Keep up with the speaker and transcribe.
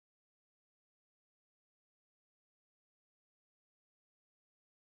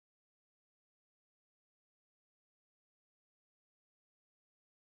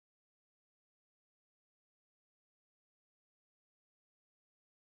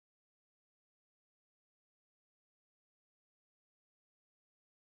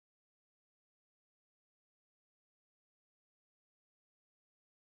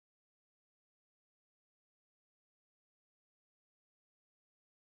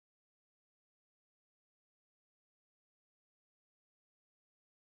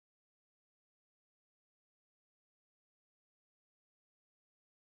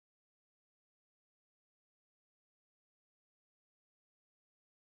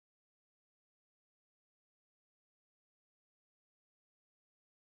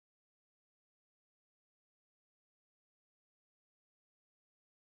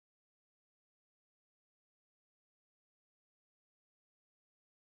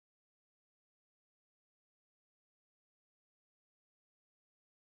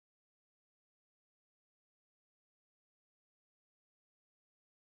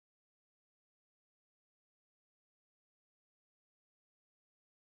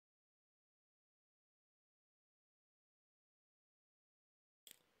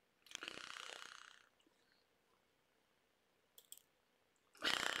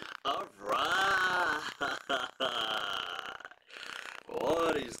Alright.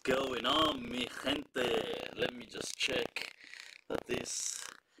 What is going on, mi gente? Let me just check that this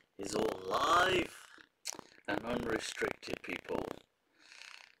is all live and unrestricted, people.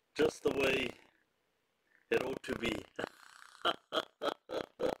 Just the way it ought to be.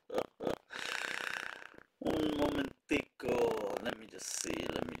 Un momentico. Let me just see.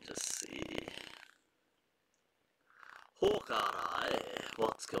 Oh, caray.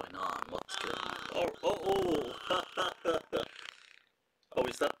 What's going on? Oh. Oh,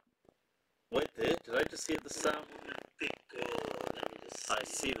 is that... Wait there. Did I just hear the sound? I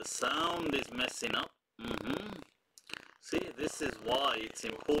see the sound is messing up. See, this is why it's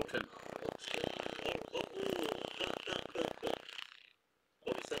important.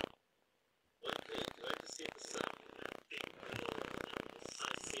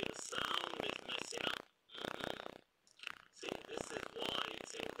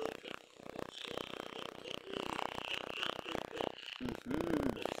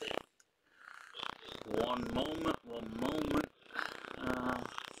 One moment.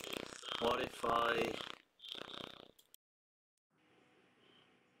 What if I...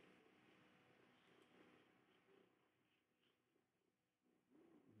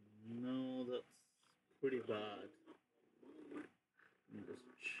 No, that's pretty bad. Let me just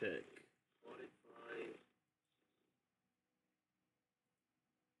check. What if I...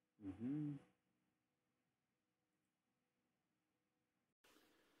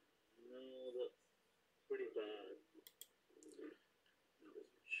 No, that's pretty bad. Let me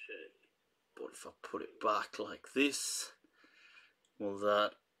just check. But if I put it back like this, will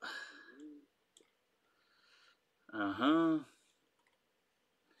that...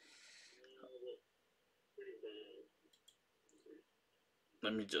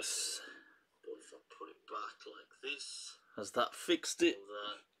 Let me just... But if I put it back like this, has that fixed it?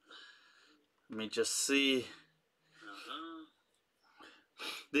 Let me just see.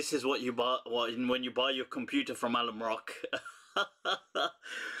 This is what you buy when you buy your computer from Alum Rock.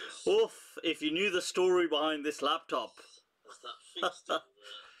 Oof, if you knew the story behind this laptop. Has that fixed it?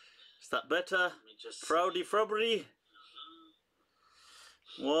 Is that better? Frowdy frubbery?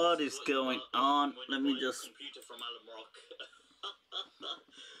 What is going on? Let me just... Computer from Alum Rock.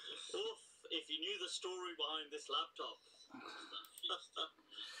 Oof, if you knew the story behind this laptop.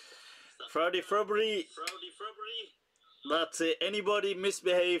 Frowdy frubbery. That's it. Anybody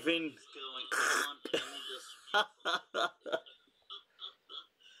misbehaving?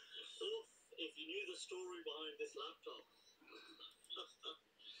 If you knew the story behind this laptop.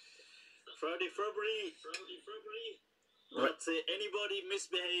 Frowdy frubbery. That's it. Anybody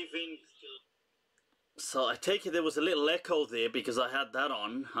misbehaving? So I take it there was a little echo there because I had that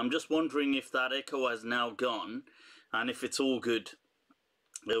on. I'm just wondering if that echo has now gone and if it's all good.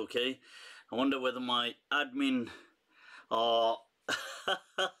 Okay. I wonder whether my admin are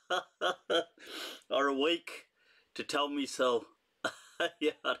awake to tell me so.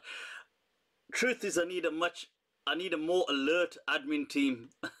 Yeah. Truth is, I need a more alert admin team.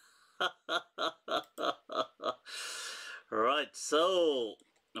 Right, so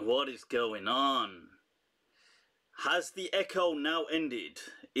what is going on? Has the echo now ended?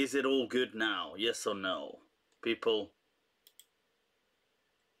 Is it all good now? Yes or no? People?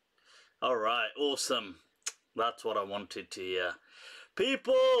 Alright, awesome. That's what I wanted to hear.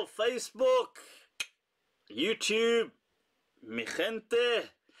 People, Facebook, YouTube, mi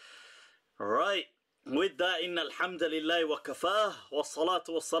gente. Right, with that, inna alhamdulillah wa kafah, wa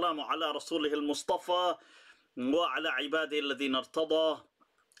salatu wa salamu ala rasulih al-Mustafa, wa ala ibadihi alladhina irtada,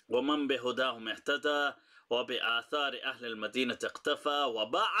 wa man bihudahum ihtada, wa bi'athari ahli al-Madinah iqtafa, wa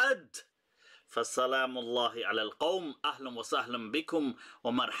ba'd. فالسلام الله على القوم أهلا وسهلا بكم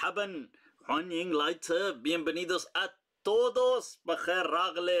ومرحبا Honoring Layth, bienvenidos a todos, bakhair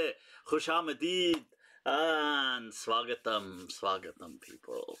ragle, khush amadid, and swagatam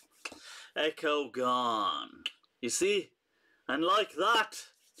people. Echo gone. You see? And like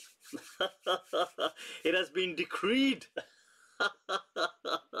that, it has been decreed.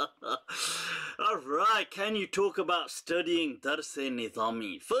 Alright, can you talk about studying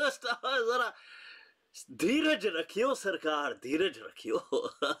Dars-e-Nizami? First, धीरज रखियो सरकार, धीरज रखियो.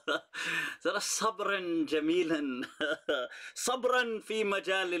 जरा صبرا جميلا صبرا في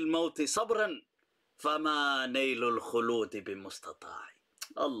مجال الموت صبرا فما نيل الخلود بمستطاع.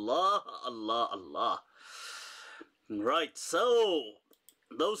 Allah. Right, so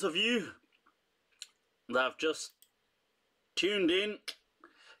those of you that have just tuned in,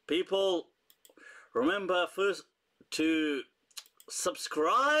 people, remember first to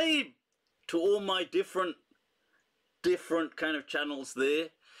subscribe to all my different kind of channels there,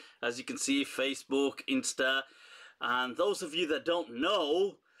 As you can see, Facebook, Insta. And those of you that don't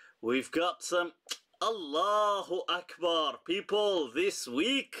know, we've got some Allahu Akbar. People, this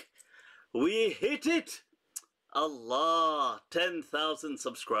week, we hit it. Allah, 10,000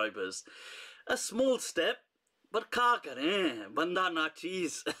 subscribers. A small step, but kya kare, banda na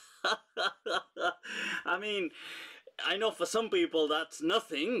cheez. I mean, I know for some people that's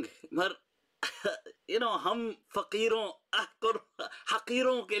nothing, but you know, hum faqiron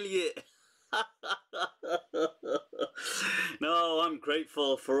haqiron ke liye. No, I'm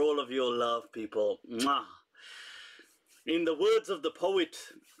grateful for all of your love, people. Mwah. In the words of the poet,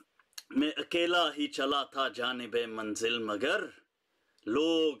 मैं अकेला ही चला था जानिबे मंजिल मगर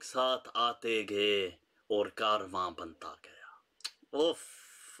लोग साथ आते गए और कारवां बनता गया. Oof.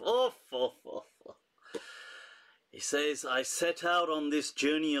 He says, I set out on this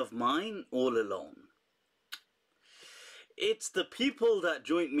journey of mine all alone. It's the people that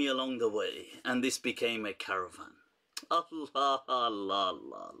joined me along the way, and this became a caravan. Allah, Allah,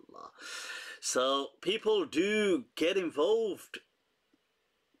 Allah, Allah. So people do get involved.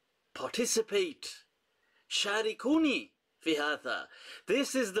 Participate. Sharikuni fi hadha.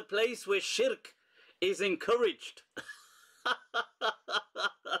 This is the place where shirk is encouraged.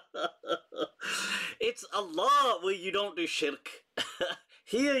 It's Allah where you don't do shirk.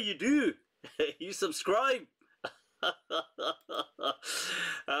 Here you do. You subscribe.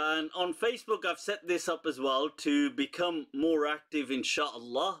 And on Facebook I've set this up as well to become more active,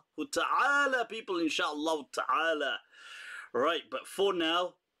 inshallah ta'ala, people, inshallah ta'ala. Right, but for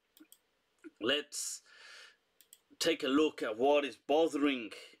now, let's take a look at what is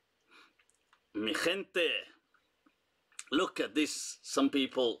bothering mi gente. Look at this. Some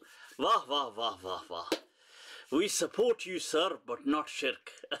people, wah, wah, wah, wah, wah. We support you, sir, but not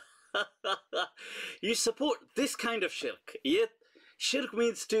shirk. You support this kind of shirk. Yet, shirk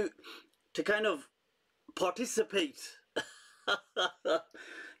means to kind of participate.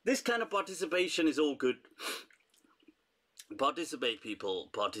 This kind of participation is all good. Participate, people,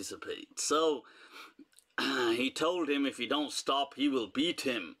 participate. So, he told him if he don't stop, he will beat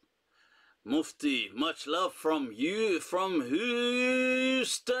him. Mufti, much love from you, from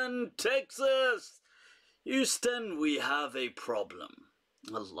Houston, Texas. Houston, we have a problem.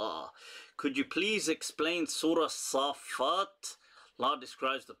 Allah, could you please explain Surah Safat? Allah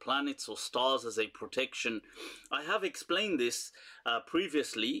describes the planets or stars as a protection. I have explained this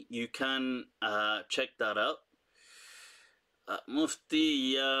previously. You can check that out. Mufti,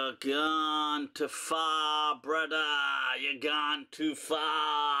 you're gone too far, brother. You're gone too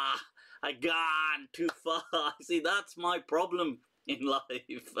far. I gone too far. See, that's my problem in life.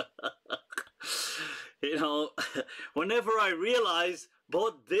 You know, whenever I realize,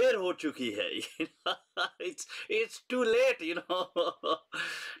 bahut der ho chuki hai. It's too late, you know.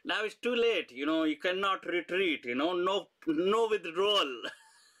 Now it's too late, you know. You cannot retreat, you know. No withdrawal.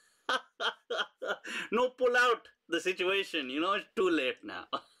 No pull out the situation, you know. It's too late now.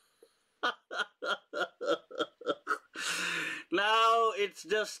 Now it's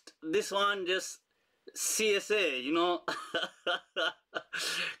just this one, just CSA, you know.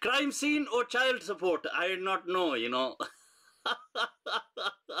 Crime scene or child support, I do not know, you know.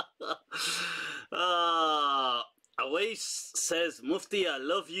 Awais says, Mufti, I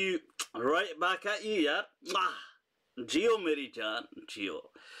love you. Right back at you, yeah. Geo meri jaan,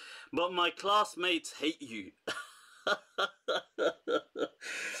 Geo. But my classmates hate you.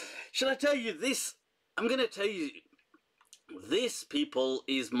 Shall I tell you this? I'm going to tell you, this, people,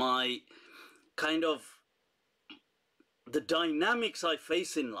 is my kind of the dynamics I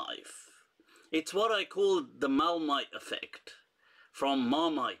face in life. It's what I call the Marmite effect from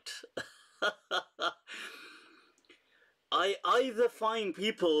Marmite. I either find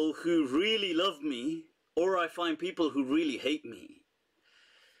people who really love me or I find people who really hate me.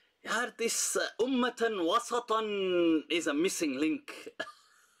 Yaar, this ummatan wasatan is a missing link.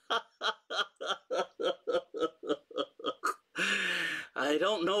 I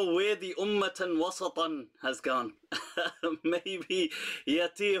don't know where the ummatan wasatan has gone. Maybe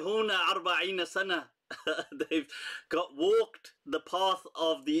yatihuna arba'ina sana. They've got walked the path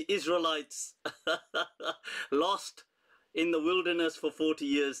of the Israelites, lost in the wilderness for 40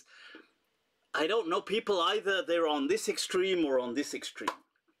 years. I don't know, people, either they're on this extreme or on this extreme.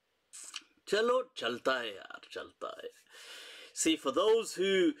 Chalo, chalta hai yaar, chalta hai. See, for those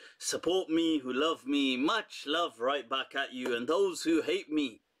who support me, who love me, much love right back at you. And those who hate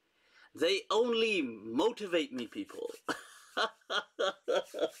me, they only motivate me, people.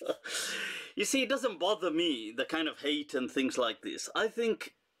 You see, it doesn't bother me, the kind of hate and things like this. I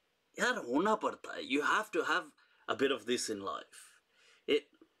think, yaar, hona padta hai. You have to have a bit of this in life.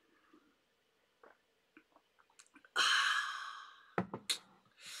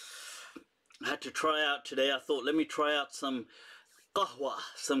 I had to try out today. I thought, let me try out some qahwa,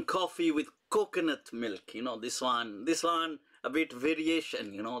 some coffee with coconut milk. You know, this one, a bit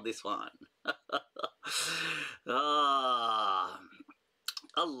variation, you know, this one. Ah,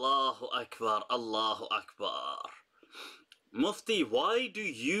 Allahu Akbar, Allahu Akbar. Mufti, why do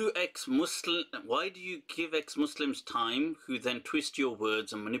you give ex-Muslims time who then twist your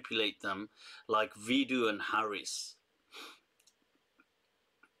words and manipulate them like Vidu and Harris?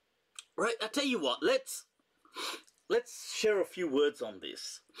 Right, I tell you what, let's share a few words on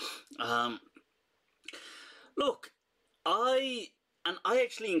this. Look, I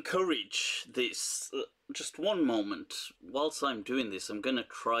actually encourage this. Just one moment. Whilst I'm doing this, I'm going to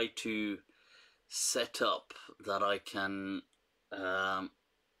try to set up that I can... Un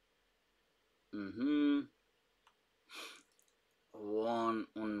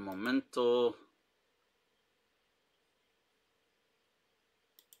momento.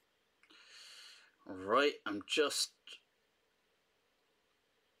 Right, I'm just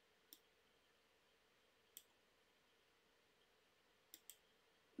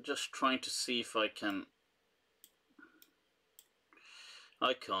trying to see if I can.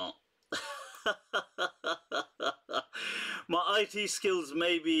 I can't. My IT skills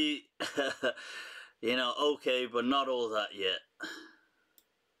may be, you know, okay, but not all that yet.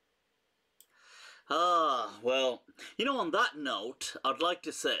 Well, you know, on that note, I'd like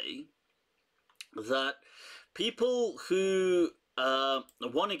to say that people who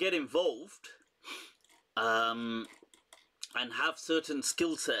want to get involved and have certain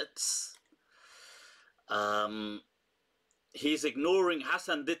skill sets, he's ignoring,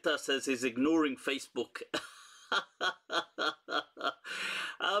 Hassan Ditta says he's ignoring Facebook.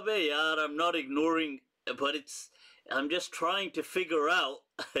 Abe yaar, I'm not ignoring, but I'm just trying to figure out,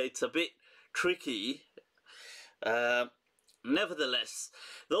 it's a bit tricky. Nevertheless,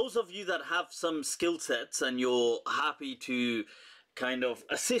 those of you that have some skill sets and you're happy to kind of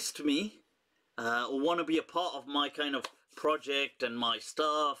assist me, or want to be a part of my kind of project and my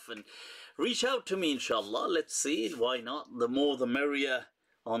stuff, and reach out to me, inshallah. Let's see, why not? The more the merrier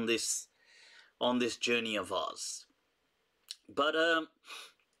on this journey of ours. But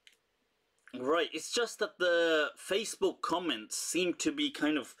right, it's just that the Facebook comments seem to be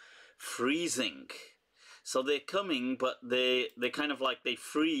kind of freezing. So they're coming, but they kind of like, they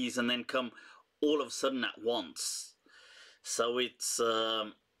freeze and then come all of a sudden at once. So it's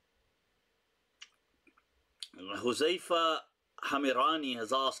Huzaifa Hamirani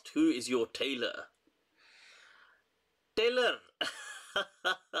has asked, who is your tailor? Tailor!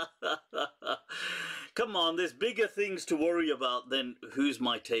 Come on, there's bigger things to worry about than who's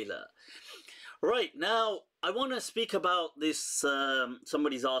my tailor. Right, now I want to speak about this.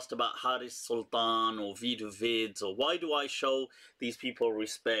 Somebody's asked about Haris Sultan or Vidu Vids, or why do I show these people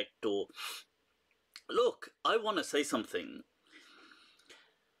respect, or... Look, I want to say something.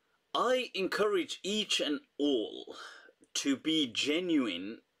 I encourage each and all to be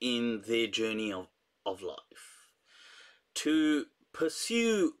genuine in their journey of life, to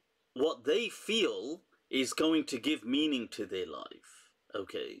pursue what they feel is going to give meaning to their life,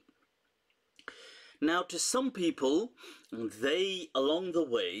 okay? Now, to some people, they, along the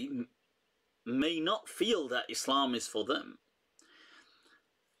way, may not feel that Islam is for them.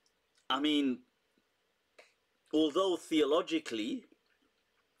 I mean, although theologically,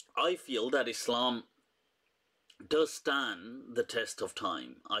 I feel that Islam does stand the test of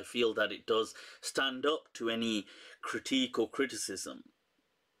time. I feel that it does stand up to any critique or criticism.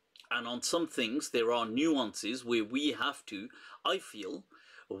 And on some things, there are nuances where we have to, I feel,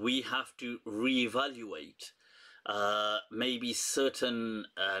 we have to reevaluate maybe certain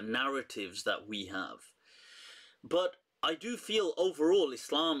narratives that we have. But I do feel overall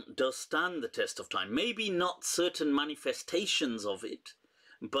Islam does stand the test of time. Maybe not certain manifestations of it,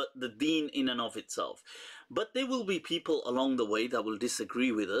 but the deen in and of itself. But there will be people along the way that will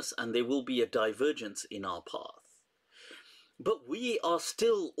disagree with us, and there will be a divergence in our path. But we are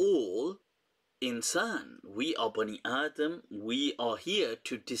still all insan. We are Bani Adam. We are here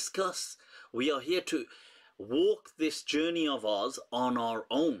to discuss. We are here to walk this journey of ours on our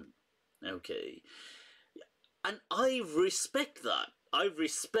own. Okay. And I respect that. I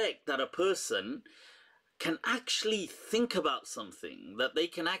respect that a person can actually think about something, that they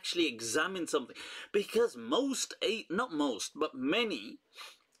can actually examine something. Because not most, but many,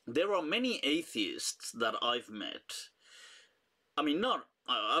 there are many atheists that I've met. I mean, I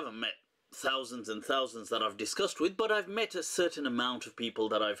haven't met thousands and thousands that I've discussed with, but I've met a certain amount of people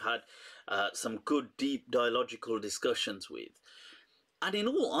that I've had some good, deep dialogical discussions with. And in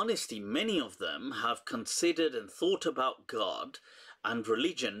all honesty, many of them have considered and thought about God and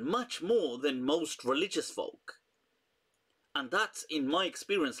religion much more than most religious folk. And that's, in my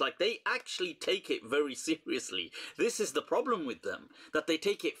experience, like, they actually take it very seriously. This is the problem with them, that they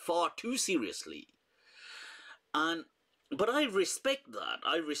take it far too seriously. But I respect that.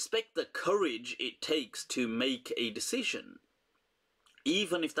 I respect the courage it takes to make a decision,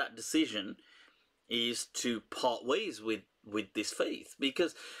 even if that decision is to part ways with this faith.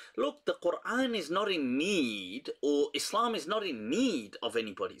 Because look, the Quran is not in need, or Islam is not in need of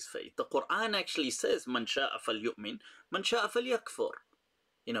anybody's faith. The Quran actually says, man sha'a falyu'min, man sha'a falyakfur.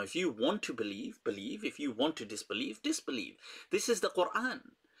 You know, if you want to believe, believe. If you want to disbelieve, disbelieve. This is the Quran.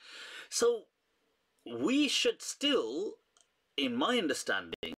 So we should still, in my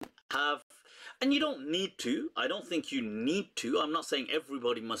understanding, have, and you don't need to, I don't think you need to, I'm not saying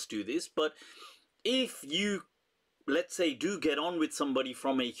everybody must do this, but if you, let's say, do get on with somebody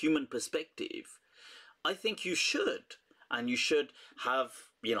from a human perspective, I think you should. And you should have,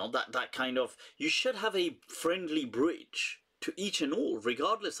 you know, that kind of, you should have a friendly bridge to each and all,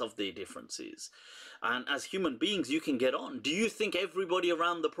 regardless of their differences. And as human beings, you can get on. Do you think everybody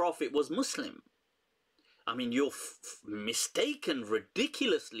around the Prophet was Muslim? I mean, you're mistaken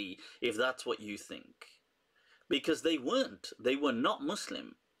ridiculously if that's what you think. Because they weren't. They were not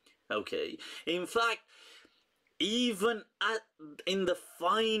Muslim. Okay? In fact, even in the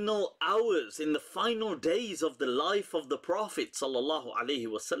final hours, in the final days of the life of the Prophet sallallahu alaihi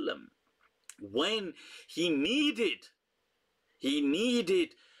wasallam, when he needed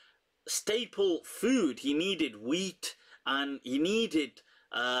staple food, he needed wheat, and he needed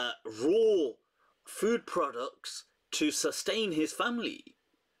raw food products to sustain his family.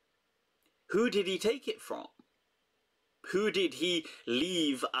 Who did he take it from? Who did he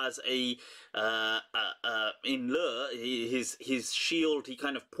leave as a in Lur, his shield? He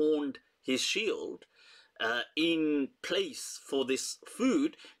kind of pawned his shield in place for this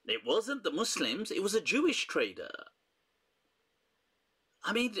food. It wasn't the Muslims, it was a Jewish trader.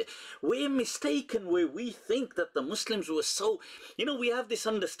 I mean, we're mistaken where we think that the Muslims were so, you know, we have this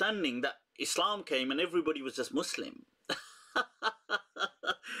understanding that Islam came and everybody was just Muslim.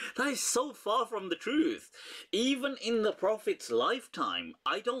 That is so far from the truth. Even in the Prophet's lifetime,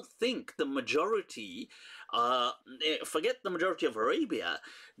 I don't think the majority, forget the majority of Arabia,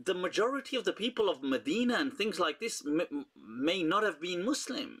 the majority of the people of Medina and things like this may not have been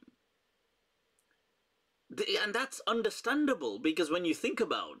Muslim. And that's understandable, because when you think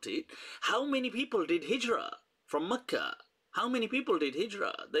about it, how many people did Hijrah from Mecca? How many people did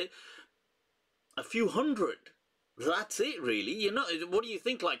Hijrah? A few hundred. That's it, really. You know, what do you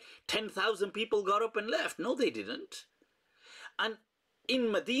think? Like 10,000 people got up and left? No, they didn't. And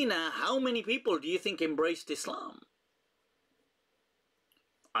in Medina, how many people do you think embraced Islam?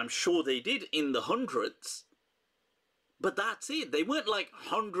 I'm sure they did in the hundreds. But that's it. They weren't like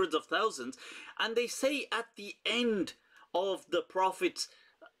hundreds of thousands. And they say at the end of the Prophet's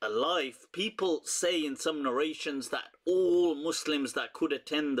life, people say in some narrations that all Muslims that could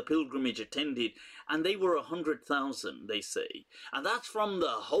attend the pilgrimage attended, and they were 100,000, they say. And that's from the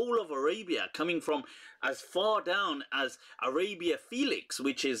whole of Arabia, coming from as far down as Arabia Felix,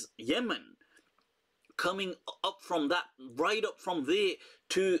 which is Yemen, coming up from that, right up from there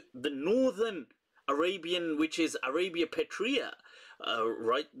to the northern Arabian, which is Arabia Petrea,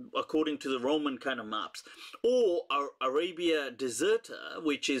 right, according to the Roman kind of maps, or Arabia Deserta,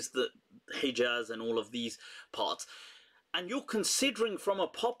 which is the Hijaz and all of these parts. And you're considering from a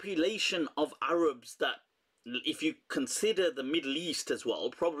population of Arabs that, if you consider the Middle East as well,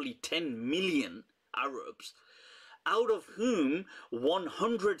 probably 10 million Arabs, out of whom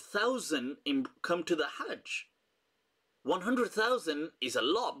 100,000 come to the Hajj. 100,000 is a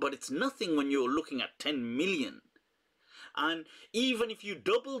lot, but it's nothing when you're looking at 10 million. And even if you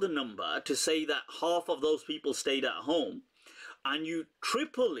double the number to say that half of those people stayed at home, and you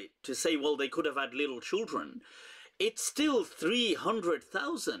triple it to say, well, they could have had little children, it's still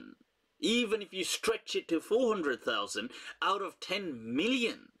 300,000. Even if you stretch it to 400,000 out of 10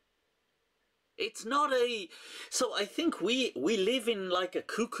 million. It's not a... So I think we live in like a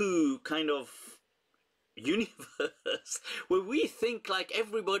cuckoo kind of universe where we think like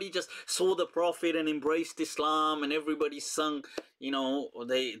everybody just saw the Prophet and embraced Islam, and everybody sung, you know,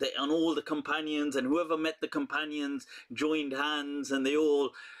 they and all the companions, and whoever met the companions joined hands, and they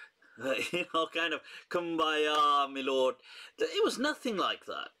all you know, kind of kumbaya, my lord. It was nothing like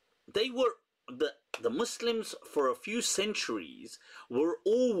that. They were the Muslims for a few centuries were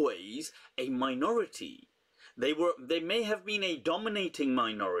always a minority. They may have been a dominating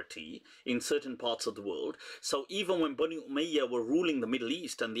minority in certain parts of the world. So even when Bani Umayyah were ruling the Middle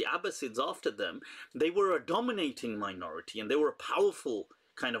East and the Abbasids after them, they were a dominating minority and they were a powerful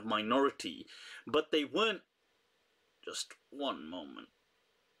kind of minority, but they weren't. Just one moment.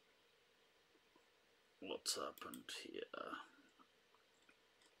 What's happened here?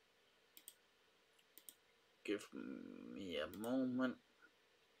 Give me a moment.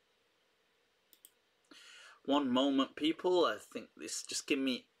 One moment, people. I think this. Just give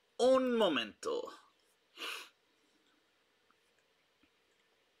me un momento.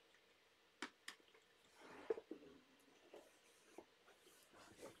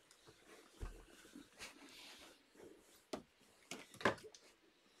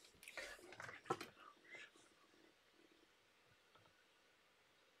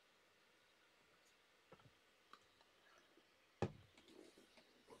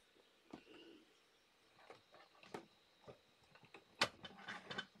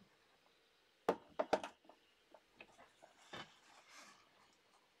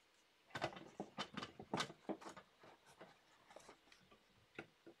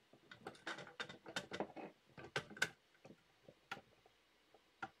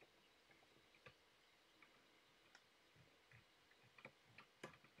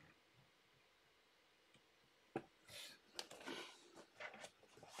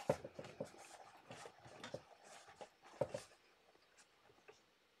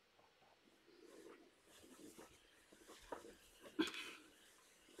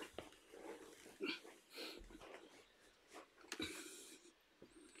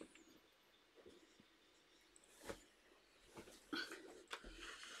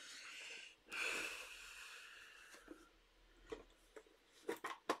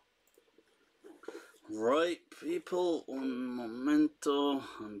 Right, people, un momento,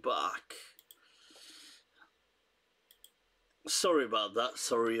 I'm back. Sorry about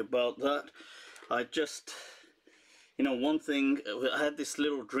that. I just, one thing, I had this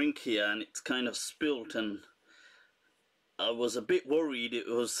little drink here and it's kind of spilt and I was a bit worried it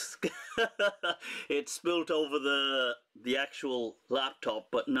was, it spilt over the actual laptop,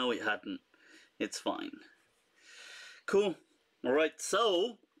 but no it hadn't. It's fine. Cool. Alright,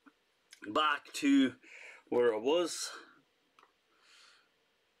 so back to where I was.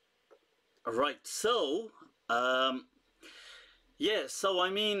 Right, so yeah, so I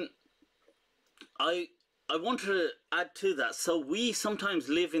mean, I wanted to add to that. So we sometimes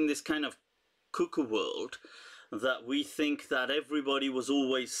live in this kind of cuckoo world that we think that everybody was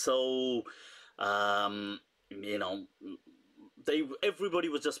always so everybody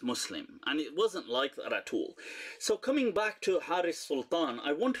was just Muslim, and it wasn't like that at all. So coming back to Haris Sultan,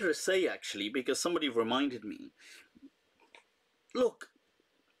 I wanted to say actually, because somebody reminded me, look,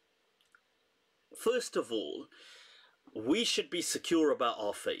 first of all, we should be secure about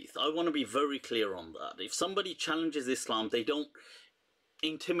our faith. I want to be very clear on that. If somebody challenges Islam, they don't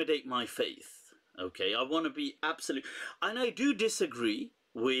intimidate my faith. Okay, I want to be absolute, and I do disagree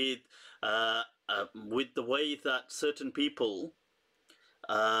with the way that certain people,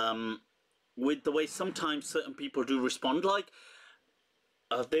 with the way sometimes certain people do respond. Like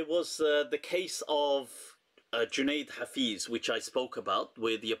there was the case of Junaid Hafiz, which I spoke about,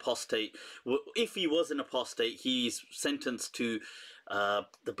 where the apostate, if he was an apostate, he's sentenced to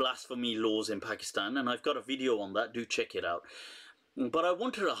the blasphemy laws in Pakistan, and I've got a video on that, do check it out. But I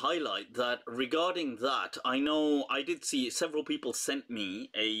wanted to highlight that regarding that, I know I did see several people sent me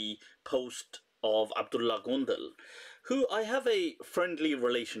a post of Abdullah Gondal, who I have a friendly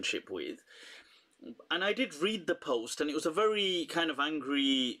relationship with. And I did read the post, and it was a very kind of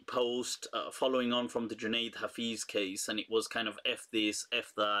angry post following on from the Junaid Hafiz case, and it was kind of F this,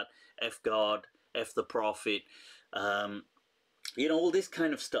 F that, F God, F the Prophet, all this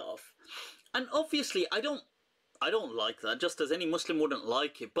kind of stuff. And obviously I don't like that, just as any Muslim wouldn't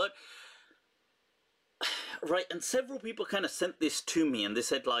like it, but right, and several people kind of sent this to me, and they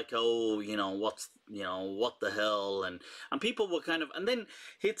said like, oh, what the hell, and people were kind of, and then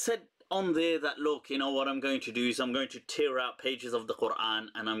he'd said on there that, look, what I'm going to do is I'm going to tear out pages of the Quran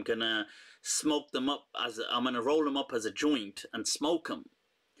and I'm gonna smoke them up I'm gonna roll them up as a joint and smoke them,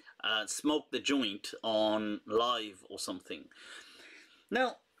 smoke the joint on live or something.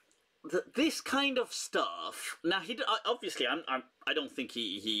 Now, this kind of stuff. Now, obviously, I don't think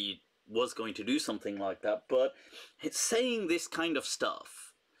he was going to do something like that, but it's saying this kind of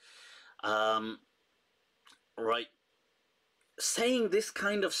stuff, right? Saying this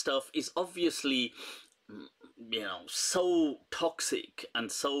kind of stuff is obviously, so toxic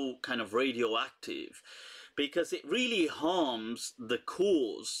and so kind of radioactive, because it really harms the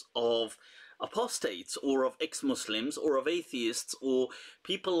cause of apostates or of ex-Muslims or of atheists or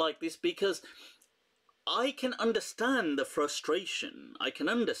people like this, because I can understand the frustration. I can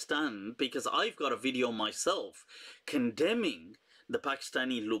understand, because I've got a video myself condemning the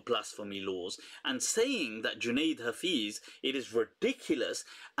Pakistani blasphemy laws and saying that Junaid Hafiz, it is ridiculous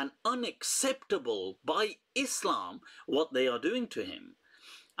and unacceptable by Islam what they are doing to him.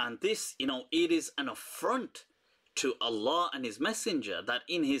 And this, you know, it is an affront to Allah and His Messenger that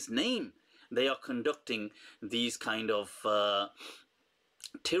in His name they are conducting these kind of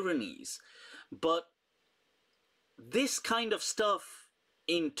tyrannies. But this kind of stuff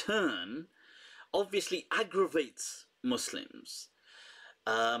in turn obviously aggravates Muslims.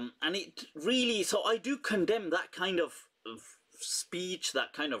 And it really, so I do condemn that kind of speech,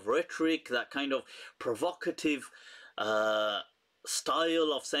 that kind of rhetoric, that kind of provocative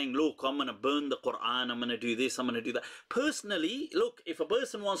style of saying, look, I'm going to burn the Quran, I'm going to do this, I'm going to do that. Personally, look, if a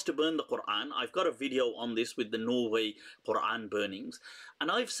person wants to burn the Quran, I've got a video on this with the Norway Quran burnings,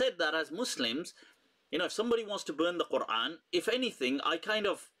 and I've said that as Muslims, you know, if somebody wants to burn the Quran, if anything, I kind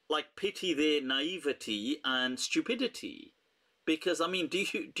of like pity their naivety and stupidity. Because, I mean, do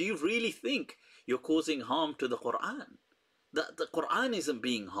you really think you're causing harm to the Quran? The Quran isn't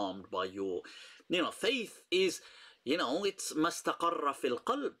being harmed by your, you know, faith is, you know, it's mastaqarra fil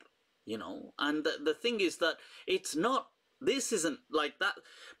qalb, you know. And the thing is that it's not, this isn't like that.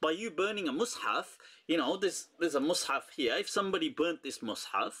 By you burning a mushaf, you know, there's a mushaf here. If somebody burnt this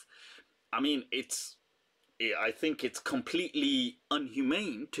mushaf, I mean, I think it's completely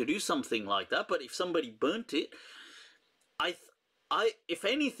unhumane to do something like that. But if somebody burnt it, if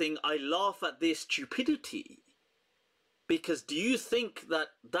anything, I laugh at their stupidity. Because do you think that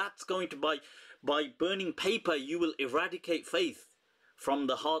that's going to, by burning paper, you will eradicate faith from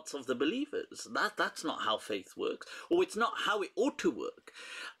the hearts of the believers? That's not how faith works. Or it's not how it ought to work.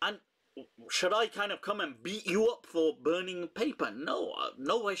 And should I kind of come and beat you up for burning paper? No,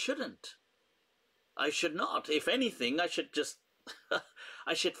 no, I shouldn't. I should not. If anything, I should just,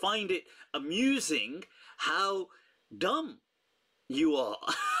 I should find it amusing how dumb you are.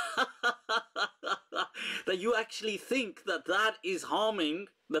 That you actually think that that is harming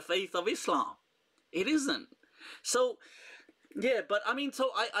the faith of Islam. It isn't. So, yeah, but I mean,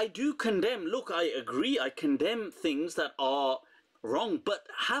 so I do condemn, look, I agree, I condemn things that are wrong, but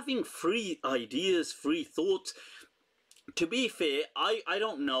having free ideas, free thoughts, to be fair, I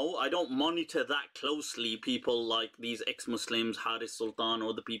don't know, I don't monitor that closely people like these ex-Muslims, Haris Sultan,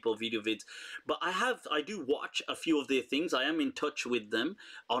 or the people video vids, but I do watch a few of their things. I am in touch with them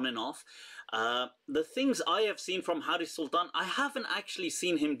on and off. The things I have seen from Haris Sultan, I haven't actually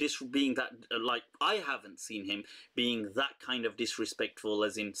seen him being that, I haven't seen him being that kind of disrespectful,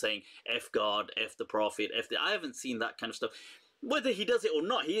 as in saying F God, F the Prophet, I haven't seen that kind of stuff. Whether he does it or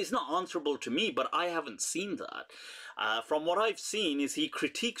not, he is not answerable to me, but I haven't seen that. From what I've seen is he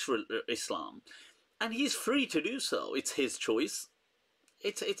critiques Islam, and he's free to do so. It's his choice.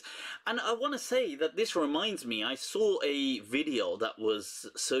 And I want to say that this reminds me, I saw a video that was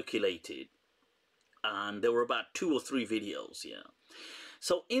circulated, and there were about 2 or 3 videos, yeah.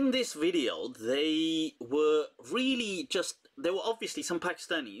 So in this video, they were really there were obviously some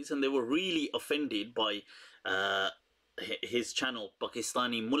Pakistanis, and they were really offended by his channel,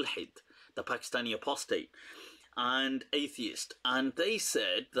 Pakistani Mulhid, the Pakistani apostate and atheist. And they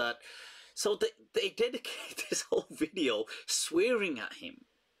said that, so they dedicate this whole video swearing at him.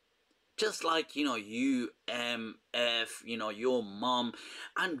 Just like, you know, UMF, you know, your mum.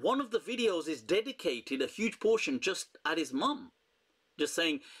 And one of the videos is dedicated, a huge portion, just at his mum. Just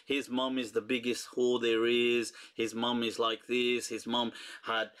saying his mum is the biggest whore there is, his mum is like this, his mum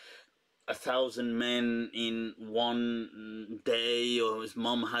had 1,000 men in one day, or his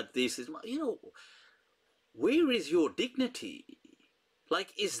mum had this, you know, where is your dignity?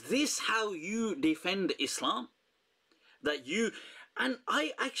 Like, is this how you defend Islam? That you, and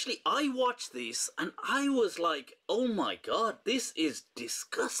I watched this and I was like, oh my God, this is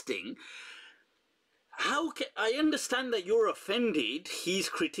disgusting. How can, I understand that you're offended, he's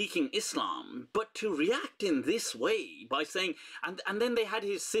critiquing Islam, but to react in this way by saying, and then they had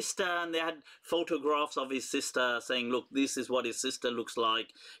his sister, and they had photographs of his sister saying, look, this is what his sister looks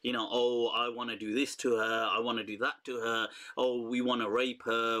like, you know, oh, I want to do this to her, I want to do that to her, oh, we want to rape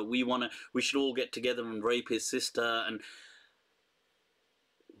her, we should all get together and rape his sister. And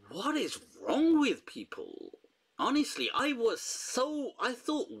what is wrong with people? Honestly, I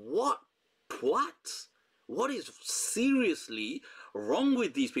thought, what is seriously wrong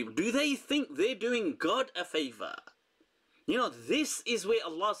with these people? Do they think they're doing God a favor? You know, this is where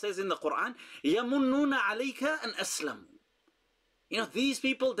Allah says in the Quran, يَمُنُّونَ عَلَيْكَ أَنْ أَسْلَمُوا. You know, these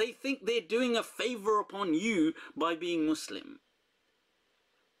people, they think they're doing a favor upon you by being Muslim,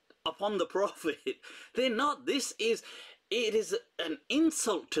 upon the Prophet. They're not. It is an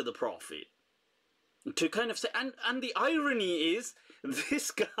insult to the Prophet to kind of say, and the irony is,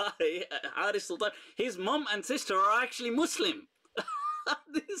 this guy, Haris Sultan, his mum and sister are actually Muslim.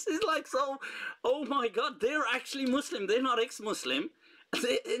 This is like so, oh my God, they're actually Muslim. They're not ex-Muslim.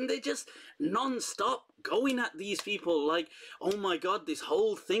 And they just non-stop going at these people like, oh my God, this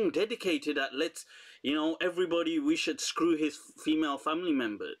whole thing dedicated at let's, you know, everybody, we should screw his female family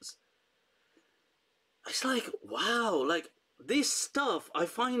members. It's like, wow, like this stuff, I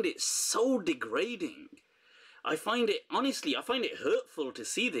find it so degrading. I find it, honestly, I find it hurtful to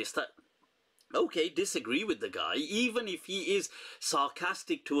see this, that, okay, disagree with the guy, even if he is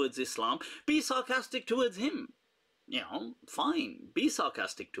sarcastic towards Islam, be sarcastic towards him. You know, fine, be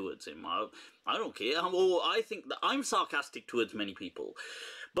sarcastic towards him. I don't care. Or I think that I'm sarcastic towards many people.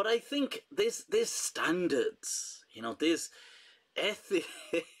 But I think there's standards, you know, there's ethics,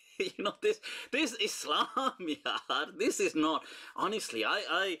 you know, there's Islam, yeah. This is not, honestly,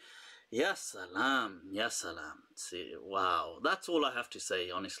 ya salam, ya salam. See, wow, that's all I have to say,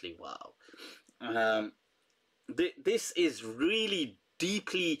 honestly, wow. This is really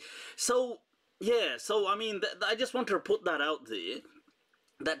deeply, so, yeah, so I mean, I just want to put that out there,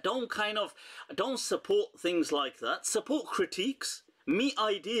 that don't support things like that. Support critiques, meet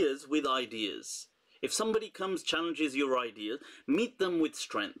ideas with ideas. If somebody comes, challenges your ideas, meet them with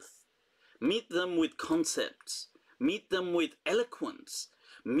strength, meet them with concepts, meet them with eloquence,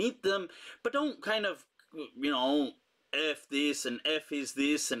 meet them, but don't kind of, you know, F this and F is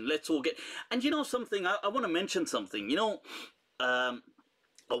this and let's all get, and you know something, I want to mention something, you know,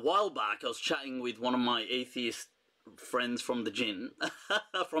 a while back, I was chatting with one of my atheist friends from the gym.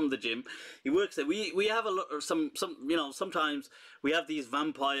 From the gym, he works there. We have a lot, some you know, sometimes we have these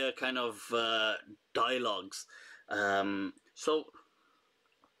vampire kind of dialogues. So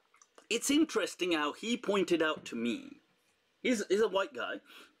it's interesting how he pointed out to me. He's a white guy.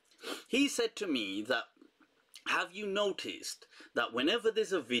 He said to me that, have you noticed that whenever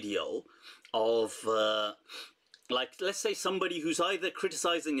there's a video of like, let's say somebody who's either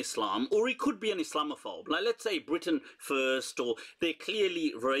criticizing Islam, or he could be an Islamophobe. Like, let's say Britain First, or they're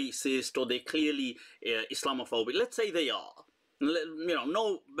clearly racist, or they're clearly Islamophobic. Let's say they are. You know,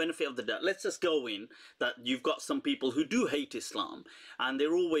 no benefit of the doubt. Let's just go in that you've got some people who do hate Islam, and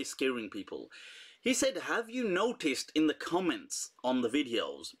they're always scaring people. He said, have you noticed in the comments on the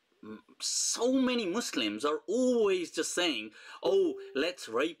videos, so many Muslims are always just saying, oh, let's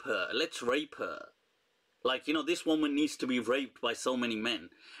rape her, let's rape her. Like, you know, this woman needs to be raped by so many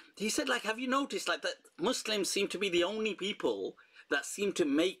men. He said, like, have you noticed, like, that Muslims seem to be the only people that seem to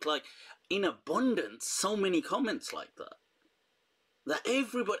make, like, in abundance, so many comments like that? That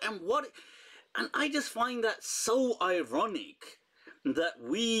everybody, and I just find that so ironic that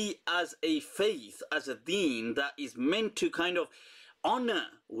we as a faith, as a deen that is meant to kind of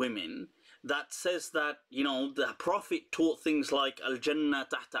honor women, that says that, you know, the Prophet taught things like al-Jannah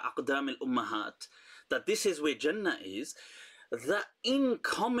tahta aqdam al-ummahat, that this is where Jannah is, that in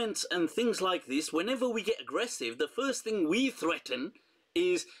comments and things like this, whenever we get aggressive, the first thing we threaten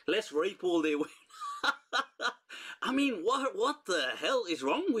is, let's rape all their women. I mean, what the hell is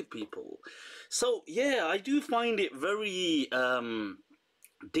wrong with people? So, yeah, I do find it very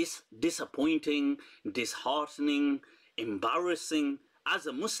disappointing, disheartening, embarrassing as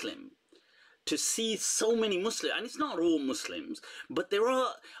a Muslim to see so many Muslims, and it's not all Muslims, but there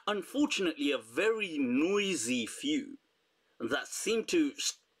are, unfortunately, a very noisy few that seem to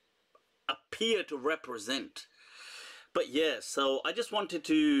appear to represent. But yeah, so I just wanted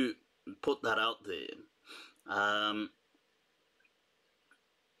to put that out there.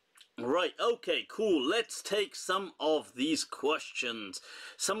 Right, okay, cool. Let's take some of these questions.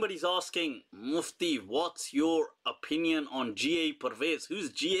 Somebody's asking, Mufti, what's your opinion on G.A. Pervez?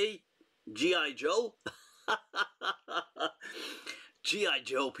 Who's G.A.? G.I. Joe? G.I.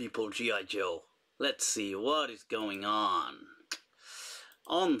 Joe, people, G.I. Joe. Let's see what is going on.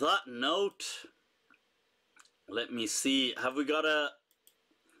 On that note, let me see, have we got a...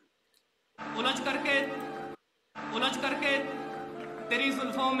 उलझ करके तेरी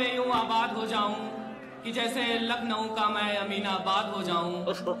जुल्फों में यूं आबाद हो जाऊं कि जैसे लखनऊ का मैं अमीनाबाद हो जाऊं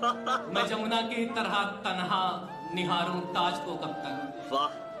मैं जमुना की तरह तन्हा निहारूं ताज को कब तक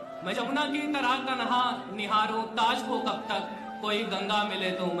मैं जमुना की तरह तन्हा निहारूं ताज को कब तक कोई गंगा मिले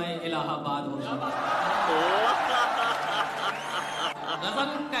तो मैं इलाहाबाद हो जाऊं गजल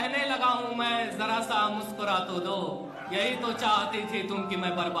कहने लगा हूं मैं जरा सा मुस्कुरा तो दो यही तो चाहती थी तुम कि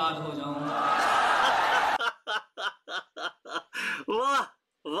मैं बर्बाद हो जाऊं वाह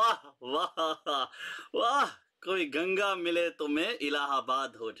वाह वाह वाह, कोई गंगा मिले तो मैं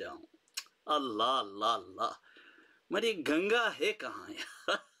इलाहाबाद हो जाऊं. अल्लाह अल्लाह अल्लाह, मरी गंगा है कहाँ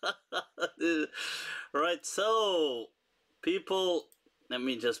यार? Right, so people, let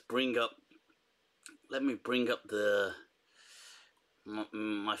me bring up the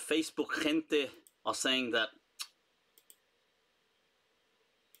my Facebook gente are saying that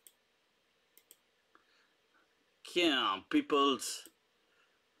yeah, people's,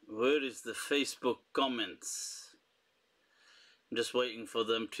 where is the Facebook comments? I'm just waiting for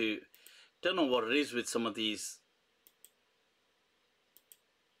them to, don't know what it is with some of these.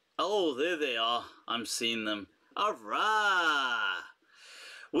 Oh, there they are. I'm seeing them. Alright.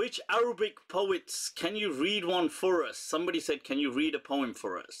 Which Arabic poets, can you read one for us? Somebody said, can you read a poem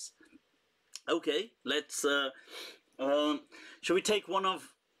for us? Okay, let's, shall we take one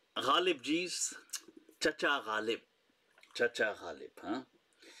of Ghalib Ji's? Chacha Ghalib. Chacha Ghalib, huh?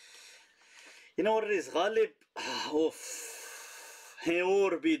 You know what it is? Ghalib, हैं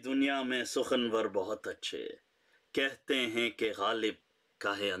और भी दुनिया में सुखनवर बहुत अच्छे, कहते हैं कि Ghalib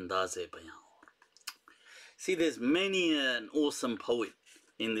का है अंदाज़े बयां और. See, there's many an awesome poet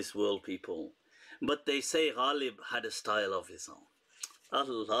in this world, people, but they say Ghalib had a style of his own.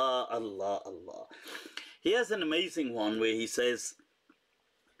 Allah, Allah, Allah. He has an amazing one where he says,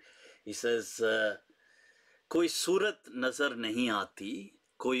 कोई सूरत नजर नहीं आती,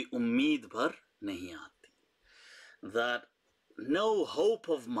 कोई उम्मीद भर नहीं आती. That no hope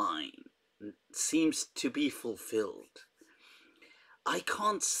of mine seems to be fulfilled. I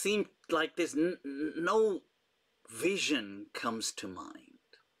can't seem, like there's no vision comes to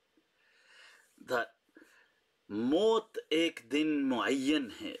mind. That मौत एक दिन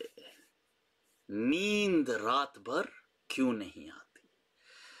मुअय्यन है, नींद रात भर क्यों नहीं आती.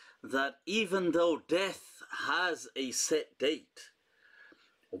 That even though death has a set date,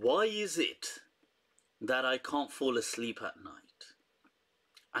 why is it that I can't fall asleep at night?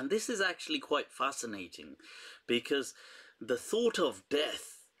 And this is actually quite fascinating, because the thought of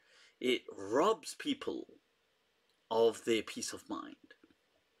death, it robs people of their peace of mind.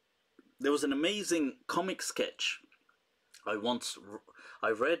 There was an amazing comic sketch I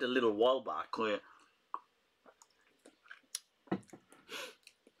read a little while back where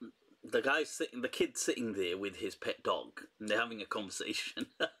the kid's sitting there with his pet dog and they're having a conversation.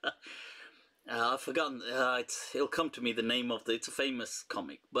 I've forgotten, it'll come to me the name of it's a famous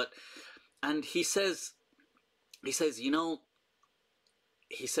comic, and he says, you know,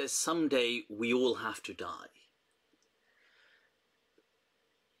 he says someday we all have to die.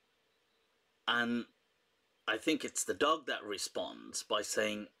 And I think it's the dog that responds by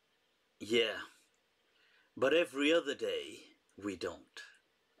saying, yeah, but every other day we don't.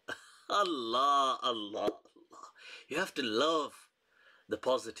 Allah, Allah, Allah. You have to love the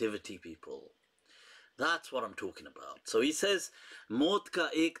positivity, people. That's what I'm talking about. So he says, मौत का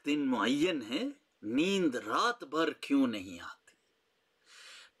एक दिन मुअय्यन है, नींद रात भर क्यों नहीं आती.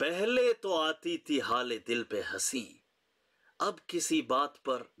 पहले तो आती थी हाले दिल पे हंसी, अब किसी बात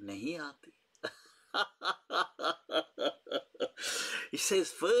पर नहीं आती. He says,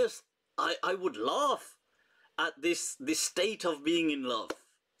 first I would laugh at this state of being in love,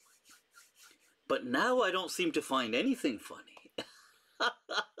 but now I don't seem to find anything funny.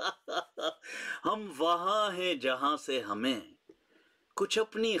 हम वहाँ हैं जहाँ से हमें कुछ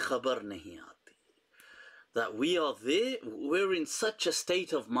अपनी खबर नहीं आती. That we are there, we're in such a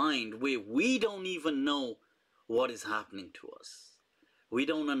state of mind where we don't even know what is happening to us. We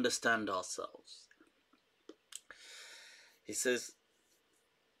don't understand ourselves. He says,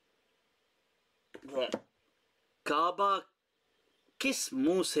 right, काबा किस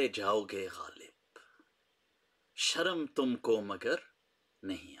मुंह से जाओगे गालिब, शर्म तुमको मगर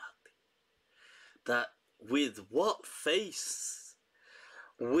नहीं आती. That with what face,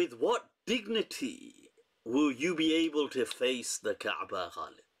 with what dignity will you be able to face the Kaaba,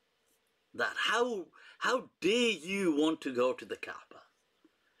 Ghalib? That how dare you want to go to the Kaaba?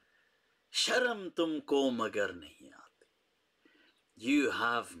 शर्म तुमको मगर नहीं आती. You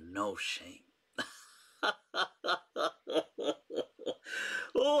have no shame.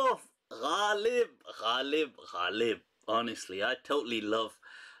 Oh, Ghalib, Ghalib, Ghalib. Honestly, I totally love,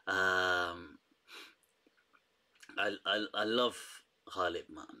 I love Ghalib,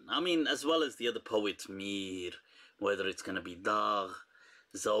 man. I mean, as well as the other poets, Mir, whether it's going to be Dagh,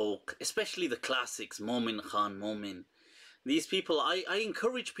 Zawq, especially the classics, Momin Khan, Momin. These people, I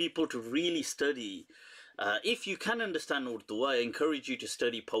encourage people to really study. If you can understand Urdu, I encourage you to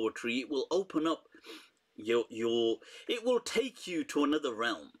study poetry. It will open up it will take you to another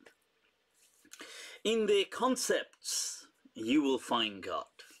realm. In their concepts, you will find God.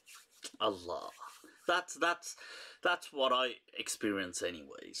 Allah. That's what I experience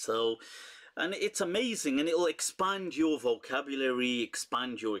anyway. So, and it's amazing, and it'll expand your vocabulary,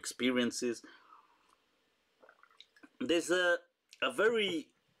 expand your experiences. There's an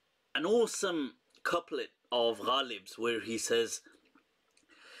awesome couplet of Ghalib's where he says,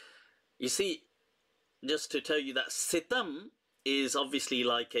 you see, just to tell you that sitam is obviously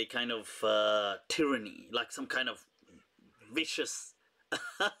like a kind of tyranny, like some kind of vicious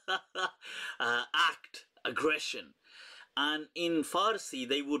act, aggression. And in Farsi,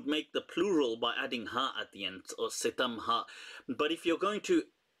 they would make the plural by adding ha at the end, or sitam ha. But if you're going to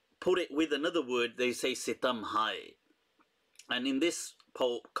put it with another word, they say sitam hai. And in this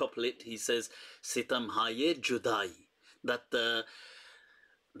couplet, he says sitam haye judai, that the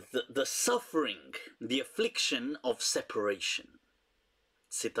suffering, the affliction of separation.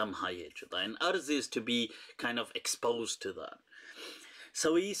 Sitam haye judai. And ours is to be kind of exposed to that.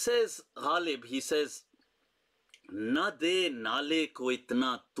 So he says, Ghalib, he says, Na de nale ko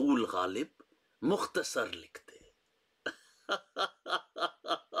itna tool Ghalib, mukhtasar likhte.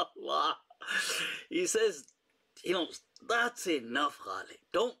 Allah. He says, you know, that's enough, Ghalib.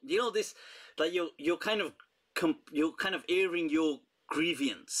 Don't, you know, this, like you're kind of airing your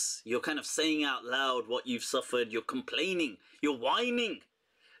grievance. You're kind of saying out loud what you've suffered. You're complaining. You're whining.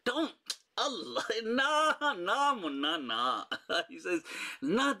 Don't. Allah, nah. He says,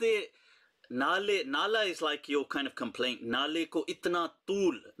 na de nala is like your kind of complaint. Nale ko itna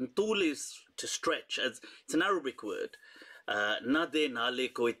tool. Tool is to stretch. It's an Arabic word. Na de nale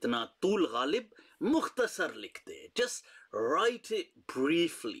ko itna tool Ghalib, mukhtasar likhte. Just write it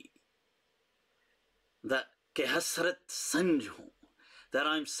briefly. That ke hasrat sanj hu. That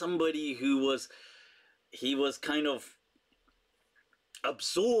I'm somebody who was kind of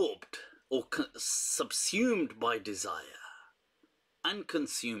absorbed or subsumed by desire and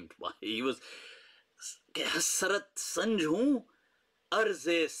consumed by. He was ke hasrat sanj hu,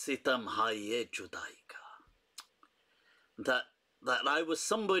 arze sitam haye judai ka. That I was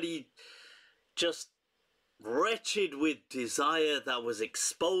somebody just wretched with desire that was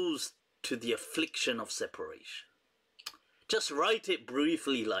exposed to the affliction of separation. Just write it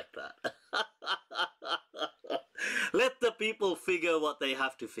briefly like that. Let the people figure what they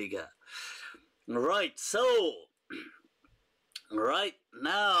have to figure. Right, so, right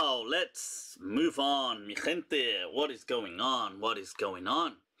now, let's move on. Mi gente, what is going on? What is going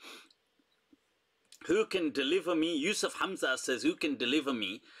on? Who can deliver me? Yusuf Hamza says, who can deliver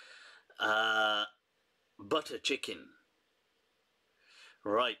me butter chicken?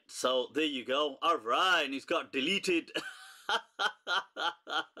 Right, so there you go. All right, and he's got deleted.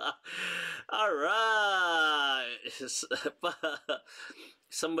 All right.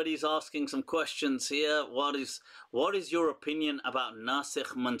 Somebody's asking some questions here. What is your opinion about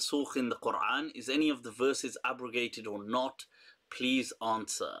nasikh mansukh in the Quran? Is any of the verses abrogated or not? Please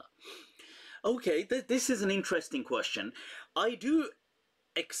answer. Okay, this is an interesting question. I do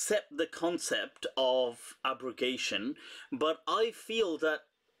accept the concept of abrogation, but I feel that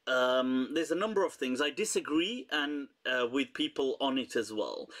there's a number of things I disagree and with people on it as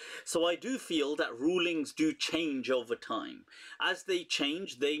well. So I do feel that rulings do change over time. As they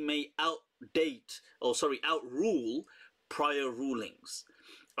change, they may outrule prior rulings.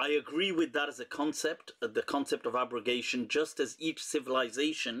 I agree with that as a concept, the concept of abrogation, just as each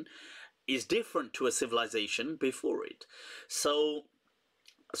civilization is different to a civilization before it. So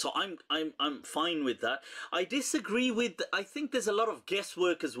I'm fine with that. I disagree with, I think there's a lot of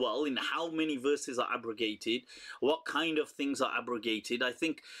guesswork as well in how many verses are abrogated, what kind of things are abrogated. I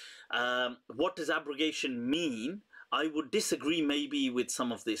think, what does abrogation mean? I would disagree maybe with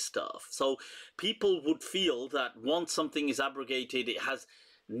some of this stuff. So people would feel that once something is abrogated, it has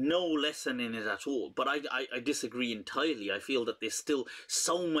no lesson in it at all. But I disagree entirely. I feel that there's still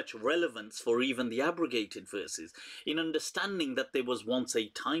so much relevance for even the abrogated verses in understanding that there was once a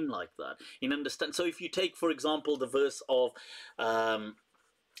time like that. So if you take, for example, the verse of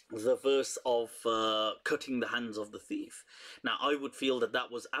cutting the hands of the thief. Now, I would feel that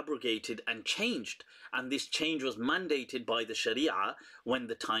that was abrogated and changed, and this change was mandated by the Sharia when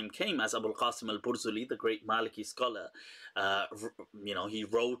the time came, as Abul Qasim al-Burzuli, the great Maliki scholar, he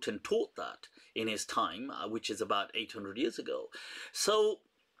wrote and taught that in his time, which is about 800 years ago. So,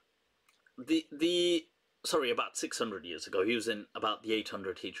 about 600 years ago. He was in about the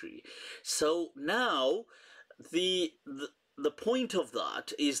 800 Hijri. So now, the point of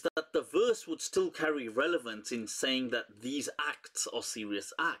that is that the verse would still carry relevance in saying that these acts are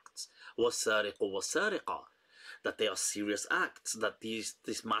serious acts. وَالسَّارِقُ وَالسَّارِقَةُ. that they are serious acts, that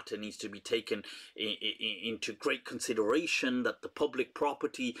this matter needs to be taken into great consideration, that the public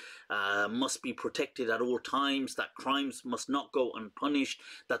property must be protected at all times, that crimes must not go unpunished,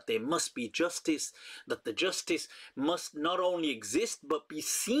 that there must be justice, that the justice must not only exist but be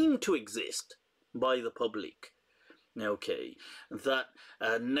seen to exist by the public. Okay, that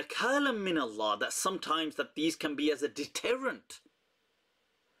nakalam min Allah, that sometimes that these can be as a deterrent,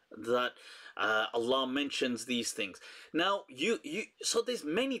 that Allah mentions these things. Now so there's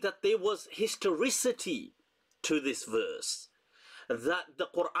many that there was historicity to this verse, that the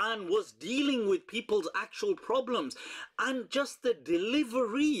Quran was dealing with people's actual problems, and just the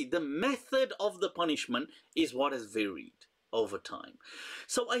delivery, the method of the punishment is what has varied over time.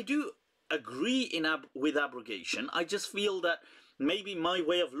 So I do agree with abrogation. I just feel that maybe my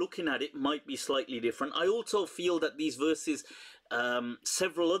way of looking at it might be slightly different. I also feel that these verses,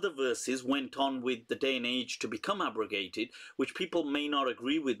 several other verses went on with the day and age to become abrogated, which people may not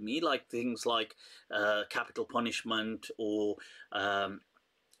agree with me, like things like capital punishment or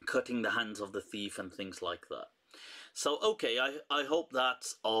cutting the hands of the thief and things like that. So, okay, I hope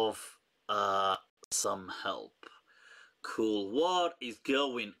that's of some help. Cool. What is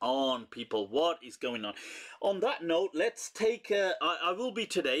going on, people? What is going on? On that note, let's take I'll be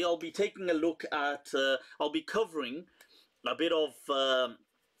taking a look at I'll be covering a bit of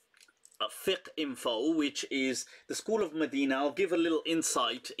fiqh info, which is the School of Medina. I'll give a little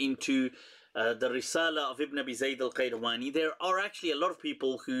insight into the Risala of Ibn Abi Zayd al-Qayrawani. There are actually a lot of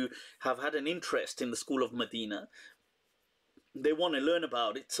people who have had an interest in the School of Medina. They want to learn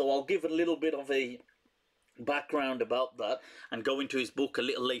about it, so I'll give a little bit of a background about that and go into his book a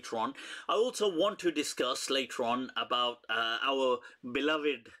little later on. I also want to discuss later on about our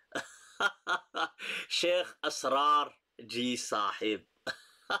beloved Sheikh Asrar Ji Sahib.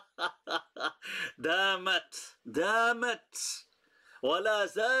 damat wala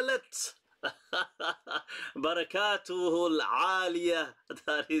zalat barakatuhu al-aliyah.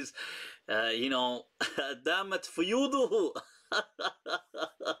 That is, damat fuyuduhu.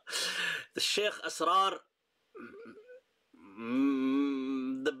 The Sheikh Asrar,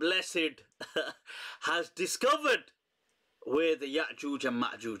 the blessed, has discovered where the Ya'juj and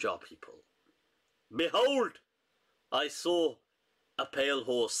Ma'juj are, people. Behold, I saw a pale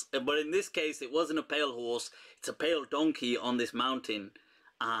horse, but in this case it wasn't a pale horse, it's a pale donkey on this mountain,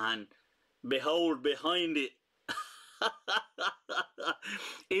 and behold, behind it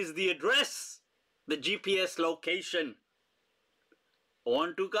is the address, the GPS location.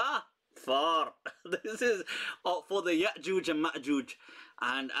 Want to go far? This is for the Ya'juj and Ma'juj,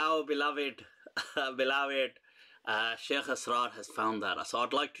 and our beloved Sheikh Asrar has found that. So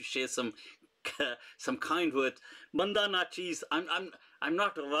I'd like to share some kind words. Banda na cheez, I'm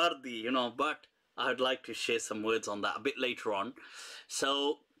not worthy, but I'd like to share some words on that a bit later on.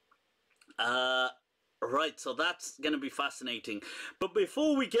 So right, so that's going to be fascinating. But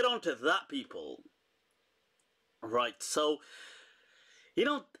before we get on to that, people, right, so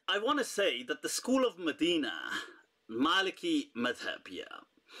I want to say that the School of Medina, Maliki Madhab,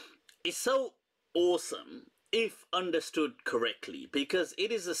 is so awesome if understood correctly, because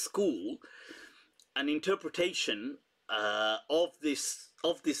it is a school, an interpretation of this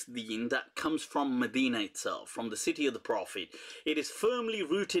deen that comes from Medina itself, from the city of the Prophet. It is firmly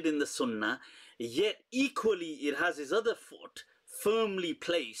rooted in the Sunnah, yet equally it has its other foot firmly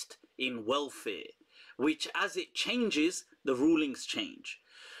placed in welfare, which as it changes, the rulings change.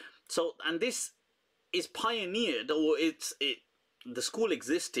 So, and this is pioneered, or the school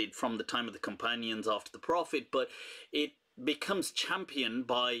existed from the time of the companions after the Prophet, but it becomes championed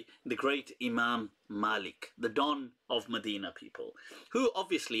by the great Imam Malik, the Don of Medina, people, who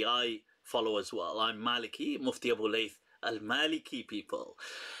obviously I follow as well. I'm Maliki, Mufti Abu Layth al-Maliki, people.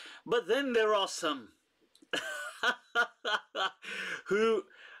 But then there are some who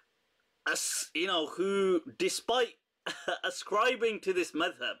despite ascribing to this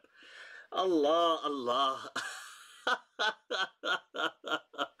madhab, Allah,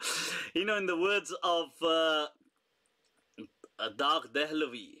 in the words of Dagh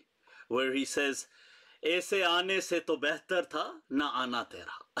Dehlavi, where he says, "Aise aane se to behtar tha, na ana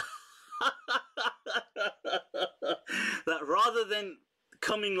tera." That rather than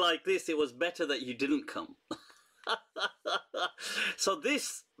coming like this, it was better that you didn't come. So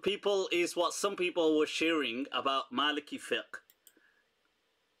this, people, is what some people were sharing about Maliki fiqh.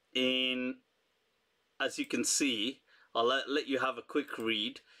 As you can see, I'll let you have a quick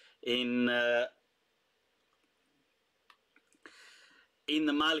read in the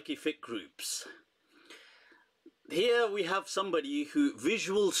Maliki fiqh groups. here we have somebody who,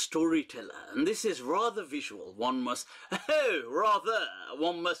 visual storyteller, and this is rather visual. One must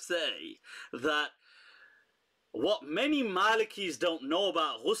say that what many Malikis don't know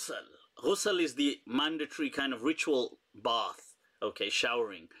about ghusl is the mandatory kind of ritual bath, okay,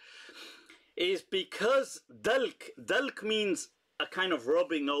 showering, is because dalk means a kind of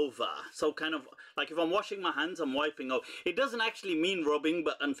rubbing over. So kind of like if I'm washing my hands, I'm wiping over. It doesn't actually mean rubbing,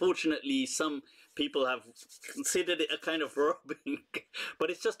 but unfortunately some people have considered it a kind of rubbing, but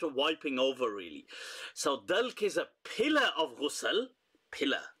it's just a wiping over really. So dalk is a pillar of ghusl,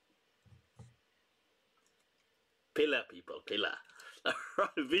 pillar people, pillar.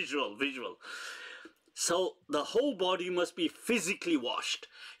 visual. So the whole body must be physically washed.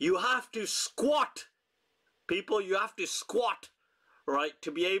 You have to squat, people, you have to squat, right,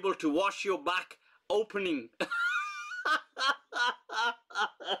 to be able to wash your back opening.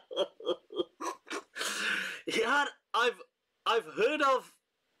 Yeah, I've heard of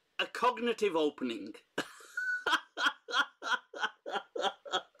a cognitive opening.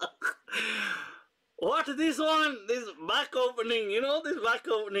 What is this one? This back opening, you know, this back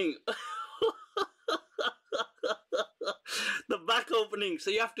opening. The back opening. So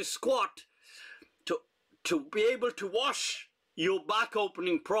you have to squat to be able to wash your back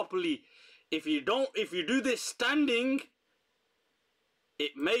opening properly. If you do this standing,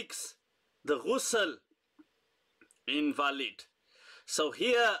 it makes the ghusl invalid. So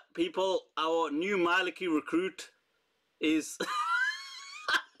here, people, our new Maliki recruit is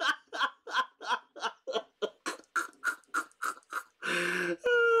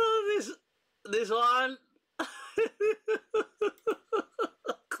this one.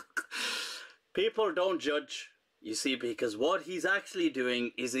 People don't judge, you see, because what he's actually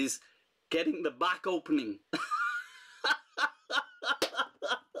doing is he's getting the back opening.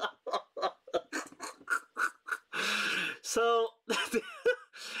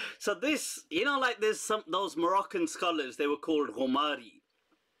 So this, you know, like there's those Moroccan scholars, they were called Ghomari,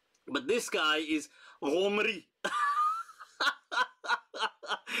 but this guy is Ghomri.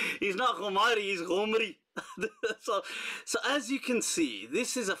 He's not Ghomari, he's Ghomri. So as you can see,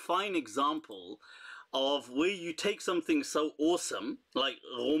 this is a fine example of where you take something so awesome, like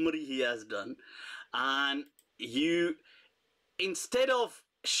Ghomri he has done, and you, instead of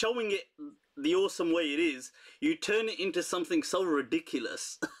showing it the awesome way it is, you turn it into something so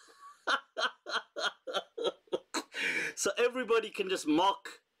ridiculous. So everybody can just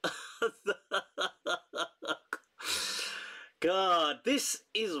mock. God, this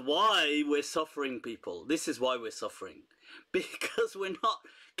is why we're suffering, people. This is why we're suffering. Because we're not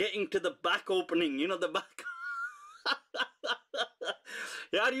getting to the back opening, you know, the back.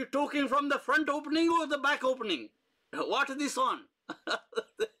 Yeah, are you talking from the front opening or the back opening? What is this one?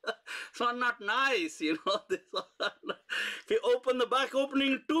 This one not nice, you know. This one. If you open the back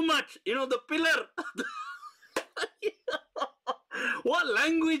opening too much, you know, the pillar. What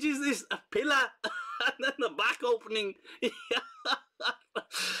language is this? A pillar and then the back opening.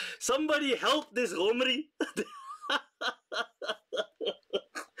 Somebody help this Ghomri.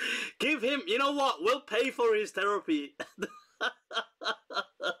 Give him, you know what, we'll pay for his therapy.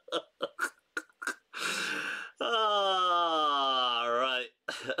 Right.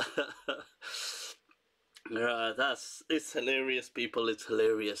 It's hilarious, people, it's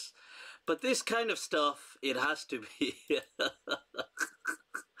hilarious. But this kind of stuff, it has to be.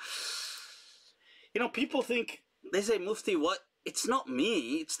 You know, people think, they say, Mufti, what? It's not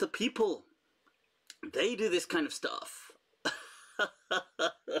me, it's the people. They do this kind of stuff.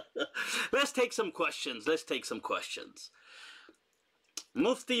 Let's take some questions.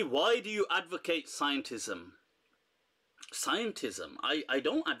 Mufti, why do you advocate scientism? Scientism? I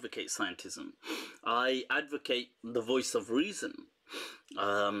don't advocate scientism. I advocate the voice of reason.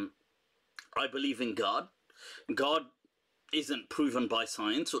 I believe in God. God isn't proven by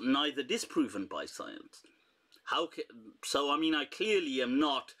science, or neither disproven by science. So, I mean, I clearly am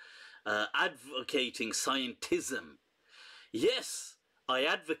not advocating scientism. Yes, I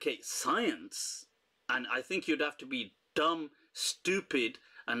advocate science, and I think you'd have to be dumb, stupid,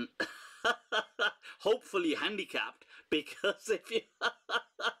 and hopefully handicapped, because if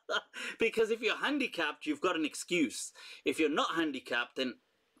you're handicapped, you've got an excuse. If you're not handicapped, then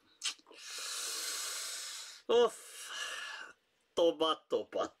oh, toba.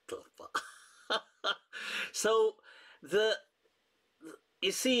 So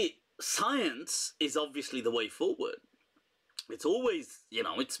you see, science is obviously the way forward. It's always, you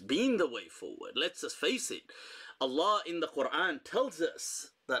know, it's been the way forward. Let's just face it. Allah in the Quran tells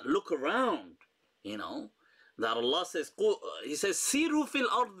us that look around, you know, that Allah says, He says, Siru fil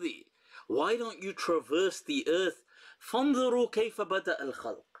ardi. why don't you traverse the earth? فَانْظُرُوا كَيْفَ بَدَأَ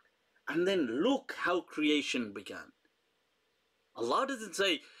الْخَلْقِ, and then look how creation began. Allah doesn't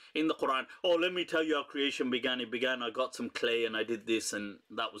say in the Quran, oh, let me tell you how creation began. It began, I got some clay and I did this and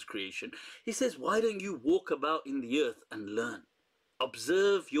that was creation. He says, why don't you walk about in the earth and learn?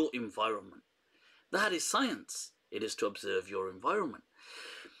 Observe your environment. That is science. It is to observe your environment.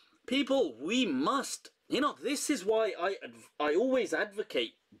 People, we must, this is why I always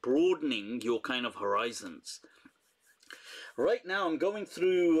advocate broadening your kind of horizons. Right now I'm going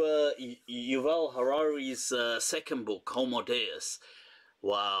through Yuval Harari's second book, Homo Deus.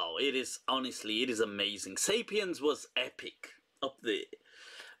 Wow, honestly, it is amazing. Sapiens was epic up there.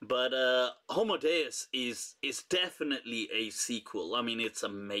 But Homo Deus is definitely a sequel. I mean, it's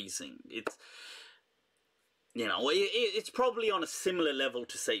amazing. It's probably on a similar level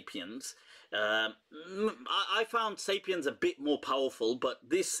to Sapiens. I found Sapiens a bit more powerful, but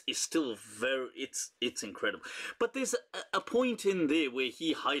this is still it's incredible. But there's a point in there where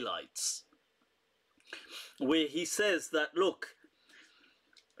he highlights, where he says that, look,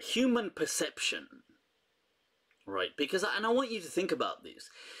 human perception, right? And I want you to think about this.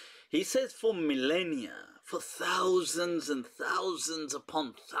 He says for millennia, for thousands and thousands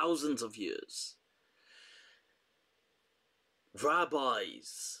upon thousands of years,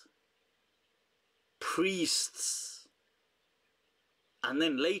 rabbis, priests, and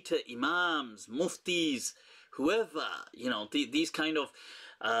then later imams, muftis, whoever, these kind of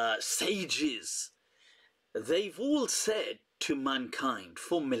sages, they've all said to mankind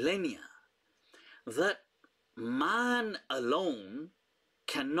for millennia that man alone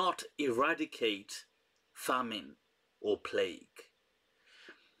cannot eradicate famine or plague.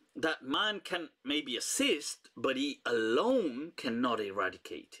 That man can maybe assist, but he alone cannot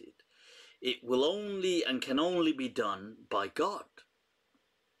eradicate it. It will only and can only be done by God.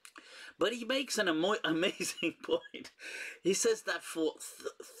 But he makes an amazing point. He says that for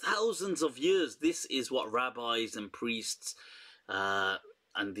thousands of years, this is what rabbis and priests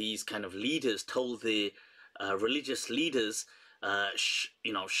and these kind of leaders told their religious leaders,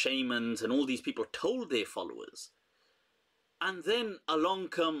 shamans and all these people told their followers. And then along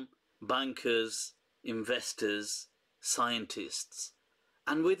come bankers, investors, scientists,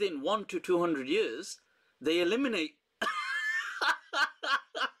 and within 100 to 200 years, they eliminate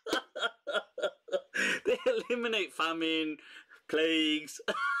they eliminate famine, plagues.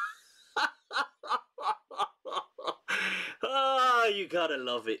 You gotta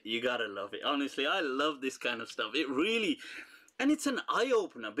love it. You gotta love it. Honestly, I love this kind of stuff. It really, and it's an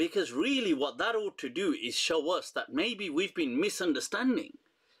eye-opener, because really what that ought to do is show us that maybe we've been misunderstanding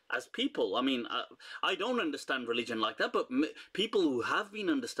as people. I mean, I don't understand religion like that, but people who have been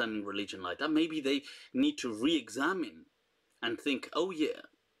understanding religion like that, maybe they need to re-examine and think, oh yeah.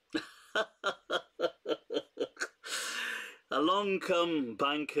 Along come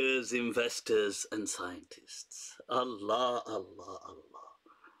bankers, investors and scientists. Allah, Allah, Allah.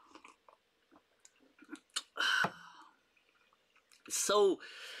 So,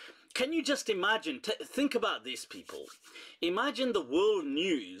 can you just imagine, think about this, people. Imagine the world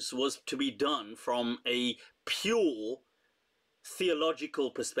news was to be done from a pure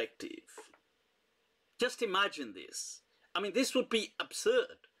theological perspective. Just imagine this. I mean, this would be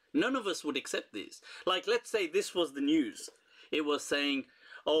absurd. None of us would accept this. Like, let's say this was the news. It was saying,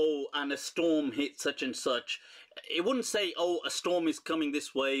 oh, and a storm hit such and such. It wouldn't say, oh, a storm is coming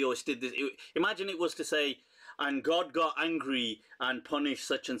this way, or it did this. Imagine it was to say, and God got angry and punished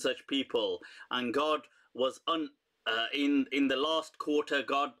such and such people, and God was in the last quarter,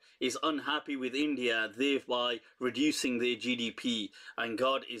 God is unhappy with India, thereby reducing their GDP, and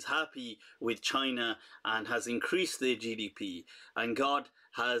God is happy with China and has increased their GDP, and God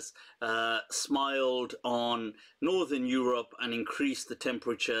has smiled on Northern Europe and increased the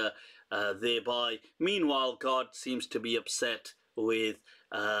temperature thereby. Meanwhile, God seems to be upset with,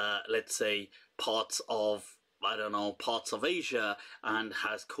 let's say, parts of, I don't know, parts of Asia, and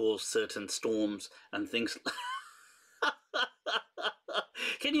has caused certain storms and things.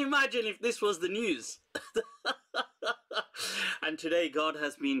 Can you imagine if this was the news? And today God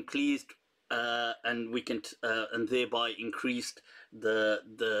has been pleased, and we can and thereby increased the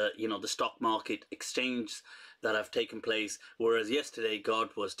stock market exchange that have taken place, whereas yesterday God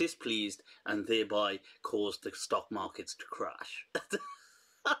was displeased and thereby caused the stock markets to crash.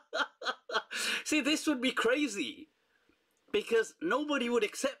 See, this would be crazy, because nobody would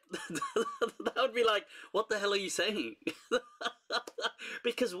accept that. Would be like, what the hell are you saying?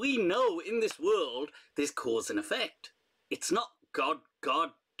 Because we know in this world there's cause and effect. It's not God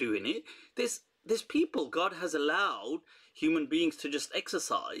doing it. There's people. God has allowed human beings to just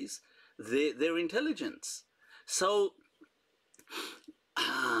exercise their intelligence. So,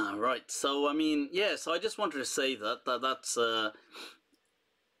 right. So, I mean, yeah, so I just wanted to say that's...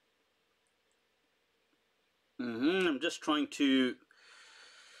 I'm just trying to...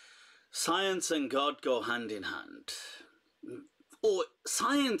 Science and God go hand in hand. Or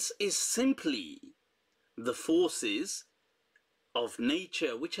science is simply the forces of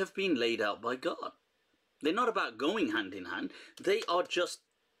nature which have been laid out by God. They're not about going hand in hand. They are just,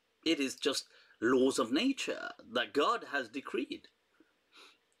 it is just laws of nature that God has decreed.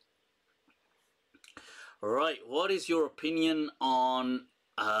 Right, what is your opinion on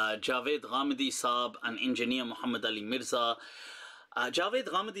Javed Ghamidi Saab and engineer Muhammad Ali Mirza? Javed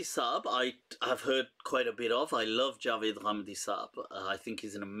Ghamidi Saab, I have heard quite a bit of. I love Javed Ghamidi Saab. I think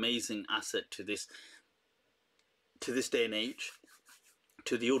he's an amazing asset to this day and age,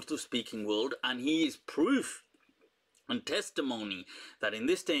 to the Urdu-speaking world, and he is proof and testimony that in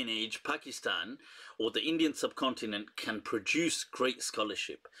this day and age, Pakistan or the Indian subcontinent can produce great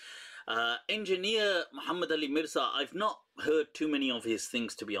scholarship. Engineer Muhammad Ali Mirza, I've not heard too many of his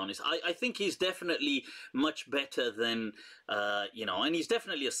things, to be honest. I think he's definitely much better than, you know, and he's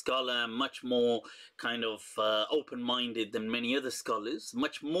definitely a scholar, much more kind of open-minded than many other scholars,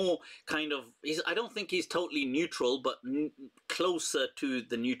 much more kind of, I don't think he's totally neutral, but closer to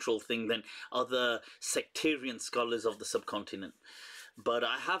the neutral thing than other sectarian scholars of the subcontinent. But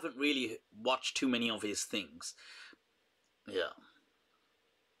I haven't really watched too many of his things. Yeah.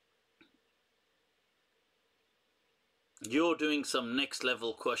 You're doing some next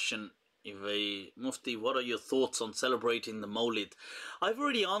level question, Mufti. What are your thoughts on celebrating the Mawlid? I've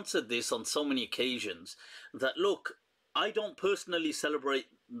already answered this on so many occasions that, look, I don't personally celebrate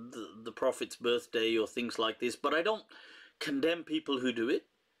the Prophet's birthday or things like this, but I don't condemn people who do it.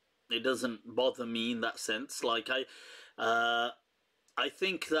 It doesn't bother me in that sense. Like, I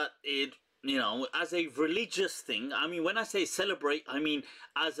think that it, you know, as a religious thing, I mean, when I say celebrate, I mean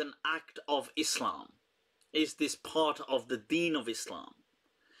as an act of Islam. Is this part of the deen of Islam?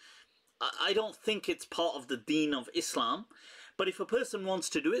 I don't think it's part of the deen of Islam, but if a person wants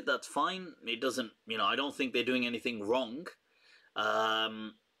to do it, that's fine. It doesn't, you know, I don't think they're doing anything wrong.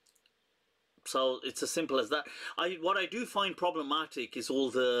 So it's as simple as that. What I do find problematic is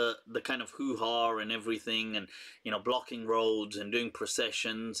all the kind of hoo-ha and everything, and, you know, blocking roads and doing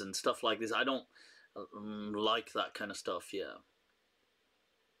processions and stuff like this. I don't like that kind of stuff, yeah.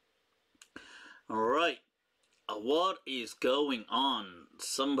 All right. What is going on?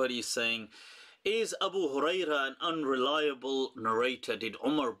 Somebody's saying, is Abu Huraira an unreliable narrator? Did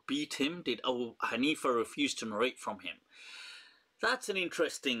Umar beat him? Did Abu Hanifa refuse to narrate from him? That's an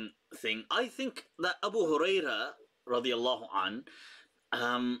interesting thing. I think that Abu Huraira, radiallahu an,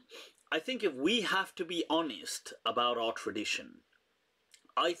 I think if we have to be honest about our tradition,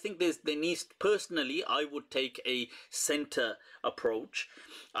 I think there needs, personally, I would take a center approach.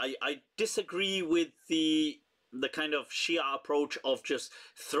 I disagree with the kind of Shia approach of just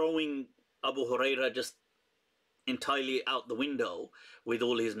throwing Abu Huraira just entirely out the window with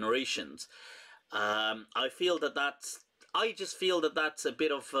all his narrations. I feel that I just feel that that's a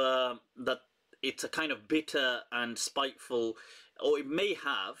bit of, that it's a kind of bitter and spiteful, or it may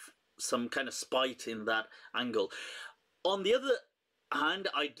have some kind of spite in that angle. On the other hand,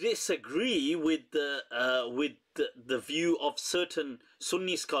 I disagree with the view of certain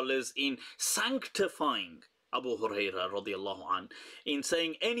Sunni scholars in sanctifying Abu Huraira radiallahu an, in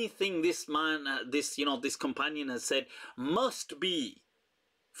saying anything this man, this companion has said must be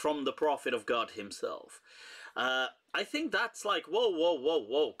from the Prophet of God himself. I think that's like,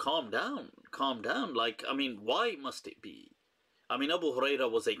 whoa, calm down. Like, I mean, why must it be? I mean, Abu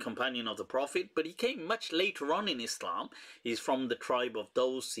Huraira was a companion of the Prophet, but he came much later on in Islam. He's from the tribe of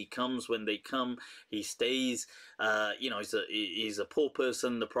Dos. He comes when they come. He stays. You know, he's a poor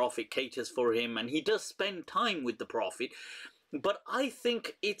person. The Prophet caters for him, and he does spend time with the Prophet. But I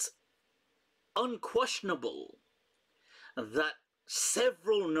think it's unquestionable that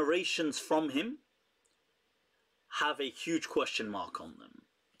several narrations from him have a huge question mark on them.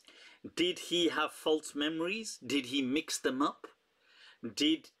 Did he have false memories? Did he mix them up?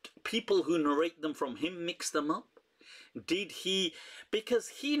 Did people who narrate them from him mix them up? Did he, because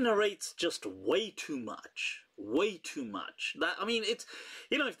he narrates just way too much. That, I mean, it's,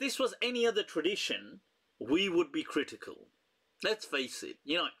 you know, if this was any other tradition, we would be critical. Let's face it.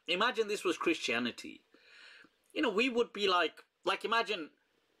 You know, imagine this was Christianity. You know, we would be like imagine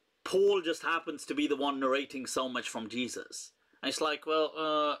Paul just happens to be the one narrating so much from Jesus. And it's like,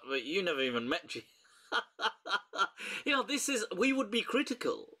 well, but you never even met Jesus. You know, we would be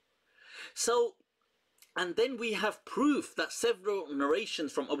critical. So And then we have proof that several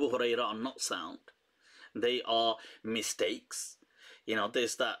narrations from Abu Hurairah are not sound. They are mistakes. You know,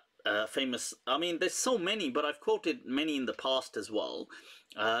 there's that famous, I mean, there's so many, but I've quoted many in the past as well.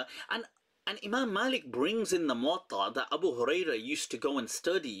 And Imam Malik brings in the Muwatta that Abu Hurairah used to go and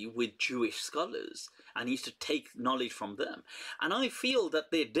study with Jewish scholars and he used to take knowledge from them. And I feel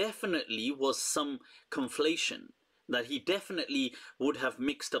that there definitely was some conflation, that he definitely would have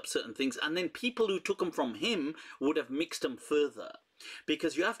mixed up certain things, and then people who took them from him would have mixed them further.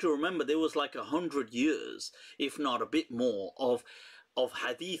 Because you have to remember, there was like 100 years, if not a bit more, of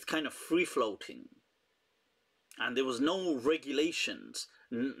hadith kind of free-floating. And there was no regulations.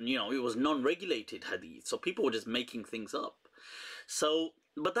 You know, it was non-regulated hadith. So people were just making things up. So,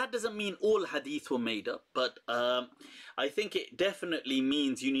 but that doesn't mean all hadith were made up. But I think it definitely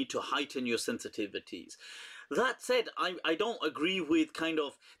means you need to heighten your sensitivities. That said, I don't agree with kind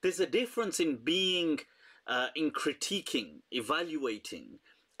of, there's a difference in being, in critiquing, evaluating,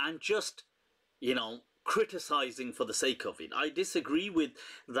 and just, you know, criticizing for the sake of it. I disagree with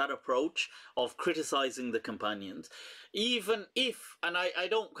that approach of criticizing the companions, even if, and I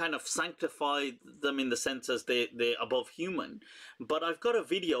don't kind of sanctify them in the sense as they're above human, but I've got a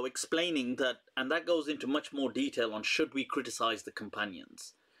video explaining that, and that goes into much more detail on should we criticize the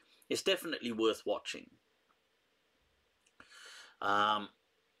companions. It's definitely worth watching.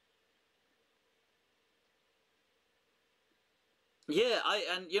 Yeah,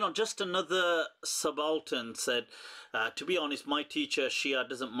 and you know, just another subaltern said, to be honest, my teacher Shia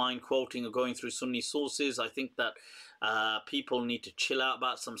doesn't mind quoting or going through Sunni sources. I think that people need to chill out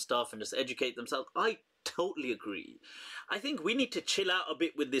about some stuff and just educate themselves. I totally agree. I think we need to chill out a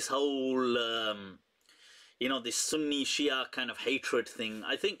bit with this whole, you know, this Sunni Shia kind of hatred thing.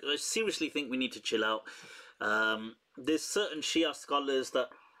 I seriously think we need to chill out. There's certain Shia scholars that,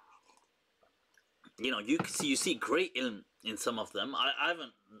 you know, you see great ilm in some of them. I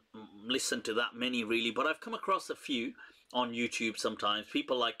haven't listened to that many really, but I've come across a few on YouTube sometimes.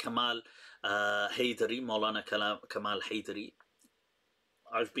 People like Kamal Haydari, Maulana Kamal Haydari.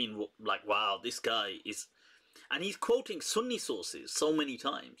 I've been like, wow, this guy is... And he's quoting Sunni sources so many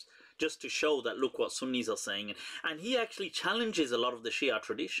times just to show that, look what Sunnis are saying. And he actually challenges a lot of the Shia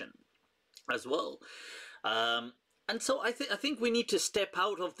tradition as well. And so I think we need to step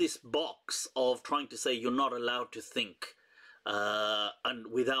out of this box of trying to say you're not allowed to think and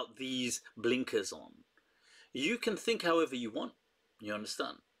without these blinkers on. You can think however you want. You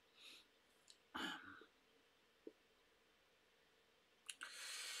understand?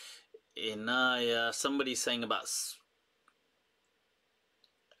 Somebody's saying about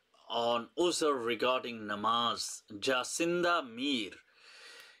on Uzr regarding namaz. Jacinda Mir,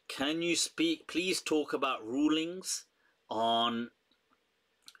 can you please talk about rulings on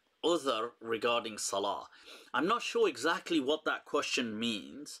Uzr regarding Salah? I'm not sure exactly what that question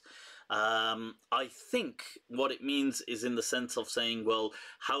means. I think what it means is in the sense of saying, well,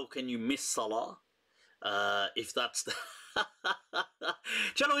 how can you miss Salah? If that's the...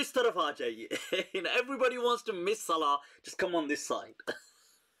 Chalo is taraf aa jaiye. You know, everybody wants to miss Salah, just come on this side.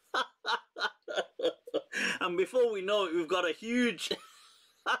 And before we know it, we've got a huge...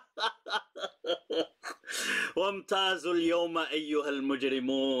 وَامْتَازُوا الْيَوْمَ أَيُّهَا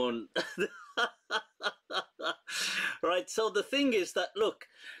الْمُجْرِمُونَ. Right, so the thing is that, look,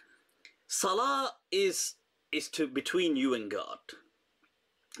 Salah is between you and God.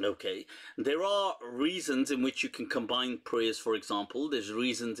 Okay, there are reasons in which you can combine prayers, for example. There's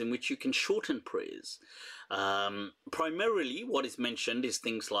reasons in which you can shorten prayers. Primarily, what is mentioned is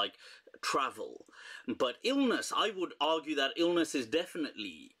things like travel. But illness, I would argue that illness is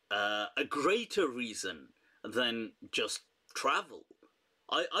definitely a greater reason than just travel.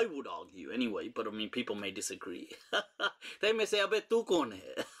 I would argue anyway, but I mean, people may disagree. They may say, "Abe, tu kaun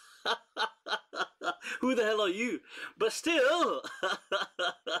hai?" Who the hell are you? But still,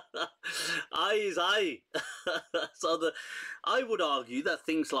 I is I. So I would argue that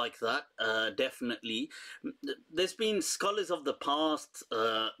things like that, definitely, there's been scholars of the past,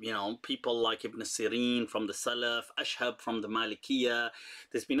 you know, people like Ibn Sirin from the Salaf, Ashhab from the Malikiya.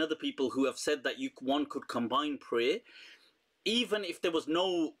 There's been other people who have said that one could combine prayer, even if there was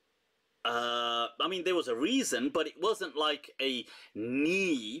no, I mean, there was a reason, but it wasn't like a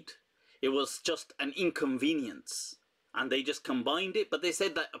need. It was just an inconvenience. And they just combined it. But they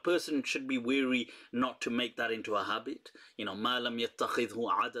said that a person should be wary not to make that into a habit. You know, مَا لَمْ يَتَّخِذْهُ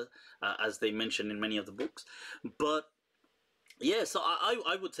عَادَةً, as they mention in many of the books. But yeah, so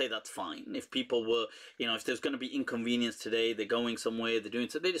I would say that's fine. If people were, you know, if there's going to be inconvenience today, they're going somewhere, they're doing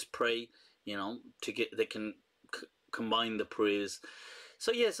so, they just pray, you know, they can combine the prayers.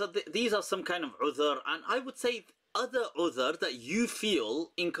 So yeah, so these are some kind of udhr, and I would say other udhr that you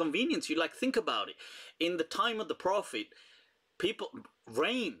feel inconvenience. You like think about it. In the time of the Prophet, people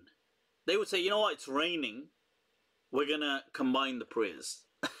rain. They would say, you know what, it's raining. We're gonna combine the prayers.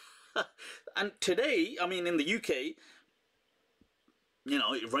 And today, I mean, in the UK, you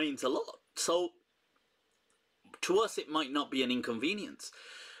know, it rains a lot. So to us, it might not be an inconvenience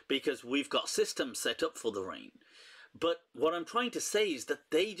because we've got systems set up for the rain. But what I'm trying to say is that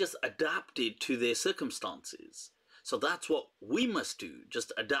they just adapted to their circumstances. So that's what we must do,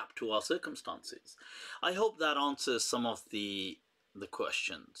 just adapt to our circumstances. I hope that answers some of the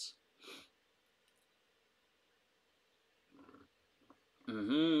questions.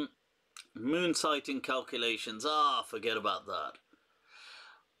 Moon sighting calculations. Forget about that.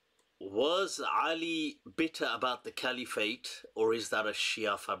 Was Ali bitter about the caliphate, or is that a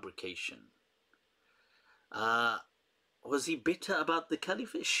Shia fabrication? Was he bitter about the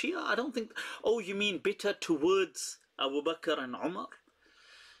caliphate? Shia? I don't think... Oh, you mean bitter towards Abu Bakr and Umar?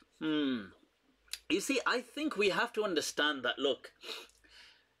 You see, I think we have to understand that, look,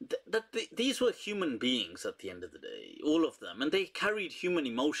 these were human beings at the end of the day, all of them, and they carried human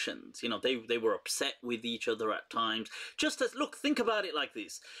emotions. You know, they were upset with each other at times. Just as, look, think about it like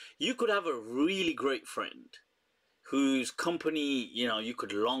this. You could have a really great friend whose company, you know, you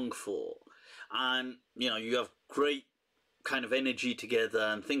could long for, and, you know, you have great kind of energy together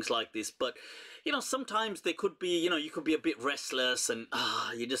and things like this, but you know, sometimes they could be, you know, you could be a bit restless, and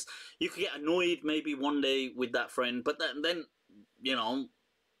you could get annoyed maybe one day with that friend, but then you know,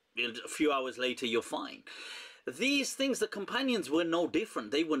 a few hours later you're fine. These things, the companions were no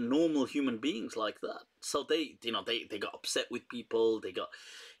different. They were normal human beings like that. So they, you know, they got upset with people. They got,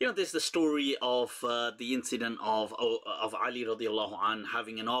 you know, there's the story of the incident of Ali radiallahu anh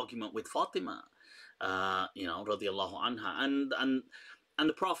having an argument with Fatima, you know, radiallahu anha, and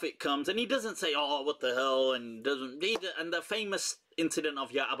the Prophet comes and he doesn't say, oh, what the hell, and and the famous incident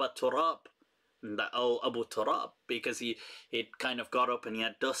of Ya Aba Turab, that, oh, Abu Turab, because he kind of got up and he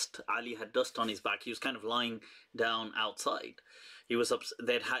had dust. Ali had dust on his back. He was kind of lying down outside. He was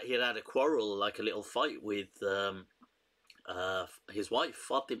he had a quarrel, like a little fight with his wife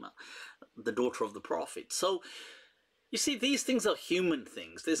Fatima, the daughter of the Prophet. So you see, these things are human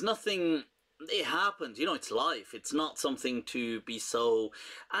things. There's nothing. It happens, you know, it's life. It's not something to be so...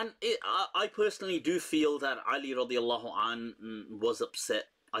 And I personally do feel that Ali radiallahu anh was upset.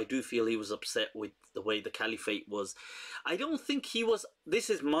 I do feel he was upset with the way the caliphate was. I don't think he was... This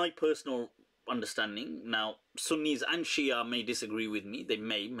is my personal understanding. Now, Sunnis and Shia may disagree with me. They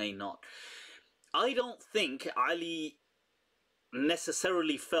may not. I don't think Ali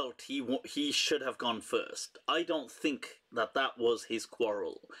necessarily felt he should have gone first. I don't think that was his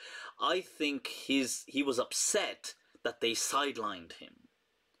quarrel. I think he was upset that they sidelined him,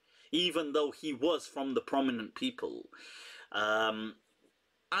 even though he was from the prominent people. And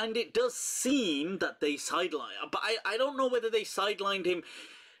it does seem that they sidelined, but I don't know whether they sidelined him.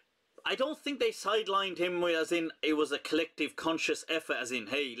 I don't think they sidelined him as in it was a collective conscious effort, as in,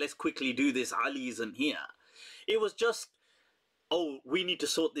 hey, let's quickly do this, Ali isn't here. It was just, oh, we need to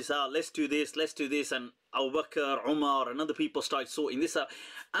sort this out, let's do this, and Abu Bakr, Umar, and other people started sorting this out.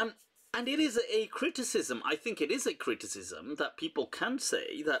 And it is a criticism. I think it is a criticism that people can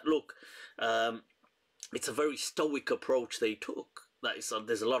say that, look, it's a very stoic approach they took.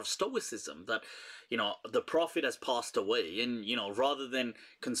 There's a lot of stoicism that, you know, the Prophet has passed away, and, you know, rather than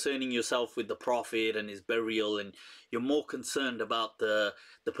concerning yourself with the Prophet and his burial, and you're more concerned about the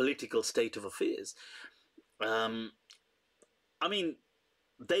political state of affairs. I mean,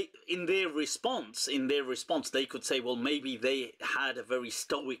 in their response, they could say, well, maybe they had a very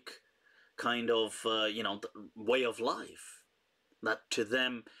stoic kind of, you know, way of life. That to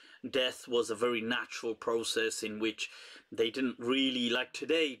them, death was a very natural process in which they didn't really, like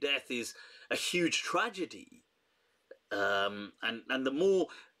today, death is a huge tragedy. And the more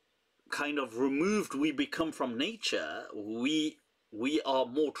kind of removed we become from nature, we are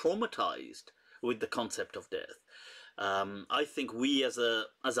more traumatized with the concept of death. I think we as a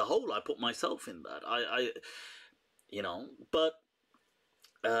whole, I put myself in that. You know, but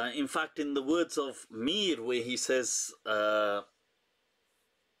in fact, in the words of Mir, where he says,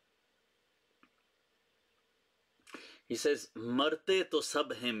 "Marte to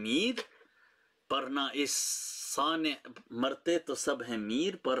sab hai Mir, par na is sane. Marte to sab hai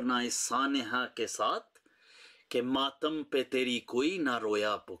Mir, par na is saneha ke saath, ke matam pe teri koi na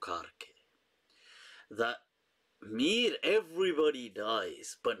roya pukar ke." That Mir, everybody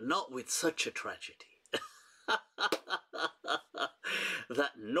dies, but not with such a tragedy.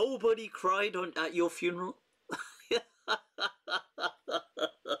 That nobody cried at your funeral.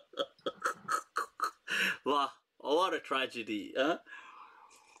 Wow, what a tragedy. Huh?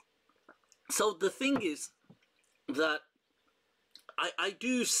 So the thing is that I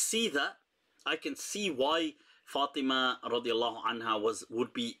do see that. I can see why Fatima radiallahu anha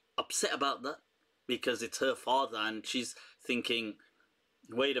would be upset about that, because it's her father and she's thinking,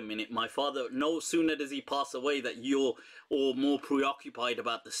 wait a minute, my father, no sooner does he pass away that you're all more preoccupied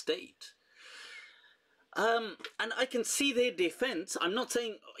about the state. And I can see their defense. I'm not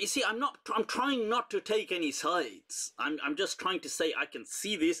saying, you see, I'm trying not to take any sides. I'm just trying to say I can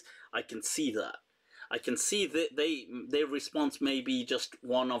see this, I can see that. I can see that their response may be just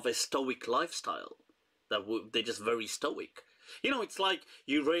one of a stoic lifestyle. They're just very stoic. You know, it's like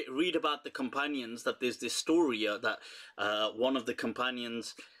you read about the companions, that there's this story that one of the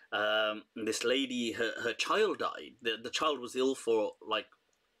companions, this lady, her child died. The child was ill for like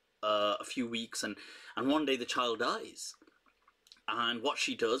a few weeks, and one day the child dies. And what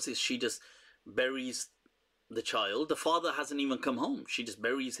she does is she just buries the child. The father hasn't even come home. She just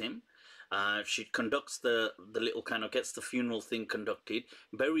buries him. She conducts the little kind of, gets the funeral thing conducted,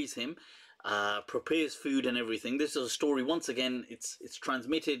 buries him, prepares food and everything. This is a story, once again, it's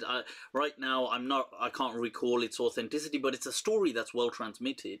transmitted. Right now, I can't recall its authenticity, but it's a story that's well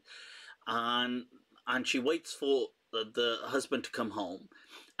transmitted. And she waits for the husband to come home.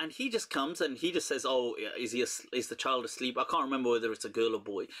 And he just comes and he just says, oh, is the child asleep? I can't remember whether it's a girl or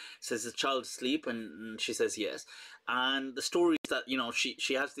boy. Says the child asleep, and she says yes. And the story is that, you know,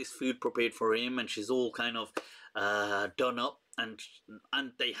 she has this food prepared for him, and she's all kind of done up, and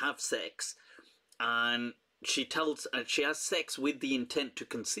they have sex. And she has sex with the intent to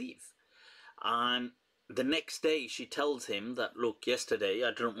conceive. And the next day she tells him that, look, yesterday,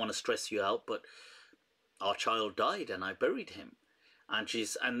 I don't want to stress you out, but our child died and I buried him.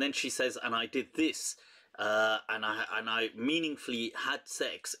 And then she says, and I did this, and I meaningfully had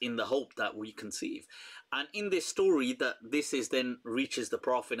sex in the hope that we conceive. And in this story, that this is then reaches the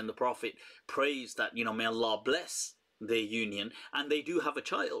Prophet, and the Prophet prays that, you know, may Allah bless their union, and they do have a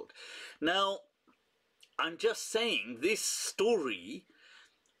child. Now, I'm just saying, this story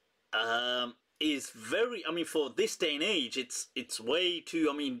is very, I mean, for this day and age, it's way too,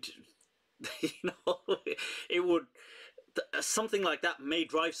 I mean, you know, it would, something like that may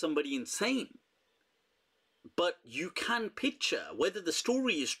drive somebody insane. But you can picture, whether the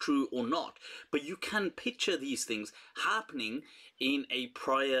story is true or not, but you can picture these things happening in a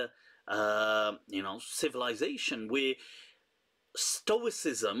prior, you know, civilization, where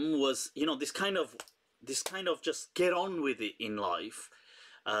stoicism was, you know, this kind of just get on with it in life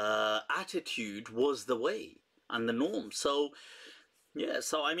attitude was the way and the norm. So yeah,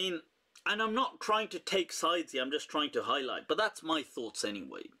 so I mean, and I'm not trying to take sides here, I'm just trying to highlight, but that's my thoughts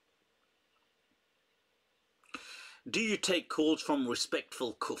anyway. Do you take calls from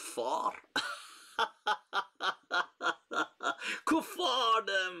respectful kuffar?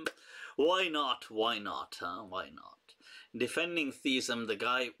 Kuffardom! Why not? Why not? Huh? Why not? Defending theism, the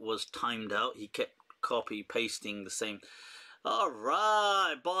guy was timed out. He kept copy-pasting the same.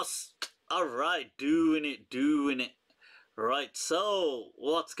 Alright, boss. Alright, doing it. Right, so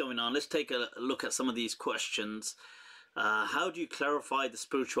what's going on? Let's take a look at some of these questions. How do you clarify the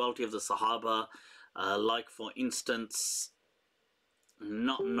spirituality of the Sahaba? Like, for instance,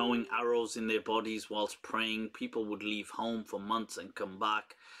 not knowing arrows in their bodies whilst praying. People would leave home for months and come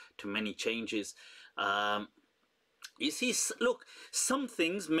back to many changes. You see, look, some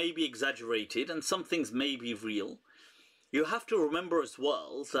things may be exaggerated and some things may be real. You have to remember as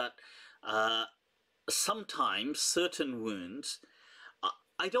well that sometimes certain wounds,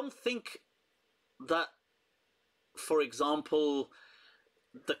 I don't think that, for example,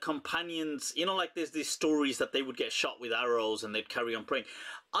 the companions, you know, like there's these stories that they would get shot with arrows and they'd carry on praying.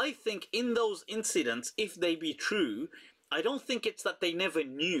 I think in those incidents, if they be true, I don't think it's that they never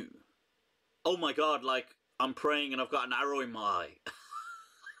knew. Oh my God, like I'm praying and I've got an arrow in my eye.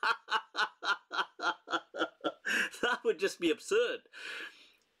 That would just be absurd.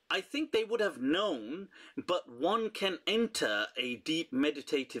 I think they would have known, but one can enter a deep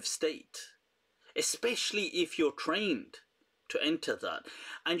meditative state, especially if you're trained to enter that.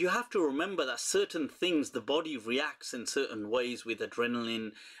 And you have to remember that certain things, the body reacts in certain ways with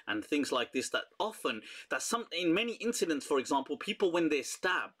adrenaline and things like this, that often, in many incidents, for example, people when they're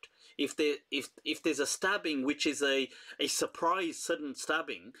stabbed, if there's a stabbing which is a surprise sudden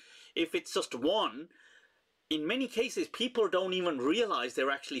stabbing, if it's just one, in many cases people don't even realize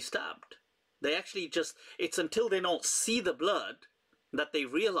they're actually stabbed. They actually just, it's until they don't see the blood that they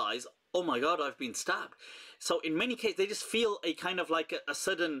realize, oh my God, I've been stabbed. So in many cases, they just feel a kind of like a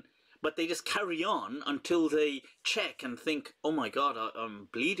sudden, but they just carry on until they check and think, oh my God, I'm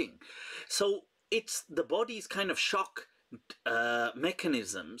bleeding. So it's the body's kind of shock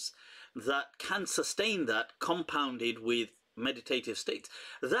mechanisms that can sustain that, compounded with meditative states.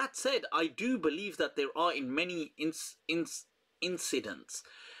 That said, I do believe that there are in many incidents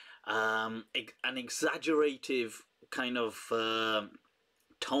an exaggerative kind of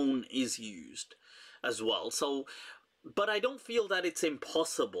tone is used as well. So, but I don't feel that it's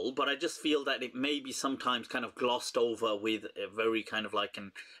impossible, but I just feel that it may be sometimes kind of glossed over with a very kind of like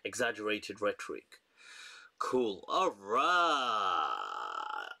an exaggerated rhetoric. Cool. All right.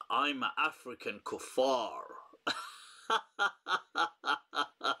 I'm an African kuffar.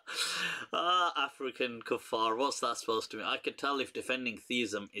 African kuffar. What's that supposed to mean? I could tell if defending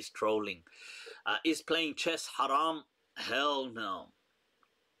theism is trolling. Is playing chess haram? Hell no.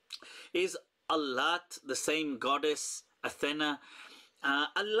 Is Allat the same goddess, Athena?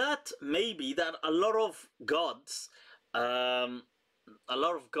 Allat, maybe. That a lot of gods, a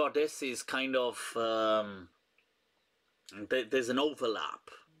lot of goddesses kind of, there's an overlap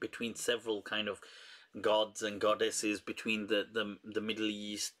between several kind of gods and goddesses between the Middle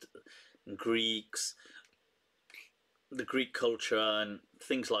East, Greeks, the Greek culture and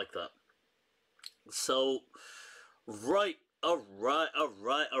things like that. So, right, all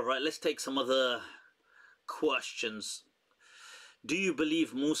right, let's take some other questions. Do you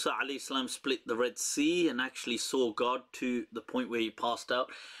believe Musa alayhi salam split the Red Sea and actually saw God to the point where he passed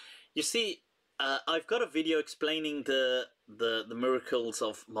out? You see, I've got a video explaining the miracles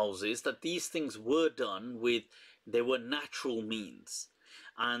of Moses, that these things were done with, they were natural means.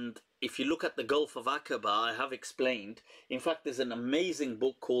 And if you look at the Gulf of Aqaba, I have explained, in fact, there's an amazing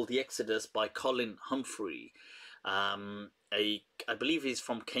book called The Exodus by Colin Humphrey. I believe he's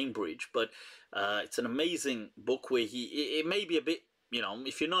from Cambridge, but it's an amazing book where it may be a bit, you know,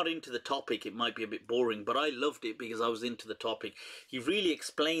 if you're not into the topic, it might be a bit boring, but I loved it because I was into the topic. He really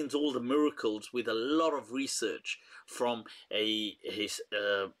explains all the miracles with a lot of research from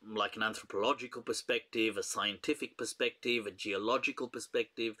like an anthropological perspective, a scientific perspective, a geological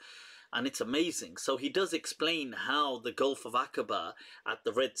perspective, and it's amazing. So he does explain how the Gulf of Aqaba at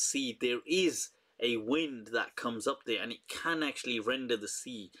the Red Sea, there is a wind that comes up there and it can actually render the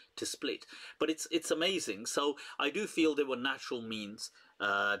sea to split. But it's amazing. So I do feel there were natural means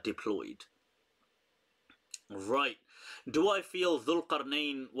deployed. Right. Do I feel Dhul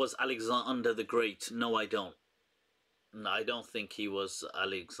Qarnayn was Alexander the Great? No, I don't. No, I don't think he was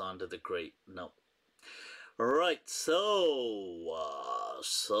Alexander the Great. No. Right. So,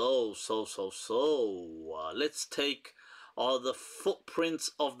 let's take, are the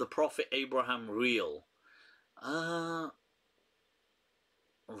footprints of the Prophet Abraham real?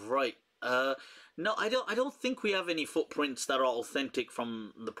 Right. No, I don't think we have any footprints that are authentic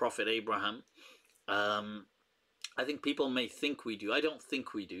from the Prophet Abraham. I think people may think we do. I don't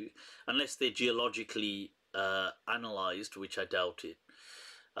think we do, unless they're geologically analyzed, which I doubt it.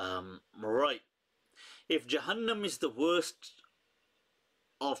 Right. If Jahannam is the worst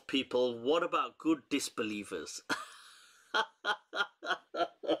of people, what about good disbelievers?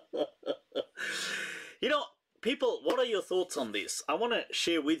 You know, people, what are your thoughts on this? I want to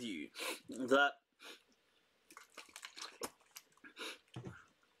share with you that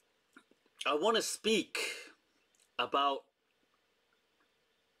I want to speak about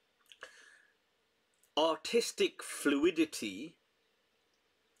artistic fluidity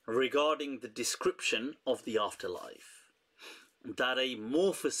regarding the description of the afterlife, that a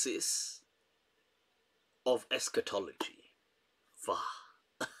morphosis of eschatology.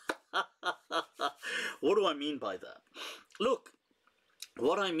 What do I mean by that? Look,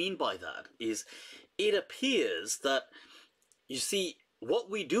 what I mean by that is, it appears that, you see, what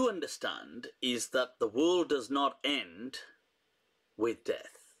we do understand is that the world does not end with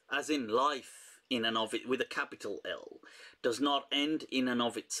death, as in life in and of it, with a capital L, does not end in and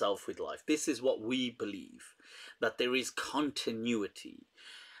of itself with life. This is what we believe, that there is continuity.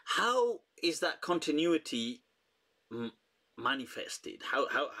 How is that continuity manifested?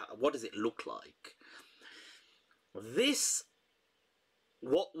 What does it look like? This,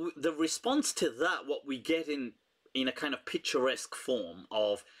 the response to that, what we get in a kind of picturesque form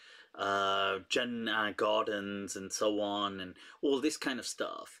of Jannah gardens and so on, and all this kind of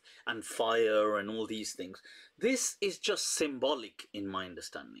stuff, and fire and all these things, this is just symbolic in my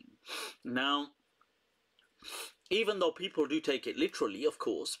understanding. Now, even though people do take it literally, of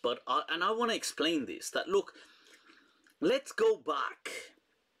course, but I want to explain this, that look, let's go back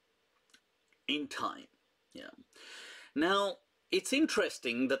in time. Yeah. Now, it's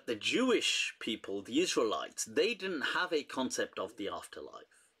interesting that the Jewish people, the Israelites, they didn't have a concept of the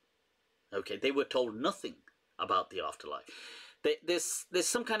afterlife. Okay, they were told nothing about the afterlife. there's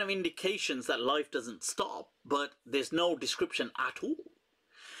some kind of indications that life doesn't stop, but there's no description at all.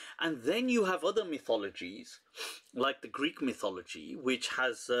 And then you have other mythologies, like the Greek mythology, which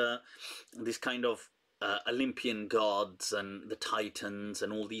has this kind of Olympian gods and the Titans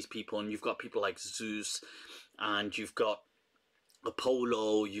and all these people. And you've got people like Zeus, and you've got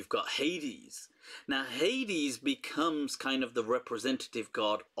Apollo, you've got Hades. Now, Hades becomes kind of the representative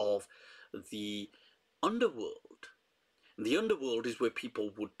god of the underworld. And the underworld is where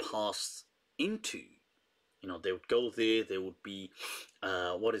people would pass into. You know, they would go there, there would be,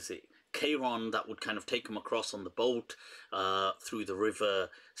 Charon that would kind of take them across on the boat, through the river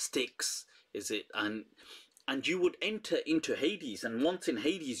Styx, and you would enter into Hades, and once in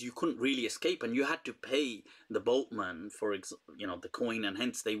Hades you couldn't really escape, and you had to pay the boatman for, the coin, and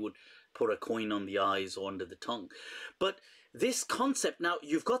hence they would put a coin on the eyes or under the tongue. But this concept, now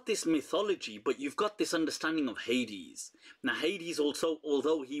you've got this mythology, but you've got this understanding of Hades. Now Hades also,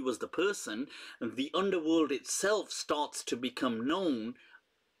 although he was the person, the underworld itself starts to become known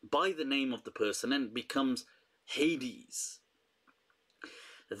by the name of the person and becomes Hades.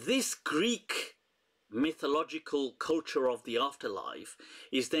 This Greek mythological culture of the afterlife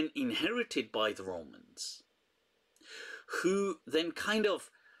is then inherited by the Romans, who then kind of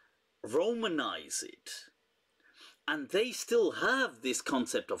Romanize it. And they still have this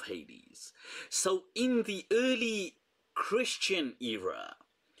concept of Hades. So in the early Christian era,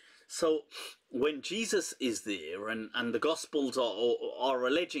 so when Jesus is there and the Gospels are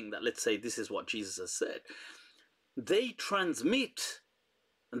alleging that, let's say this is what Jesus has said, they transmit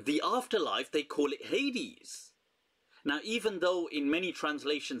the afterlife, they call it Hades. Now, even though in many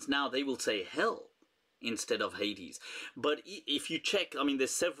translations now they will say hell instead of Hades. But if you check, I mean, there's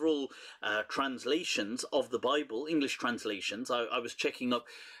several translations of the Bible, English translations. I was checking up,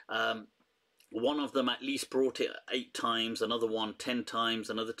 one of them at least brought it 8 times, another one 10 times,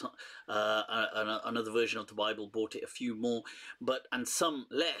 another version of the Bible brought it a few more, and some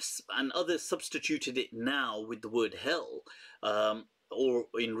less, and others substituted it now with the word hell, or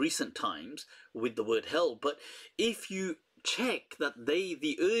in recent times with the word hell. But if you check that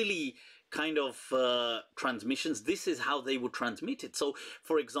the early kind of transmissions, this is how they would transmit it. So,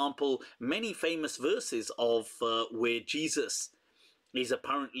 for example, many famous verses of where Jesus is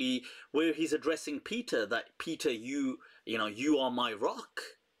apparently, where he's addressing Peter, that Peter, you are my rock.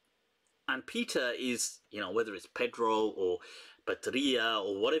 And Peter is, whether it's Pedro or Patria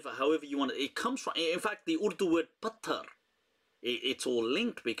or whatever, however you want it comes from, in fact, the Urdu word pattar, it's all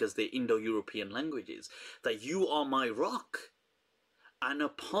linked because they're Indo-European languages, that you are my rock. And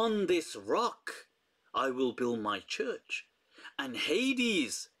upon this rock I will build my church, and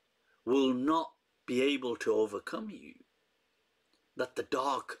Hades will not be able to overcome you. That the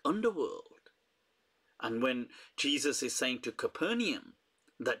dark underworld. And when Jesus is saying to Capernaum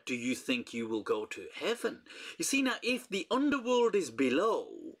that, do you think you will go to heaven? You see, now if the underworld is below,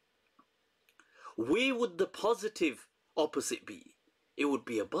 where would the positive opposite be? It would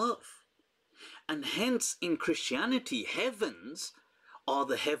be above. And hence in Christianity, heavens are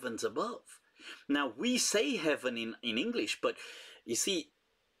the heavens above. Now we say heaven in English, but you see,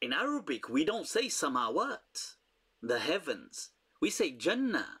 in Arabic we don't say samawat, the heavens. We say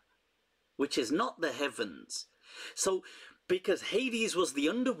Jannah, which is not the heavens. So because Hades was the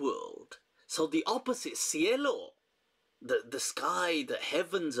underworld, so the opposite, cielo, the sky, the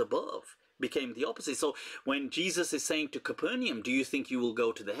heavens above, became the opposite. So when Jesus is saying to Capernaum, do you think you will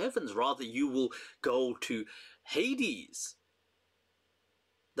go to the heavens? Rather, you will go to Hades,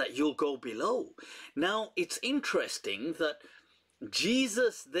 that you'll go below. Now, it's interesting that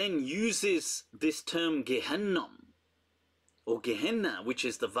Jesus then uses this term Gehenna, or Gehenna, which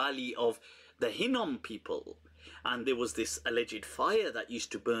is the valley of the Hinnom people. And there was this alleged fire that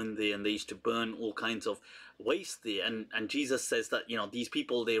used to burn there, and they used to burn all kinds of waste there. And Jesus says that, these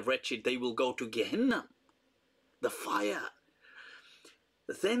people, they're wretched, they will go to Gehenna, the fire.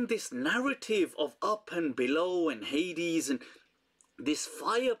 Then this narrative of up and below and Hades, and this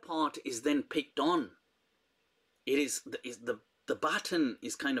fire part is then picked on. It is the baton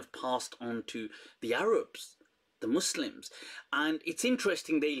is kind of passed on to the Arabs, the Muslims. And it's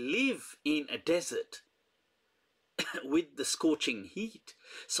interesting, they live in a desert with the scorching heat.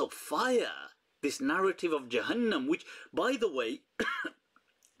 So fire, this narrative of Jahannam, which, by the way,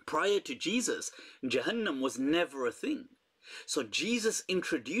 prior to Jesus, Jahannam was never a thing. So Jesus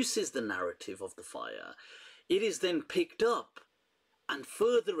introduces the narrative of the fire. It is then picked up and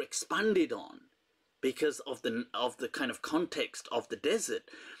further expanded on because of the kind of context of the desert.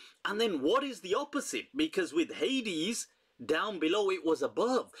 And then what is the opposite? Because with Hades, down below it was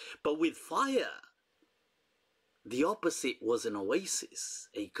above. But with fire, the opposite was an oasis,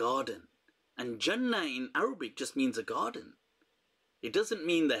 a garden. And Jannah in Arabic just means a garden. It doesn't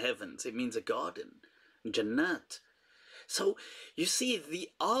mean the heavens, it means a garden. Jannat. So you see, the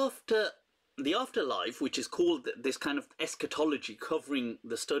afterlife, which is called this kind of eschatology, covering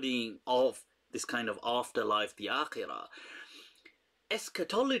the studying of this kind of afterlife, the akhirah.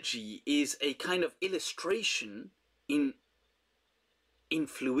 Eschatology is a kind of illustration in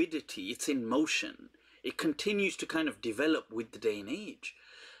fluidity. It's in motion. It continues to kind of develop with the day and age.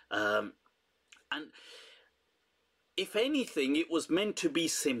 And if anything, it was meant to be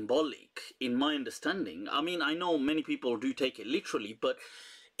symbolic, in my understanding. I mean, I know many people do take it literally, but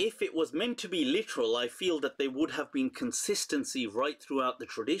if it was meant to be literal, I feel that there would have been consistency right throughout the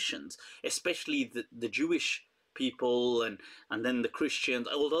traditions, especially the Jewish people and then the Christians,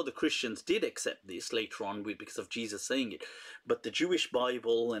 although the Christians did accept this later on because of Jesus saying it, but the Jewish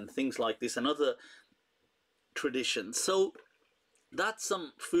Bible and things like this and other traditions. So that's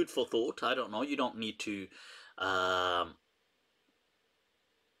some food for thought. I don't know, you don't need to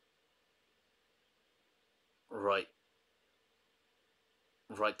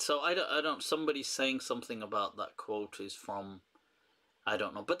right, so I don't, somebody's saying something about that quote is from, I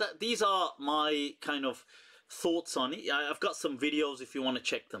don't know, but these are my kind of thoughts on it. I've got some videos if you want to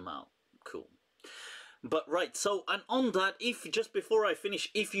check them out. Cool. But right, so, and on that, if just before I finish,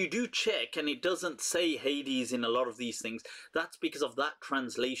 if you do check and it doesn't say Hades in a lot of these things, that's because of that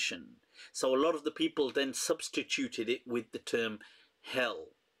translation. So a lot of the people then substituted it with the term hell.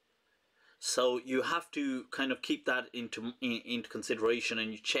 So you have to kind of keep that into consideration,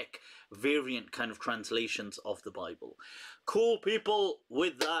 and you check variant kind of translations of the Bible. Cool, people.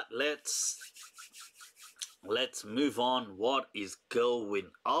 With that, let's move on. What is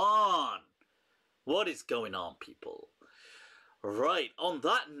going on? What is going on, people? Right, on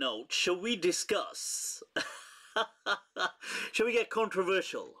that note, shall we discuss? Shall we get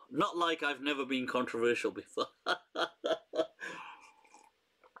controversial? Not like I've never been controversial before.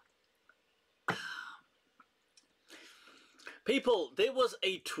 People, there was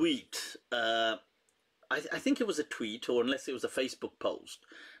a tweet, I think it was a tweet, or unless it was a Facebook post,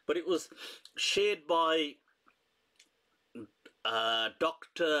 but it was shared by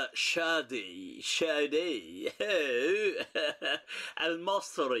Dr. Shadi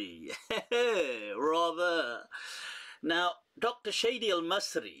Al-Masri, rather. Now, Dr. Shadi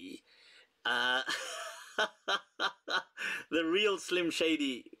Al-Masri, the real Slim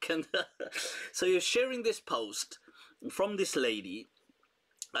Shady, so you're sharing this post from this lady.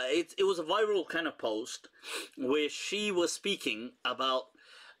 It was a viral kind of post where she was speaking about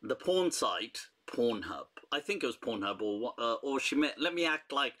the porn site Pornhub. I think it was Pornhub, or she meant, let me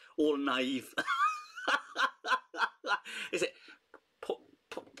act like all naive. Is it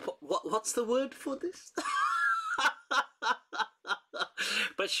what's the word for this?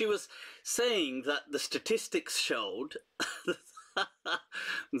 But she was saying that the statistics showed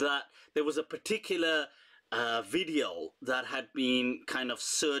that there was a particular video that had been kind of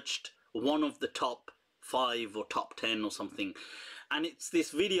searched one of the top 5 or top 10 or something, and it's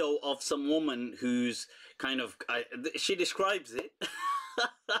this video of some woman who's kind of, she describes it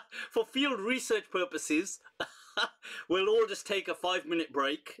for field research purposes. We'll all just take a 5-minute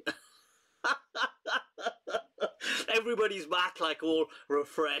break. Everybody's back like all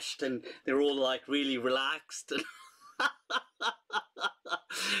refreshed and they're all like really relaxed.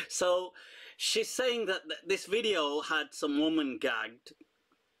 So she's saying that this video had some woman gagged,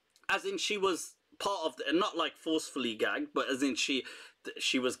 as in she was part of the, not like forcefully gagged, but as in she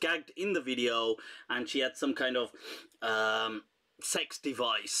was gagged in the video, and she had some kind of sex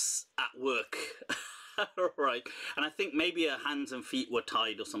device at work. Right, and I think maybe her hands and feet were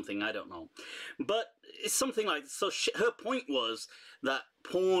tied or something, I don't know, but it's something like, so her point was that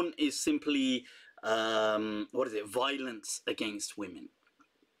porn is simply what is it, violence against women.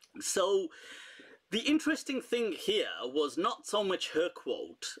 So the interesting thing here was not so much her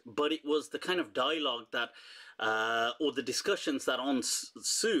quote, but it was the kind of dialogue that or the discussions that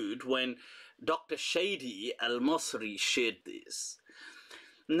ensued when Dr. Shadi Al-Masri shared this.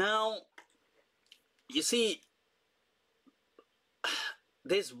 Now, you see,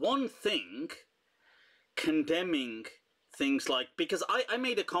 there's one thing condemning things like, because I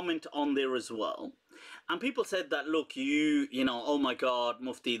made a comment on there as well, and people said that, look, you know, oh my God,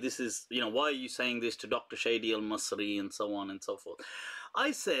 Mufti, this is, you know, why are you saying this to Dr. Shadi Al-Masri and so on and so forth.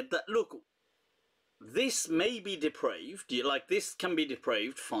 I said that, look, this may be depraved, like this can be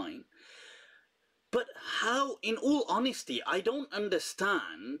depraved, fine, but how, in all honesty, I don't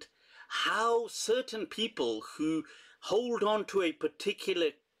understand how certain people who hold on to a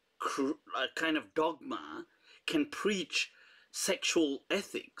particular kind of dogma can preach sexual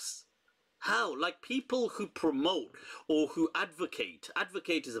ethics? How? Like people who promote or who advocate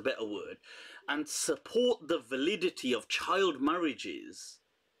is a better word, and support the validity of child marriages.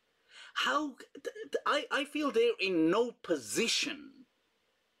 How? I feel they're in no position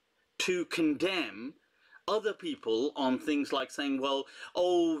to condemn other people on things like saying, well,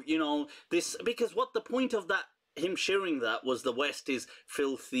 oh, you know, this, because what the point of that, him sharing that, was the West is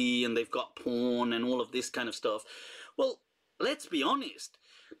filthy and they've got porn and all of this kind of stuff. Well, let's be honest.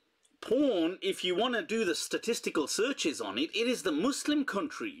 Porn, if you want to do the statistical searches on it, it is the Muslim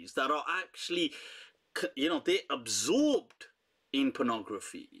countries that are actually, you know, they're absorbed in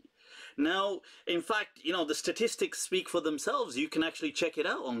pornography. Now, in fact, you know, the statistics speak for themselves. You can actually check it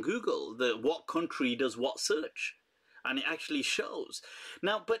out on Google, what country does what search, and it actually shows.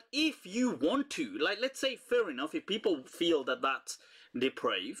 Now, but if you want to, like, let's say, fair enough, if people feel that that's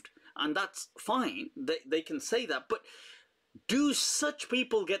depraved, and that's fine, they can say that, but do such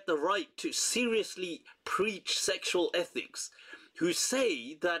people get the right to seriously preach sexual ethics, who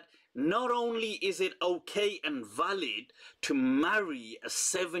say that not only is it okay and valid to marry a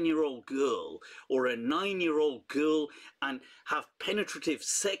 7-year-old girl or a 9-year-old girl and have penetrative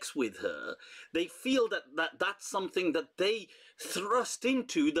sex with her, they feel that that's something that they thrust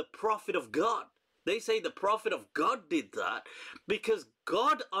into the Prophet of God. They say the Prophet of God did that because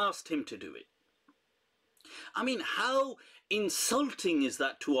God asked him to do it. I mean, how insulting is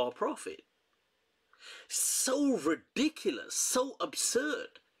that to our Prophet? So ridiculous, so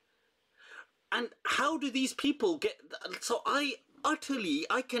absurd. And how do these people get... So I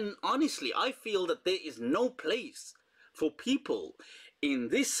feel that there is no place for people in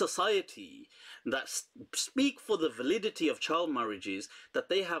this society that speak for the validity of child marriages, that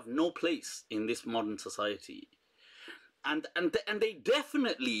they have no place in this modern society. And they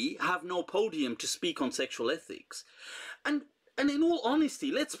definitely have no podium to speak on sexual ethics. And in all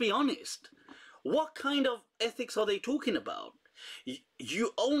honesty, let's be honest, what kind of ethics are they talking about?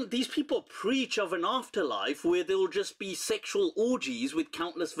 These people preach of an afterlife where there will just be sexual orgies with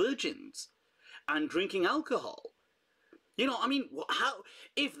countless virgins and drinking alcohol. You know, I mean, how,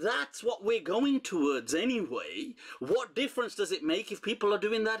 if that's what we're going towards anyway, what difference does it make if people are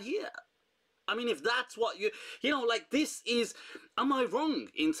doing that here? I mean, if that's what you know, like, this is, am I wrong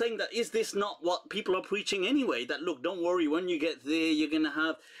in saying that? Is this not what people are preaching anyway? That, look, don't worry, when you get there, you're going to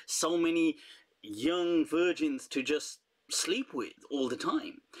have so many young virgins to just sleep with all the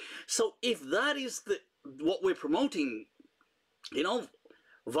time. So if that is what we're promoting, you know,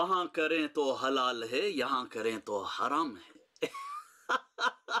 wahan kare to halal hai, yahan kare to haram hai.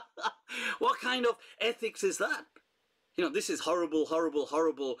 What kind of ethics is that? You know, this is horrible, horrible,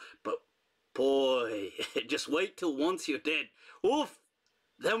 horrible, but boy, just wait till once you're dead. Oof,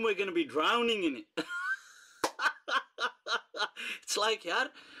 then we're going to be drowning in it. It's like, yaar,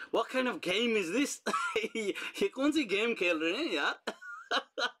 what kind of game is this? Ye kaun si game khel rahe hain, yaar?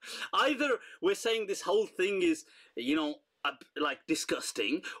 Either we're saying this whole thing is, you know, like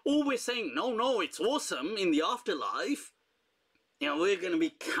disgusting, or we're saying, no, it's awesome in the afterlife. You know, we're going to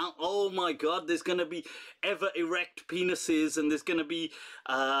be, oh my God, there's going to be ever erect penises, and there's going to be,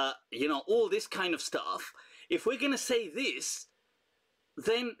 you know, all this kind of stuff. If we're going to say this,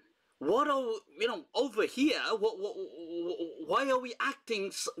 then what are, you know, over here, why are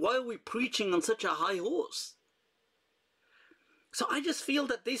we preaching on such a high horse? So I just feel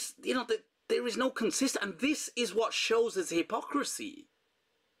that this, you know, that there is no consistency, and this is what shows as hypocrisy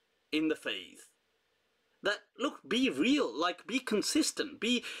in the faith. That, look, be real, like, be consistent,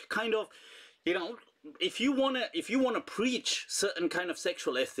 be kind of, you know, if you wanna preach certain kind of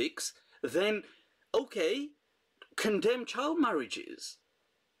sexual ethics, then okay, condemn child marriages.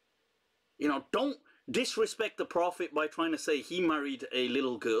 You know, don't disrespect the Prophet by trying to say he married a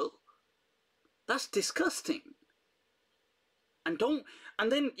little girl. That's disgusting. And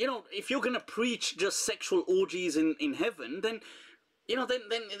then, you know, if you're gonna preach just sexual orgies in heaven, then, you know, then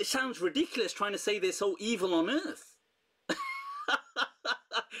it sounds ridiculous trying to say they're so evil on earth.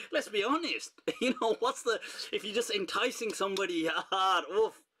 Let's be honest. You know, if you're just enticing somebody,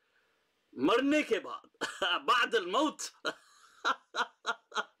 oof, marne ke baad, baad al-maut.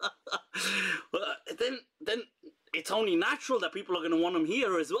 Then it's only natural that people are going to want them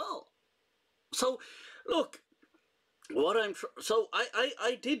here as well. So, look, so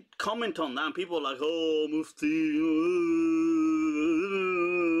I did comment on that, and people were like, oh, Mufti.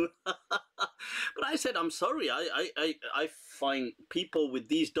 But I said, I'm sorry, I find people with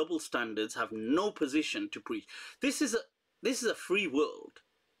these double standards have no position to preach. This is a free world,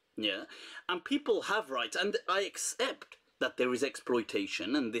 yeah, and people have rights, and I accept that there is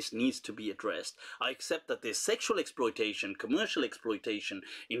exploitation and this needs to be addressed. I accept that there's sexual exploitation, commercial exploitation,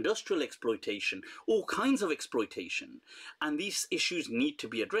 industrial exploitation, all kinds of exploitation, and these issues need to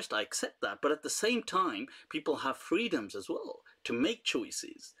be addressed. I accept that, but at the same time, people have freedoms as well to make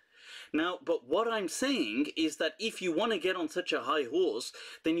choices. Now, but what I'm saying is that if you want to get on such a high horse,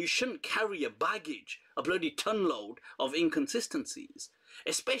 then you shouldn't carry a baggage, a bloody ton load of inconsistencies,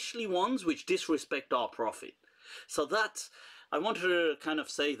 especially ones which disrespect our Prophet. So that's, I wanted to kind of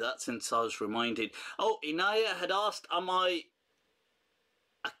say that since I was reminded. Oh, Inaya had asked, am I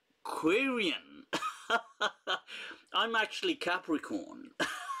Aquarian? I'm actually Capricorn.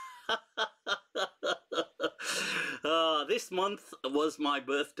 This month was my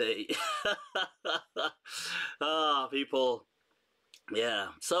birthday. People. Yeah.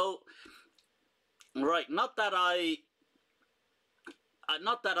 So, right. Not that I,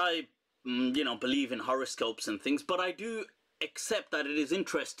 you know, believe in horoscopes and things, but I do accept that it is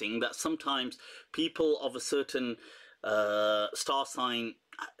interesting that sometimes people of a certain star sign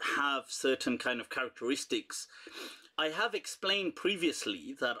have certain kind of characteristics. I have explained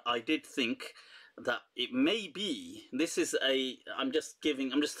previously that I did think that it may be, this is a, I'm just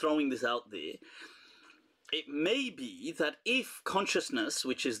throwing this out there. It may be that if consciousness,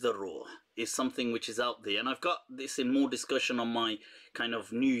 which is the Ruh, is something which is out there, and I've got this in more discussion on my kind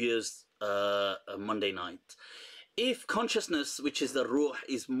of New Year's Monday night. If consciousness, which is the Ruh,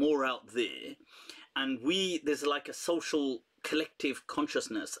 is more out there, and there's like a social collective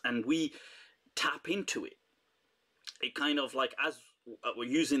consciousness, and we tap into it, it kind of like, as we're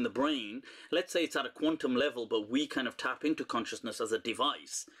using the brain, let's say it's at a quantum level, but we kind of tap into consciousness as a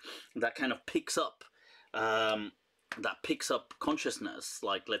device that kind of picks up consciousness,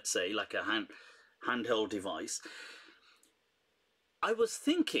 like, let's say, like a handheld device. I was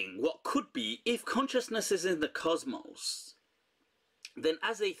thinking what could be, if consciousness is in the cosmos, then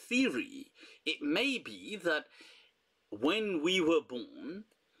as a theory, it may be that when we were born,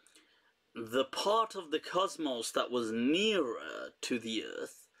 the part of the cosmos that was nearer to the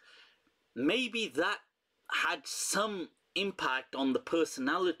Earth, maybe that had some impact on the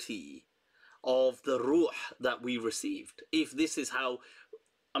personality of the Ruh that we received. If this is how,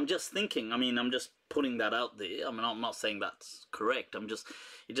 I'm just thinking, I mean, I'm just putting that out there. I mean, I'm not saying that's correct.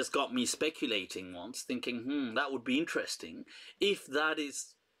 It just got me speculating once, thinking, that would be interesting if that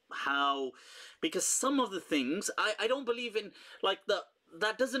is how, because some of the things, I don't believe in, like,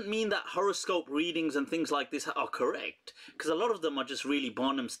 that doesn't mean that horoscope readings and things like this are correct, because a lot of them are just really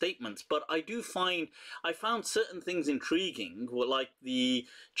Barnum statements. But I found certain things intriguing, like the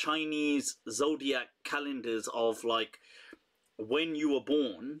Chinese zodiac calendars of like when you were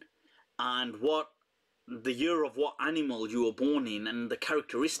born and what the year of what animal you were born in and the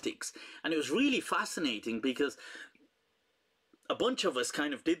characteristics. And it was really fascinating because a bunch of us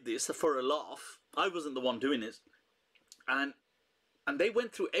kind of did this for a laugh. I wasn't the one doing it. And they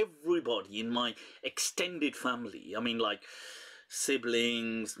went through everybody in my extended family. I mean, like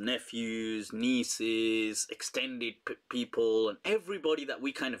siblings, nephews, nieces, extended people, and everybody that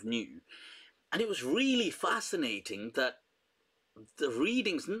we kind of knew. And it was really fascinating that the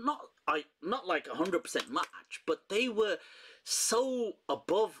readings, not like 100% match, but they were so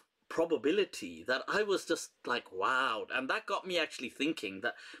above probability that I was just like, wow. And that got me actually thinking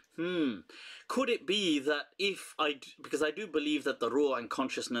that, could it be that because I do believe that the Ruh and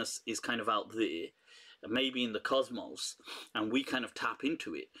consciousness is kind of out there, maybe in the cosmos, and we kind of tap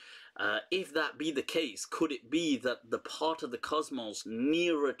into it. If that be the case, could it be that the part of the cosmos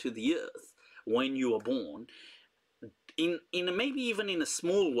nearer to the Earth when you were born, in maybe even in a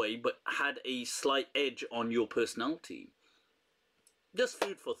small way, but had a slight edge on your personality? Just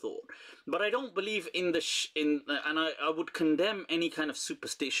food for thought. But I don't believe in and I would condemn any kind of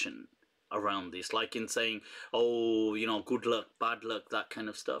superstition around this, like in saying, oh, you know, good luck, bad luck, that kind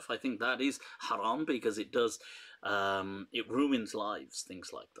of stuff. I think that is haram because it does, it ruins lives,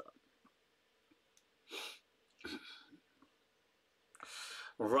 things like that.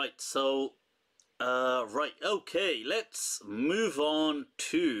 Right, so, right, okay, let's move on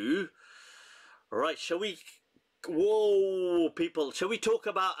to, right, shall we... Whoa, people, shall we talk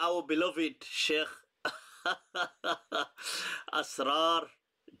about our beloved Sheikh Asrar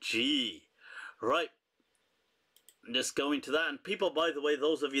G? Right, just go into that. And people, by the way,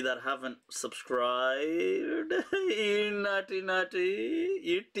 those of you that haven't subscribed, you naughty,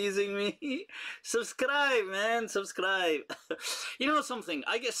 you teasing me, subscribe, man, subscribe. You know something,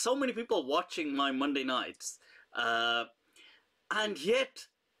 I get so many people watching my Monday nights, and yet,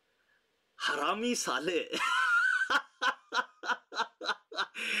 Harami Saleh.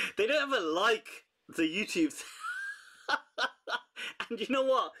 They don't ever like the YouTube. And you know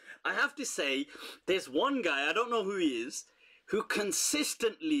what? I have to say, there's one guy, I don't know who he is, who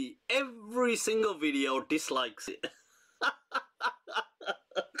consistently, every single video, dislikes it.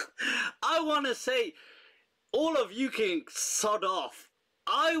 I want to say, all of you can sod off.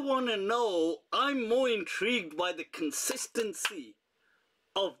 I want to know, I'm more intrigued by the consistency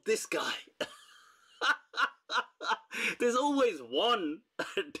of this guy. There's always one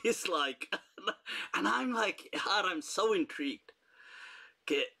dislike. And I'm like, yaar, I'm so intrigued.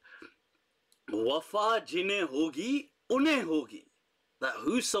 Ke wafa jine hogi, une hogi. That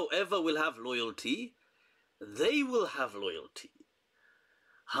whosoever will have loyalty, they will have loyalty.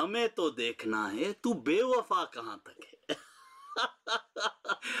 हमें तो देखना है तू बेवफा कहाँ तक है.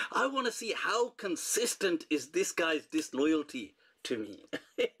 I want to see how consistent is this guy's disloyalty to me.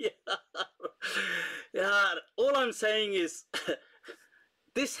 Yeah, all I'm saying is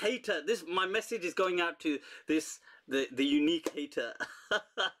this hater, my message is going out to the unique hater.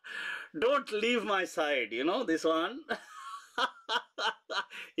 Don't leave my side, you know, this one.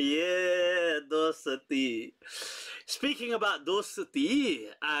 Yeah, dostati. Speaking about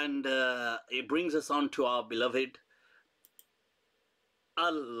dostati, and it brings us on to our beloved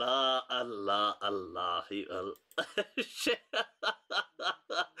Allah, Allah, Allah.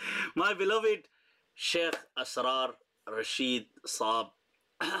 My beloved Sheikh Asrar Rashid Saab,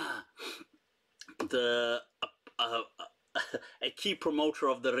 a key promoter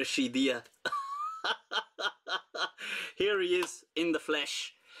of the Rashidiyah. Here he is in the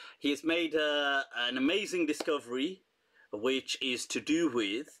flesh. He has made an amazing discovery, which is to do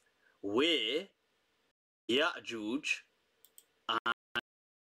with where Ya'juj and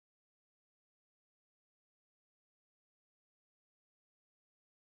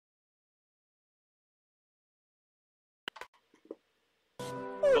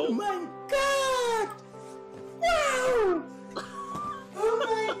Oh my God! Wow! Oh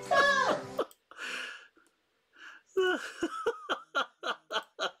my God!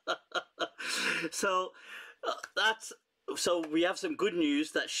 So we have some good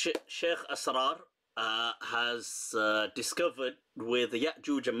news that Sheikh Asrar has discovered where the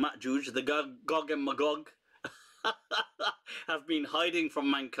Ya'juj and Ma'juj, the Gog and Magog, have been hiding from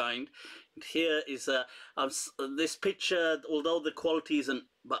mankind. And here is this picture, although the quality isn't,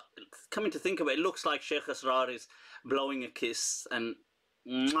 but coming to think of it, it looks like Sheikh Asrar is blowing a kiss, and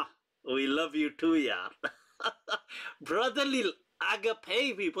mwah, we love you too, yaar. Brotherly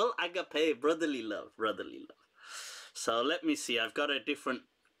agape, people, agape, brotherly love, brotherly love. So let me see, I've got a different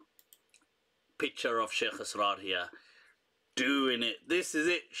picture of Sheikh Asrar here. Doing it. This is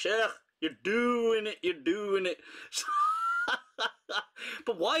it, Sheikh. You're doing it, you're doing it.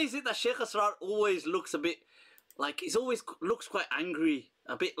 But why is it that Sheikh Asrar always looks a bit like, he's always looks quite angry,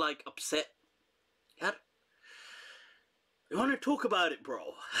 a bit like upset? Yeah? You want to talk about it, bro?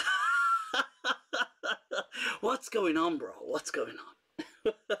 What's going on, bro? What's going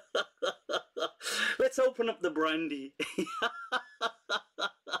on? Let's open up the brandy.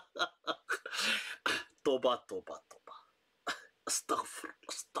 Toba, toba, toba. Astaghfir,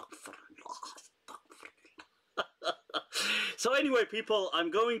 astaghfirullah, astaghfirullah. So anyway, people,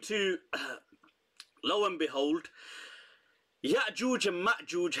 I'm going to, lo and behold, Ya'juj and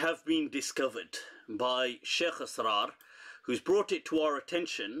Ma'juj have been discovered by Sheikh Asrar, who's brought it to our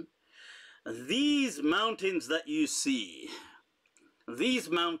attention. These mountains that you see, these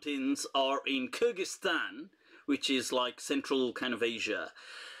mountains are in Kyrgyzstan, which is like central kind of Asia.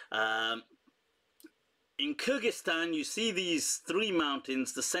 In Kyrgyzstan, you see these three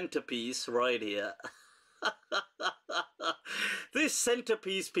mountains, the centerpiece right here. This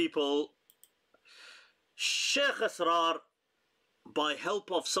centerpiece, people, Sheikh Asrar, by help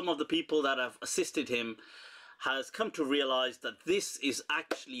of some of the people that have assisted him, has come to realize that this is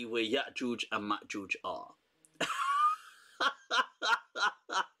actually where Ya'juj and Ma'juj are.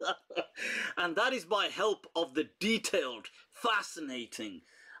 And that is by help of the detailed, fascinating,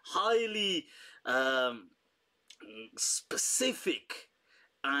 highly specific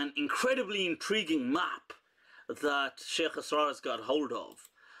and incredibly intriguing map that Sheikh Asrar has got hold of,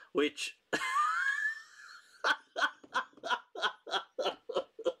 which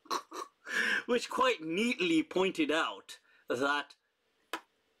which quite neatly pointed out that,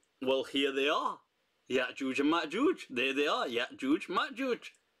 well, here they are, Ya'juj and Ma'juj. There they are, Ya'juj,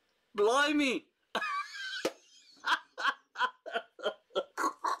 Ma'juj. Blimey!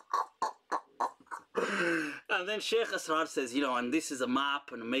 And then Sheikh Asrar says, you know, and this is a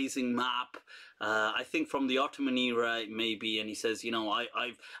map, an amazing map. I think from the Ottoman era, maybe. And he says, you know,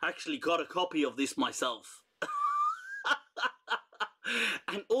 I've actually got a copy of this myself.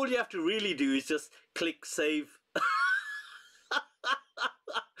 And all you have to really do is just click save.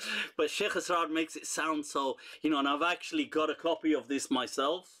 but Sheikh Asrar makes it sound so, you know, and I've actually got a copy of this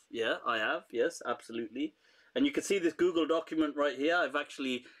myself. Yeah, I have. Yes, absolutely. And you can see this Google document right here. I've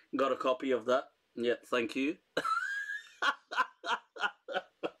actually got a copy of that. Yeah, thank you.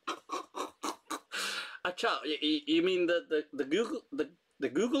 Acha, you mean the Google the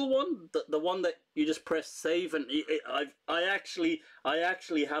Google one, the one that you just press save and I actually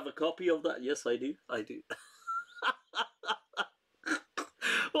have a copy of that. Yes, I do. I do.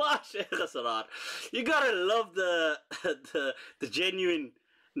 Wow, Sheikh Asrar, you gotta love the genuine,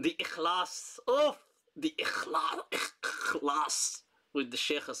 the ikhlas of the ikhlas with the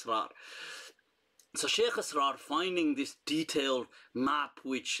Sheikh Asrar. So Sheikh Asrar finding this detailed map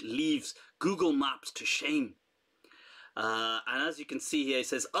which leaves Google Maps to shame. And as you can see here, it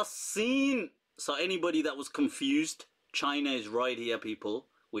says As-Sin. So anybody that was confused, China is right here, people.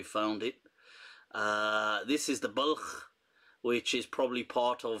 We found it. This is the Balkh, which is probably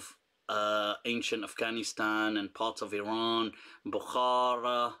part of ancient Afghanistan and parts of Iran.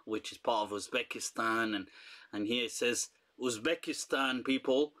 Bukhara, which is part of Uzbekistan. And here it says Uzbekistan,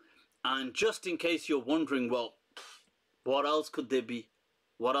 people. And just in case you're wondering, well, what else could there be?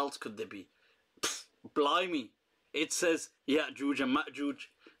 What else could there be? Blimey. It says Ya'juj and Ma'juj,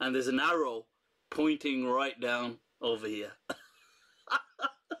 and there's an arrow pointing right down over here.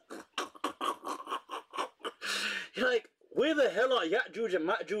 You're like, where the hell are Ya'juj and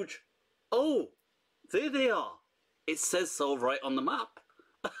Ma'juj? Oh, there they are. It says so right on the map.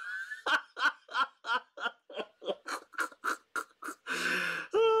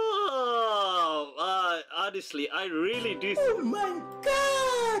 Oh, honestly, I really do. Oh my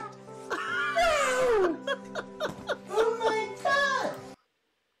God! Wow! Oh my God!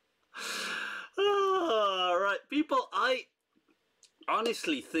 Right, people, I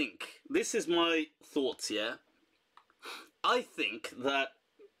honestly think, this is my thoughts, yeah? I think that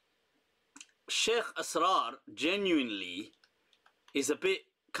Sheikh Asrar genuinely is a bit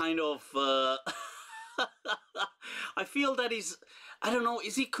kind of, I feel that he's, I don't know,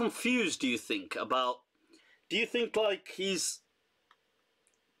 is he confused, do you think, about, do you think like he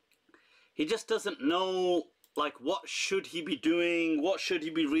just doesn't know, like, what should he be doing, what should he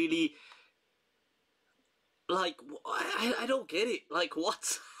be really, like, I don't get it, like,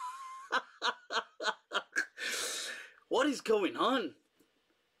 what? What is going on?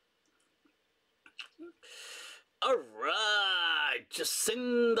 Alright,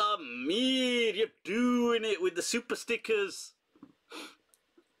 Jacinda Mir, you're doing it with the super stickers.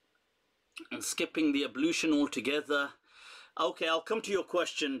 And skipping the ablution altogether. Okay, I'll come to your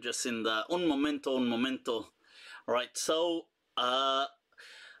question, Jacinda. Un momento, un momento. Right, so, but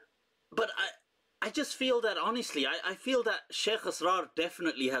I just feel that, honestly, I feel that Sheikh Asrar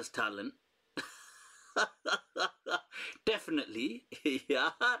definitely has talent. Definitely.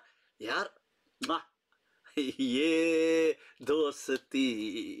 Yaar, yaar. ये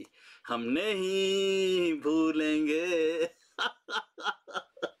दोस्ती हम नहीं भूलेंगे.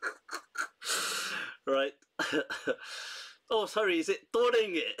 Right. Oh, sorry, is it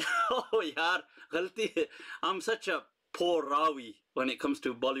तोड़ेंगे? Oh, yaar, गलती है. I'm such a poor rawi when it comes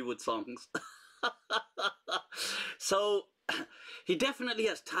to Bollywood songs. So, he definitely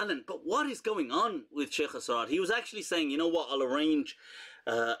has talent, but what is going on with Sheikh Asrar? He was actually saying, you know what, I'll arrange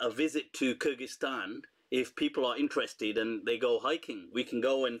a visit to Kyrgyzstan if people are interested and they go hiking. We can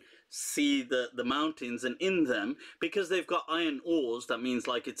go and see the mountains, and in them, because they've got iron ores, that means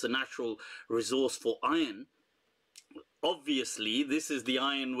like it's a natural resource for iron. Obviously, this is the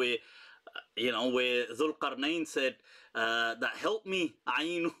iron where, you know, where Dhul Qarnayn said, that helped me,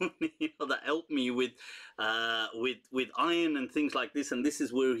 you know, that helped me with iron and things like this. And this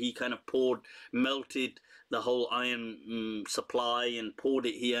is where he kind of melted the whole iron supply and poured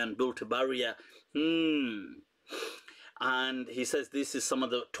it here and built a barrier. And he says this is some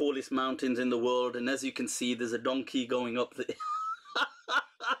of the tallest mountains in the world, and as you can see, there's a donkey going up there.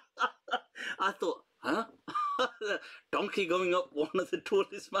 I thought, huh? Donkey going up one of the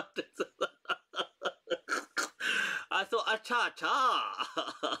tallest mountains. I thought, acha acha,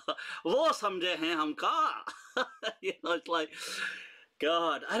 wo samjhe hain humka. You know, it's like,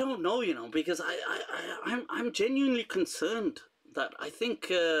 God, I don't know, you know, because I'm genuinely concerned that I think,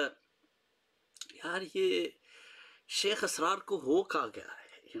 yaar, ye Sheikh Asrar ko ho kya gaya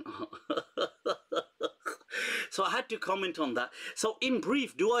hai, you know. So I had to comment on that. So in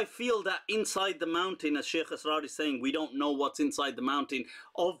brief, do I feel that inside the mountain, as Sheikh Asrar is saying, we don't know what's inside the mountain?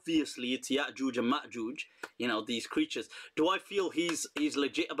 Obviously, it's Ya'juj and Ma'juj, you know, these creatures. Do I feel he's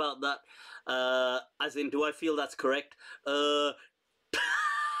legit about that? As in, do I feel that's correct?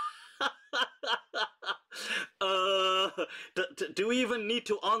 Do we even need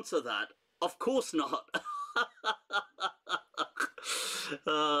to answer that? Of course not.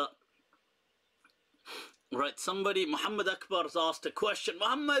 Right, somebody, Muhammad Akbar's asked a question.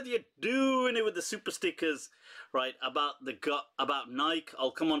 Muhammad, you're doing it with the super stickers, right? About Nike.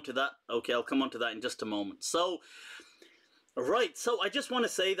 I'll come on to that. Okay, I'll come on to that in just a moment. So, right, so I just want to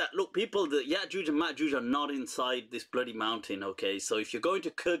say that, look, people, the Ya'juj and Ma'juj are not inside this bloody mountain, okay? So if you're going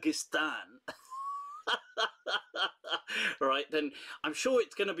to Kyrgyzstan, right, then I'm sure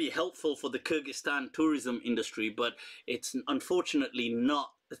it's going to be helpful for the Kyrgyzstan tourism industry, but it's unfortunately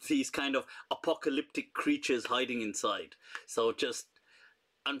not these kind of apocalyptic creatures hiding inside. So just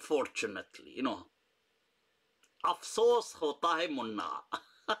unfortunately, you know, afsos hota hai munna.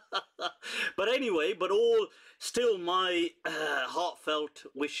 But anyway, but all still my heartfelt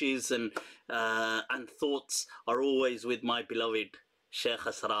wishes and thoughts are always with my beloved Sheikh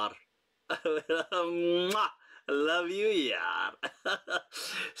Asrar. Love you, yar.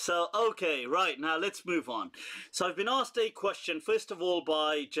 So, okay, right, now let's move on. So I've been asked a question, first of all,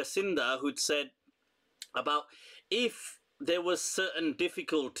 by Jacinda, who'd said about if there was certain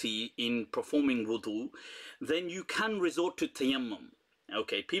difficulty in performing wudu, then you can resort to tayammum.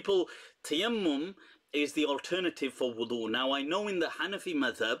 Okay, people, tayammum is the alternative for wudu. Now, I know in the Hanafi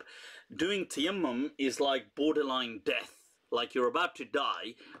madhab, doing tayammum is like borderline death. Like you're about to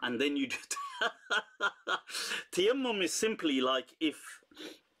die, and then you do... Tayammum is simply like if...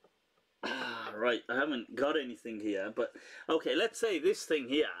 right, I haven't got anything here, but... Okay, let's say this thing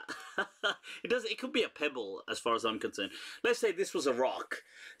here. It could be a pebble, as far as I'm concerned. Let's say this was a rock,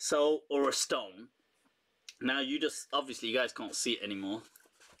 so, or a stone. Now, you just... Obviously, you guys can't see it anymore.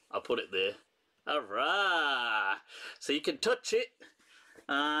 I'll put it there. Alright! So you can touch it,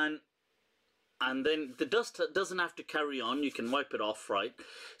 and then the dust doesn't have to carry on. You can wipe it off, right?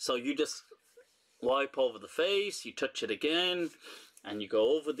 So you just wipe over the face, you touch it again, and you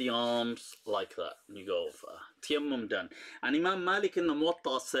go over the arms like that. And you go over. Tayammum done. And Imam Malik in the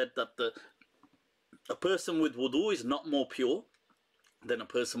Muwatta said that a person with wudu is not more pure than a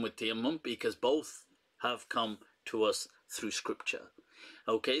person with tayammum, because both have come to us through scripture.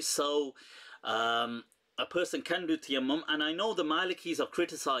 Okay, so... a person can do tayammum, and I know the Malikis are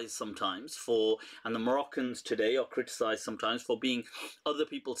criticized sometimes for, and the Moroccans today are criticized sometimes for being, other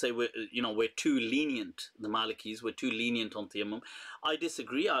people say we're too lenient, the Malikis, we're too lenient on tayammum. I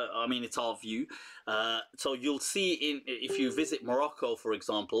disagree. I mean, it's our view. So you'll see if you visit Morocco, for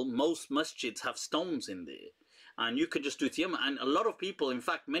example, most masjids have stones in there. And you can just do tayammum. And a lot of people, in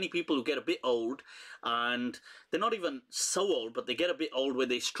fact, many people who get a bit old, and they're not even so old, but they get a bit old where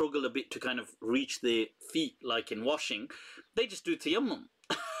they struggle a bit to kind of reach their feet, like in washing, they just do tayammum.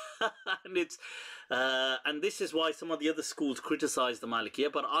 And this is why some of the other schools criticize the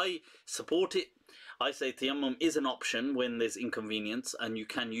Malikiyah, but I support it. I say tayammum is an option when there's inconvenience, and you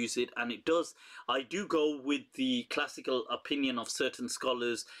can use it, and it does. I do go with the classical opinion of certain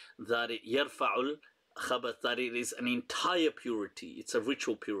scholars that it yarfa'ul khabath, that it is an entire purity. It's a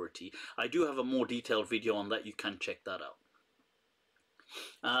ritual purity. I do have a more detailed video on that. You can check that out.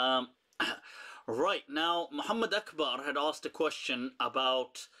 Right, now Muhammad Akbar had asked a question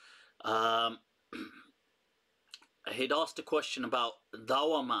about he'd asked a question about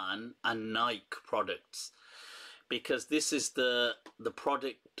Dawaman and Nike products, because this is the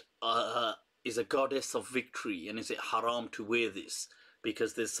product is a goddess of victory, and is it haram to wear this?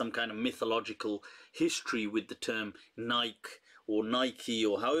 Because there's some kind of mythological history with the term Nike or Nike,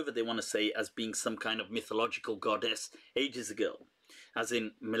 or however they want to say, as being some kind of mythological goddess ages ago, as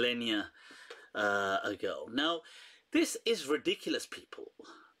in millennia ago. Now, this is ridiculous, people.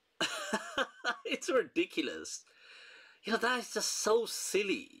 It's ridiculous. You know, that is just so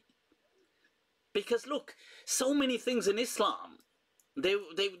silly. Because look, so many things in Islam, they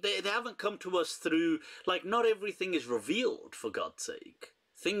haven't come to us through, like, not everything is revealed, for God's sake.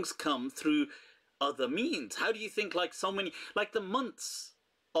 Things come through other means. How do you think, like, so many, like the months,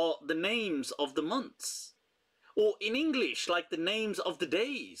 or the names of the months, or in English, like the names of the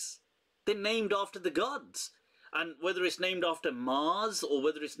days, they're named after the gods. And whether it's named after Mars, or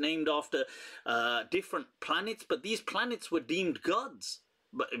whether it's named after different planets, but these planets were deemed gods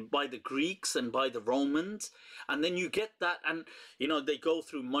by the Greeks and by the Romans. And then you get that, and you know, they go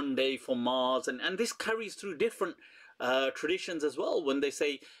through Monday for Mars, and this carries through different traditions as well. When they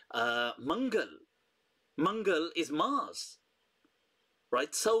say Mangal is Mars,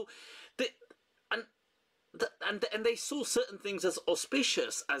 right? So and they saw certain things as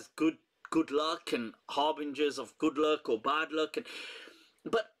auspicious, as good luck and harbingers of good luck or bad luck,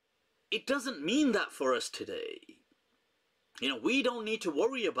 but it doesn't mean that for us today. You know, we don't need to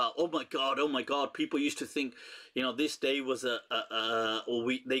worry about, oh my God, people used to think, you know, this day was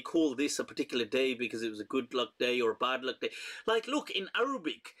they call this a particular day because it was a good luck day or a bad luck day. Like, look, in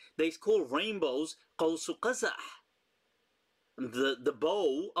Arabic, they call rainbows qawsu qazah, the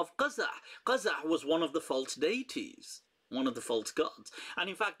bow of Qazah. Qazah was one of the false deities, one of the false gods.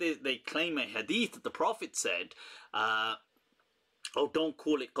 And in fact, they claim a hadith that the Prophet said, oh, don't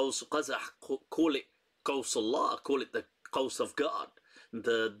call it qawsu Qazah, call it qawsullah, call it the Qaws of God,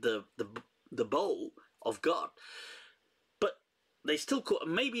 the bow of God. But they still call,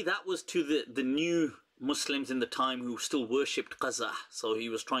 maybe that was to the new Muslims in the time who still worshipped Qazah, so he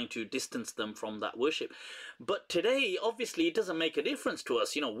was trying to distance them from that worship. But today, obviously, it doesn't make a difference to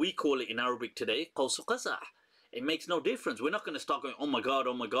us. You know, we call it in Arabic today Qawsu Qazah. It makes no difference. We're not going to start going, oh my God,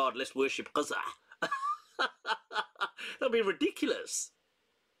 let's worship Qazah. That'd be ridiculous.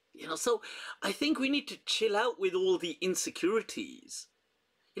 You know, so I think we need to chill out with all the insecurities.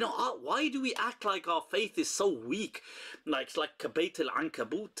 You know, why do we act like our faith is so weak? Like, it's like Kabayt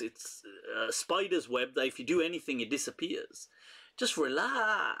al-Ankabut. It's a spider's web that if you do anything, it disappears. Just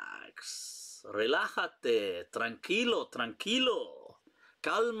relax. Relájate. Tranquilo.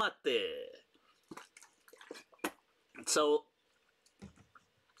 Cálmate. So,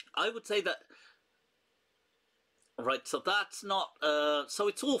 I would say that, right, so that's not, so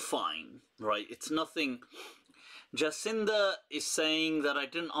it's all fine, right? It's nothing. Jacinda is saying that I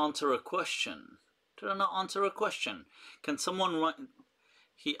didn't answer a question. Did I not answer a question? Can someone write?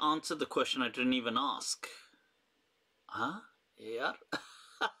 He answered the question I didn't even ask. Huh? Yeah.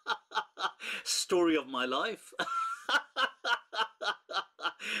 Story of my life.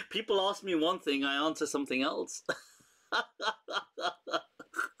 People ask me one thing, I answer something else.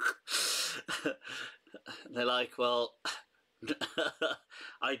 They're like, well,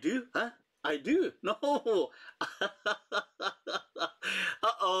 I do, huh? I do. No.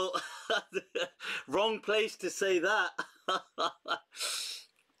 Uh-oh. Wrong place to say that.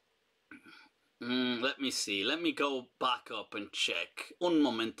 Let me see. Let me go back up and check. Un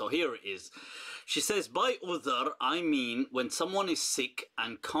momento. Here it is. She says, by udhr, I mean when someone is sick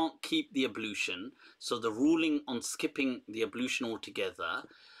and can't keep the ablution, so the ruling on skipping the ablution altogether,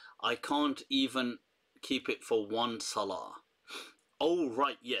 I can't even keep it for one salah. Oh,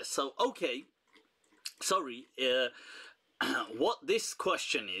 right, yes. So, okay. Sorry. What this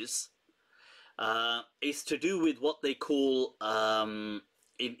question is to do with what they call,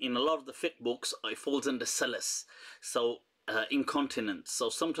 in a lot of the fiqh books, it falls under salas. So, incontinence. So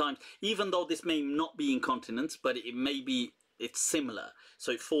sometimes, even though this may not be incontinence, but it may be, it's similar.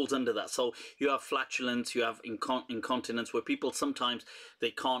 So it falls under that. So you have flatulence, you have incontinence, where people sometimes,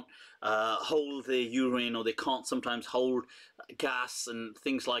 they can't hold their urine, or they can't sometimes hold gas and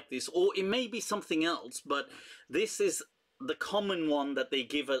things like this. Or it may be something else, but this is the common one that they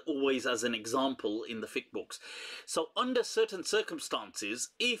give always as an example in the fiqh books. So under certain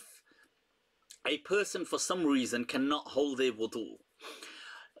circumstances, if a person for some reason cannot hold their wudu,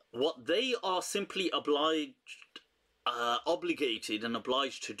 what they are simply obligated and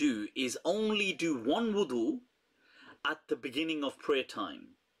obliged to do is only do one wudu at the beginning of prayer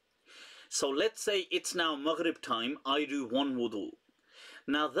time. So let's say it's now Maghrib time, I do one wudu.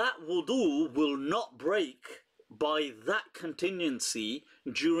 Now that wudu will not break by that contingency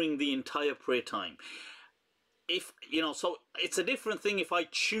during the entire prayer time. If, you know, so it's a different thing if I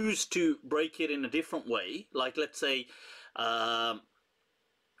choose to break it in a different way. Like, let's say, I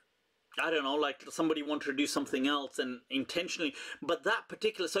don't know, like somebody wanted to do something else and intentionally, but that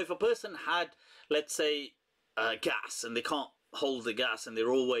particular, so if a person had, let's say, gas and they can't hold the gas and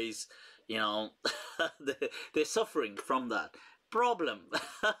they're always, you know, they're suffering from that problem.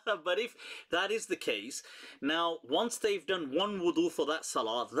 But if that is the case, now once they've done one wudu for that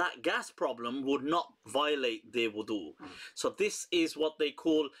salah, that gas problem would not violate their wudu. So this is what they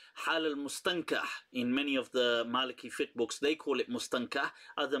call hal al-mustankah. In many of the Maliki fiqh books, they call it mustankah.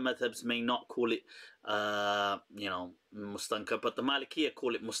 Other madhabs may not call it you know, mustankah, but the Malikiya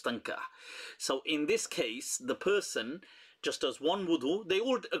call it mustankah. So in this case, the person just does one wudu. They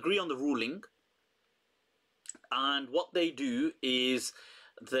all agree on the ruling. And what they do is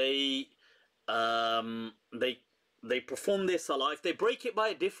they perform their salah. If they break it by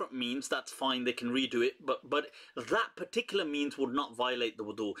a different means, that's fine, they can redo it, but that particular means would not violate the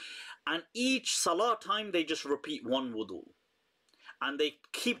wudu. And each salah time they just repeat one wudu, and they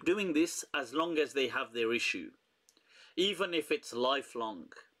keep doing this as long as they have their issue, even if it's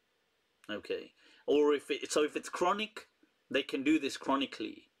lifelong. Okay, or if it's chronic, they can do this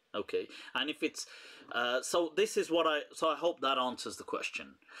chronically. Okay, and if it's so this is what I hope that answers the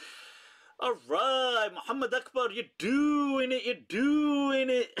question. All right, Muhammad Akbar, you're doing it, you're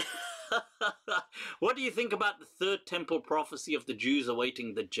doing it. What do you think about the third temple prophecy of the Jews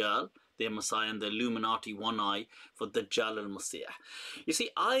awaiting Dajjal, their Messiah, and the Illuminati one eye for Dajjal al-Masih? You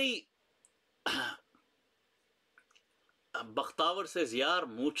see, Bakhtawar says, yaar,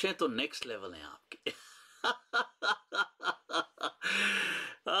 mooche to next level hain aapke.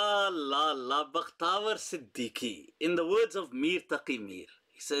 Allah, Allah, Bakhtawar Siddiqui. In the words of Mir Taqi Mir,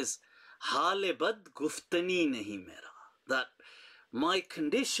 he says, Hale bad guftani nahi mera. That my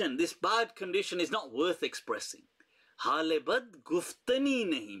condition, this bad condition, is not worth expressing. Hale bad guftani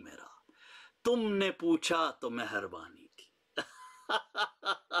nahi mera. Tumne pucha to meharbani thi.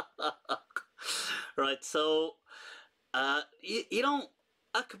 Right, so, you know,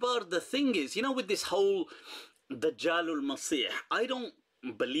 Akbar, the thing is, you know, with this whole Dajjalul Masih, I don't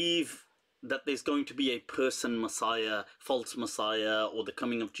believe that there's going to be a person Messiah, false Messiah, or the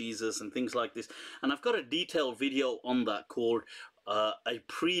coming of Jesus and things like this. And I've got a detailed video on that called a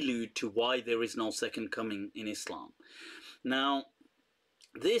prelude to why there is no second coming in Islam. Now,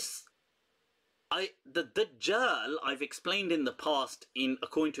 the Dajjal, I've explained in the past,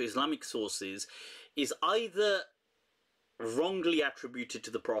 according to Islamic sources, is either wrongly attributed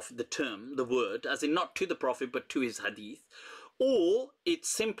to the Prophet, the term, the word, as in not to the Prophet but to his hadith, or it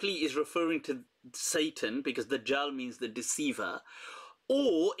simply is referring to Satan, because Dajjal means the deceiver,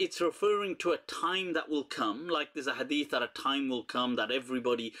 or it's referring to a time that will come, like there's a hadith that a time will come that every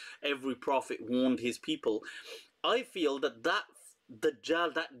prophet warned his people. I feel that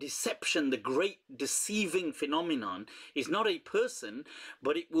Dajjal, that deception, the great deceiving phenomenon, is not a person,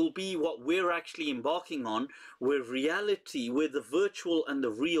 but it will be what we're actually embarking on, where reality, where the virtual and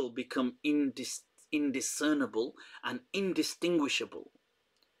the real become indiscernible and indistinguishable.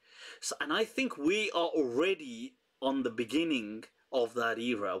 So, and I think we are already on the beginning of that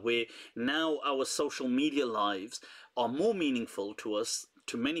era, where now our social media lives are more meaningful to us,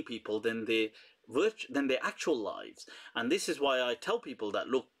 to many people, than their actual lives. And this is why I tell people that,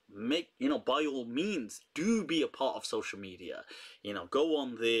 look, by all means, do be a part of social media. Go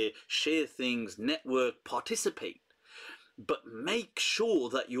on there, share things, network, participate. But make sure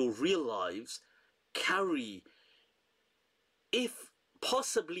that your real lives carry, if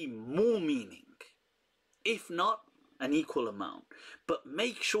possibly, more meaning. If not, an equal amount. But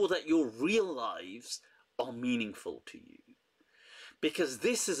make sure that your real lives are meaningful to you. Because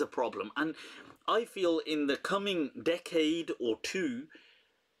this is a problem. And I feel in the coming decade or two,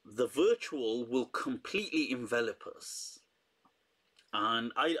 the virtual will completely envelop us.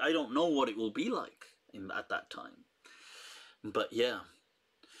 And I don't know what it will be like at that time. But yeah.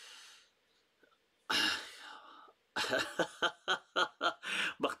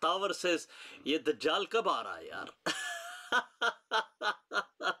 Bakhtawar says, ye Dajjal kab aa raha hai yaar?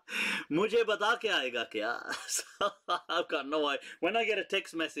 Mujhe bata ke aayega kya? I've got no idea. When I get a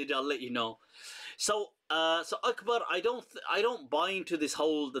text message, I'll let you know. So Akbar, I don't buy into this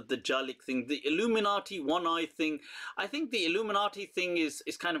whole the Dajjalic thing, the Illuminati one eye thing. I think the Illuminati thing is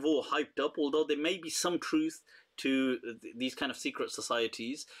kind of all hyped up, although there may be some truth to these kind of secret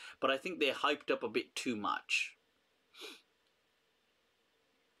societies, but I think they're hyped up a bit too much.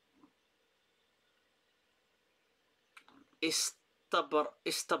 Istabarrak.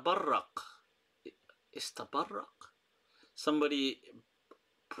 Somebody,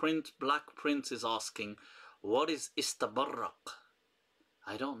 Black Prince is asking, what is istabarrak?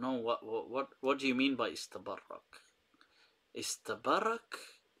 I don't know what do you mean by istabarrak? Istabrak?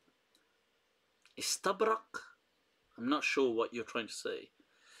 I'm not sure what you're trying to say.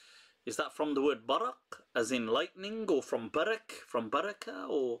 Is that from the word barak, as in lightning, or from barak, from baraka,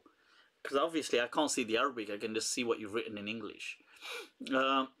 or... Because obviously I can't see the Arabic, I can just see what you've written in English.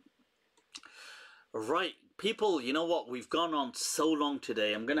 Right, people, you know what? We've gone on so long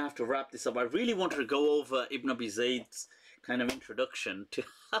today. I'm going to have to wrap this up. I really wanted to go over Ibn Abi Zayd's kind of introduction to...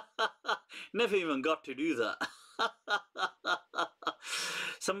 Never even got to do that.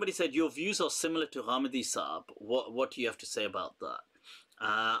 Somebody said, your views are similar to Ghamidi Saab. What do you have to say about that?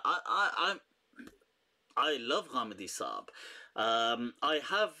 I love Ghamidi Saab. I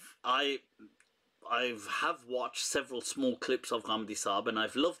have watched several small clips of Ghamidi Saab, and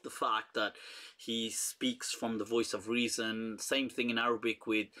I've loved the fact that he speaks from the voice of reason. Same thing in Arabic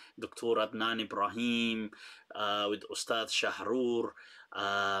with Dr. Adnan Ibrahim, with Ustad Shahrur.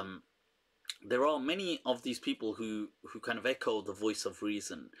 There are many of these people who kind of echo the voice of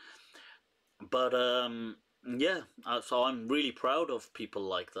reason. But yeah, so I'm really proud of people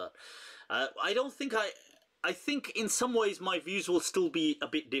like that. I think in some ways my views will still be a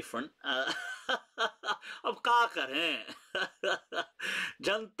bit different. अब क्या करें?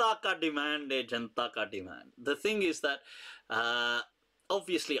 जनता का demand है, जनता का demand. The thing is that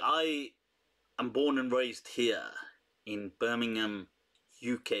obviously I am born and raised here in Birmingham,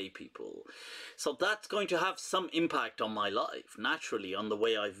 UK, people. So that's going to have some impact on my life, naturally, on the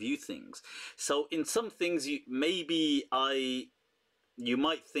way I view things. So in some things, you might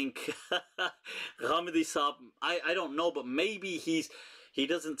think, Ghamidi Saab, I don't know, but maybe he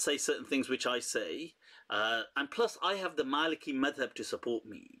doesn't say certain things which I say. And plus, I have the Maliki madhab to support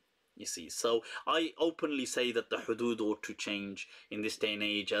me, you see. So I openly say that the hudud ought to change in this day and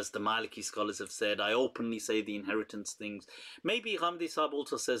age, as the Maliki scholars have said. I openly say the inheritance things. Maybe Ghamidi Saab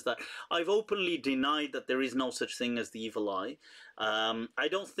also says that. I've openly denied that there is no such thing as the evil eye. I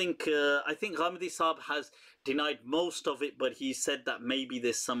don't think, I think Ghamidi Saab has denied most of it, but he said that maybe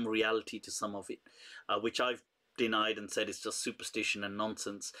there's some reality to some of it, which I've denied and said it's just superstition and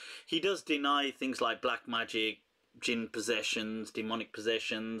nonsense. He does deny things like black magic, jinn possessions, demonic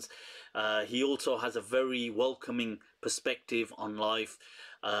possessions. He also has a very welcoming perspective on life.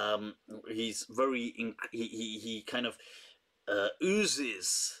 He's very, he kind of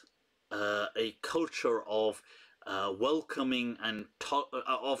oozes a culture of welcoming and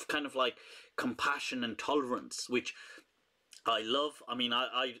of kind of like compassion and tolerance, which I love. I mean,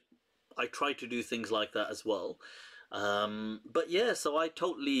 I try to do things like that as well. But yeah, so I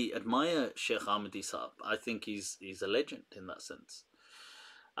totally admire Sheikh Ahmadi Saab. I think he's a legend in that sense.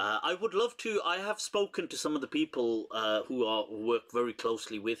 I would love to. I have spoken to some of the people who work very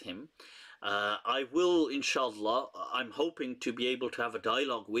closely with him. I will, inshallah, I'm hoping to be able to have a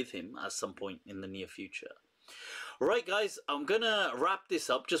dialogue with him at some point in the near future. Right, guys, I'm gonna wrap this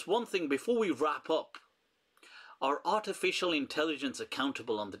up. Just one thing before we wrap up. Are artificial intelligence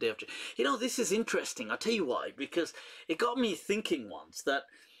accountable on the day of judgment? You know, this is interesting. I'll tell you why. Because it got me thinking once that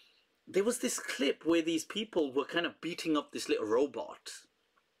there was this clip where these people were kind of beating up this little robot.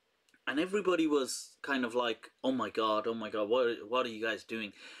 And everybody was kind of like, oh my God, what are you guys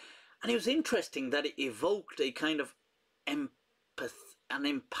doing? And it was interesting that it evoked a kind of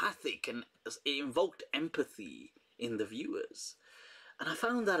empathic, and it invoked empathy in the viewers. And I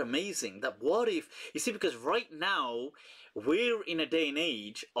found that amazing, that what if, you see, because right now we're in a day and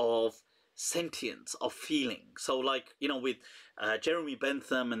age of sentience, of feeling. So like, you know, with Jeremy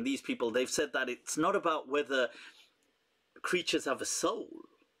Bentham and these people, they've said that it's not about whether creatures have a soul.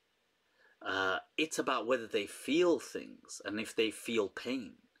 It's about whether they feel things and if they feel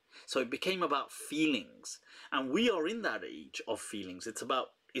pain. So it became about feelings. And we are in that age of feelings. It's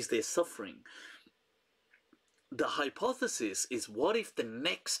about, is there suffering? The hypothesis is, what if the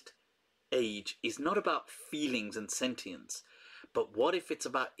next age is not about feelings and sentience, but what if it's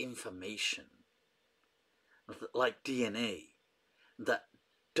about information? Like DNA. That,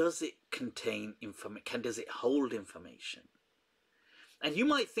 does it contain information? Does it hold information? And you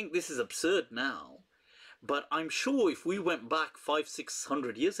might think this is absurd now, but I'm sure if we went back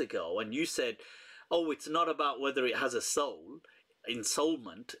 500-600 years ago and you said, oh, it's not about whether it has a soul,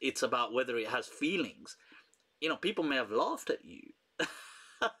 ensoulment, it's about whether it has feelings, you know, people may have laughed at you.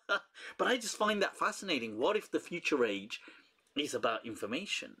 But I just find that fascinating. What if the future age is about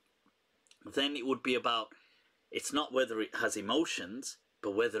information? Then it would be about, it's not whether it has emotions,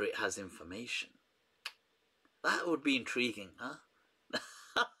 but whether it has information. That would be intriguing, huh?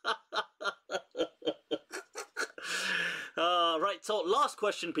 Right, so last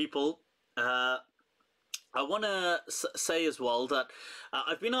question, people. I want to say as well that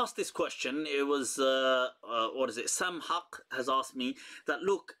I've been asked this question. It was, what is it? Sam Haq has asked me that,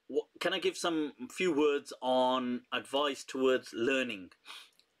 look, can I give some few words on advice towards learning?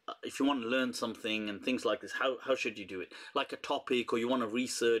 If you want to learn something and things like this, how should you do it? Like a topic, or you want to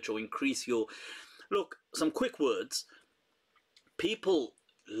research or increase your... Look, some quick words. People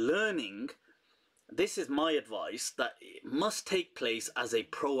learning, this is my advice, that it must take place as a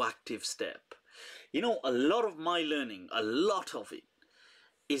proactive step. You know, a lot of my learning, a lot of it,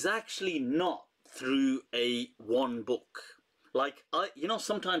 is actually not through one book. Like, you know,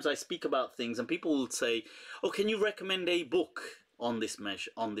 sometimes I speak about things and people will say, oh, can you recommend a book on this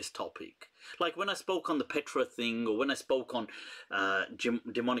topic? Like when I spoke on the Petra thing, or when I spoke on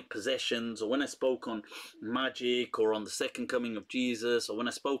demonic possessions, or when I spoke on magic, or on the second coming of Jesus, or when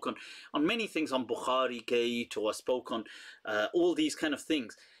I spoke on many things, on Bukhari Gate, or I spoke on all these kind of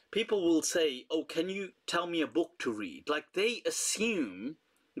things. People will say, oh, can you tell me a book to read? Like, they assume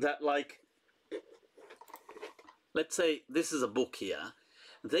that, like, let's say this is a book here.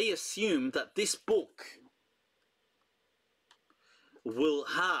 They assume that this book will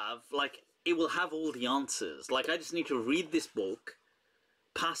have, like, it will have all the answers. Like, I just need to read this book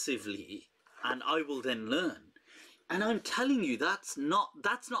passively and I will then learn. And I'm telling you, that's not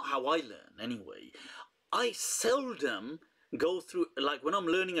how I learn anyway. I seldom go through, like when I'm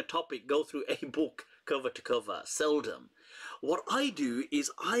learning a topic, go through a book cover to cover. Seldom. What I do is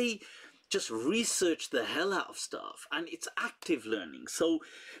I just research the hell out of stuff, and it's active learning. So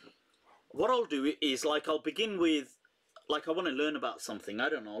what I'll do is, like, I'll begin with, like, I want to learn about something. I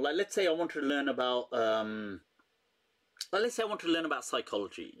don't know. Like, let's say I want to learn about, let's say I want to learn about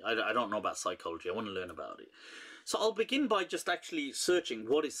psychology. I don't know about psychology. I want to learn about it. So I'll begin by just actually searching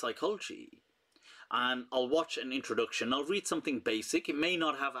what is psychology. And I'll watch an introduction. I'll read something basic. It may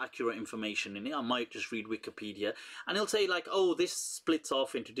not have accurate information in it. I might just read Wikipedia. And it'll say like, oh, this splits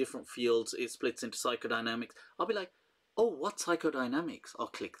off into different fields. It splits into psychodynamics. I'll be like, oh, what's psychodynamics? I'll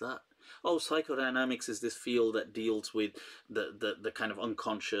click that. Oh, psychodynamics is this field that deals with the kind of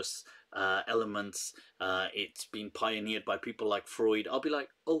unconscious elements. It's been pioneered by people like Freud. I'll be like,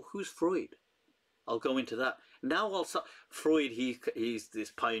 oh, who's Freud? I'll go into that. Now also, Freud, he's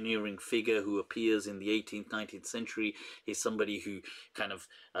this pioneering figure who appears in the 18th, 19th century. He's somebody who kind of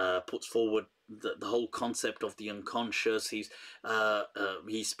puts forward the whole concept of the unconscious. He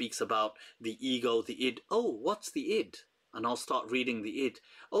speaks about the ego, the id. Oh, what's the id? And I'll start reading the id.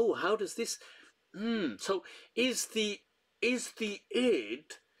 Oh, how does this... So is the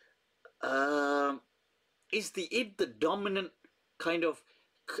id the dominant kind of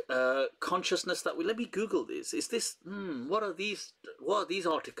consciousness that we... Let me Google this. Is this... what are these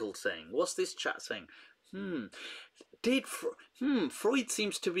articles saying? What's this chat saying? Freud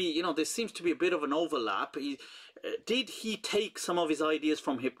seems to be, you know, there seems to be a bit of an overlap. Did he take some of his ideas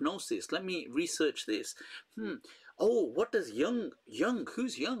from hypnosis? Let me research this. Oh, what does Jung,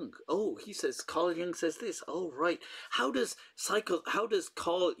 who's Jung? Oh, he says, Carl Jung says this. Oh, right. How does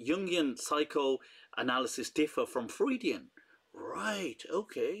Carl Jungian psychoanalysis differ from Freudian? Right,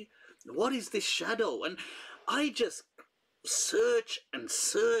 okay. What is this shadow? And I just search and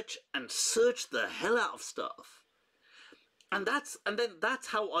search and search the hell out of stuff. And then that's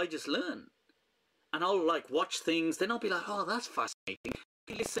how I just learn. And I'll like watch things, then I'll be like, oh, that's fascinating.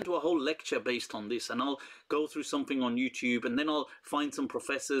 Listen to a whole lecture based on this, and I'll go through something on YouTube, and then I'll find some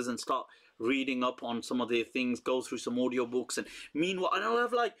professors and start reading up on some of their things, go through some audiobooks, and meanwhile, and I'll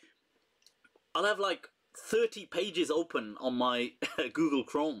have like 30 pages open on my Google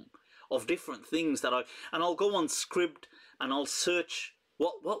Chrome of different things and I'll go on Scribd and I'll search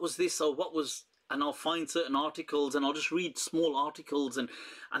what was this or what was, and I'll find certain articles and I'll just read small articles and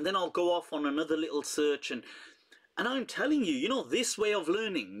then I'll go off on another little search and I'm telling you, you know, this way of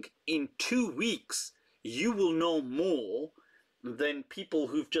learning, in 2 weeks you will know more than people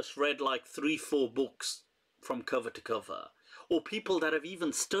who've just read like 3-4 books from cover to cover, or people that have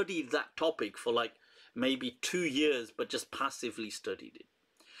even studied that topic for like maybe 2 years but just passively studied it.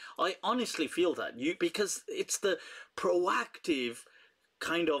 I honestly feel that, because it's the proactive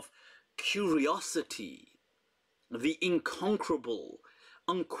kind of curiosity, the inconquerable,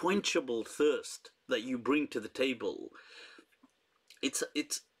 unquenchable thirst that you bring to the table. It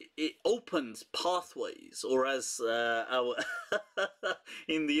opens pathways, or as our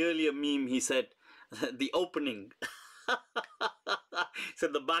in the earlier meme he said, the opening.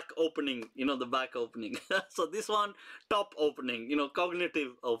 Said the back opening, you know, the back opening. So this one, top opening, you know,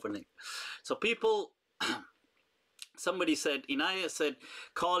 cognitive opening. So people, somebody said, Inaya said,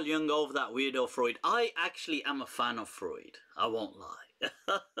 Carl Jung over that weirdo Freud. I actually am a fan of Freud, I won't lie.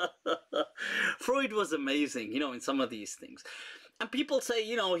 Freud was amazing, you know, in some of these things. And people say,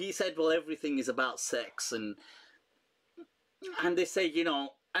 you know, he said, well, everything is about sex, and they say, you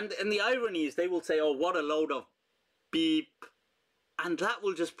know, and the irony is they will say, oh, what a load of beep, and that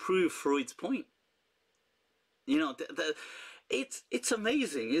will just prove Freud's point. You know, it's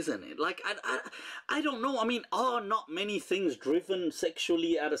amazing, isn't it? Like, I don't know. I mean, are not many things driven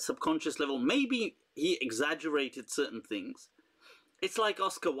sexually at a subconscious level? Maybe he exaggerated certain things. It's like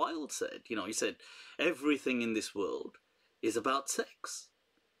Oscar Wilde said, you know, he said, everything in this world is about sex,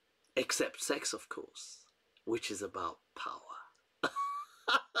 except sex, of course, which is about power.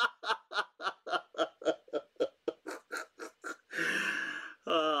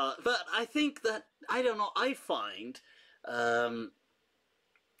 But I think that, I don't know, I find, I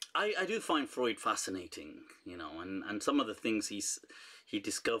do find Freud fascinating, you know, and some of the things he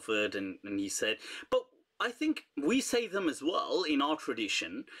discovered and he said, but I think we say them as well in our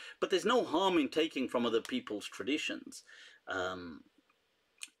tradition, but there's no harm in taking from other people's traditions.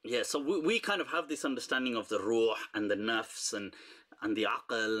 Yeah, so we kind of have this understanding of the ruh and the nafs and the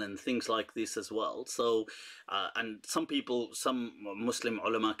aql and things like this as well. So, and some people, some Muslim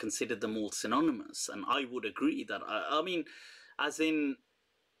ulama consider them all synonymous, and I would agree that, I mean, as in,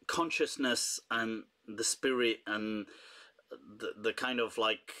 consciousness and the spirit and the kind of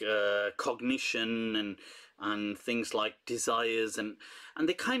like cognition and things like desires, and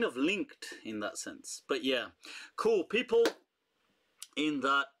they kind of linked in that sense. But yeah, cool people. In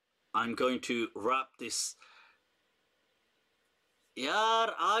that, I'm going to wrap this. यार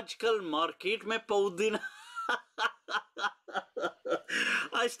आजकल market में पुदीना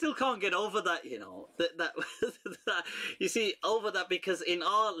I still can't get over that, you know, that you see, over that, because in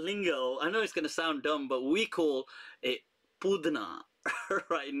our lingo, I know it's going to sound dumb, but we call it pudna,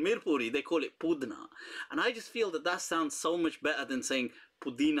 right? In Mirpuri, they call it pudna, and I just feel that that sounds so much better than saying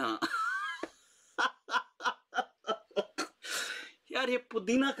pudina. यार ये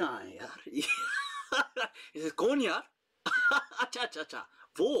पुदीना कहाँ है यार? He says कौन यार? अच्छा अच्छा अच्छा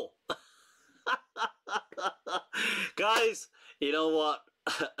वो. Guys, you know what?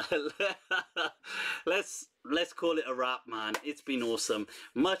 let's call it a wrap, man. It's been awesome.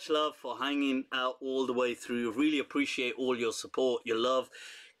 Much love for hanging out all the way through. Really appreciate all your support, your love.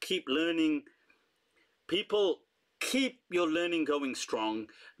 Keep learning, people. Keep your learning going strong,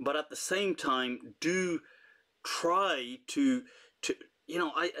 but at the same time, do try to you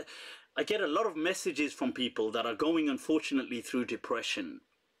know, I get a lot of messages from people that are going, unfortunately, through depression.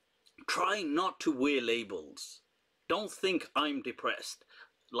 Try not to wear labels. Don't think I'm depressed.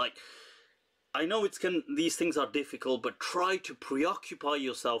 Like, I know these things are difficult, but try to preoccupy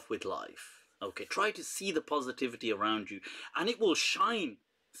yourself with life. Okay, try to see the positivity around you, and it will shine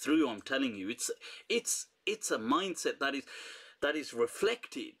through. I'm telling you, it's a mindset that is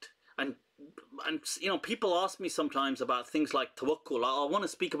reflected. And you know, people ask me sometimes about things like tawakkul. I want to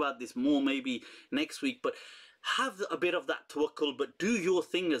speak about this more maybe next week, but have a bit of that tawakkul, but do your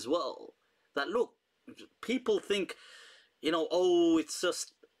thing as well. That, look, people think, you know, oh, it's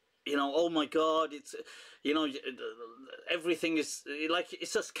just, you know, oh my God, it's, you know, everything is like,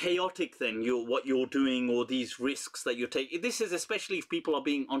 it's just chaotic then, what you're doing, or these risks that you're taking. This is especially if people are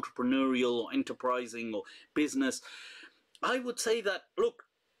being entrepreneurial or enterprising or business. I would say that, look,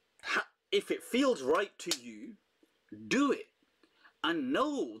 if it feels right to you, do it. And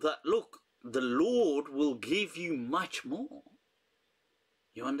know that, look, the Lord will give you much more.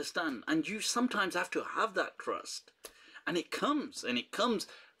 You understand? And you sometimes have to have that trust. And it comes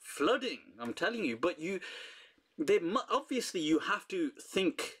flooding, I'm telling you. But obviously you have to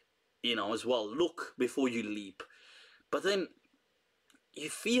think, you know, as well, look before you leap. But then you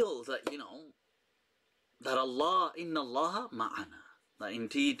feel that, you know, that Allah, inna Allah ma'ana, that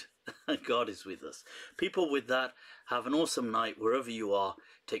indeed God is with us. People, with that, have an awesome night wherever you are.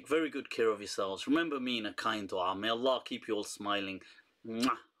 Take very good care of yourselves. Remember me in a kind dua. May Allah keep you all smiling.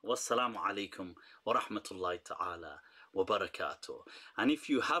 Wassalamu alaikum wa rahmatullahi ta'ala wa barakatuh. And if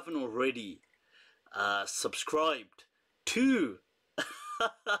you haven't already subscribed to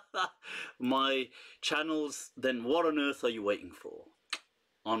my channels, then what on earth are you waiting for?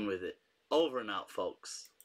 On with it. Over and out, folks.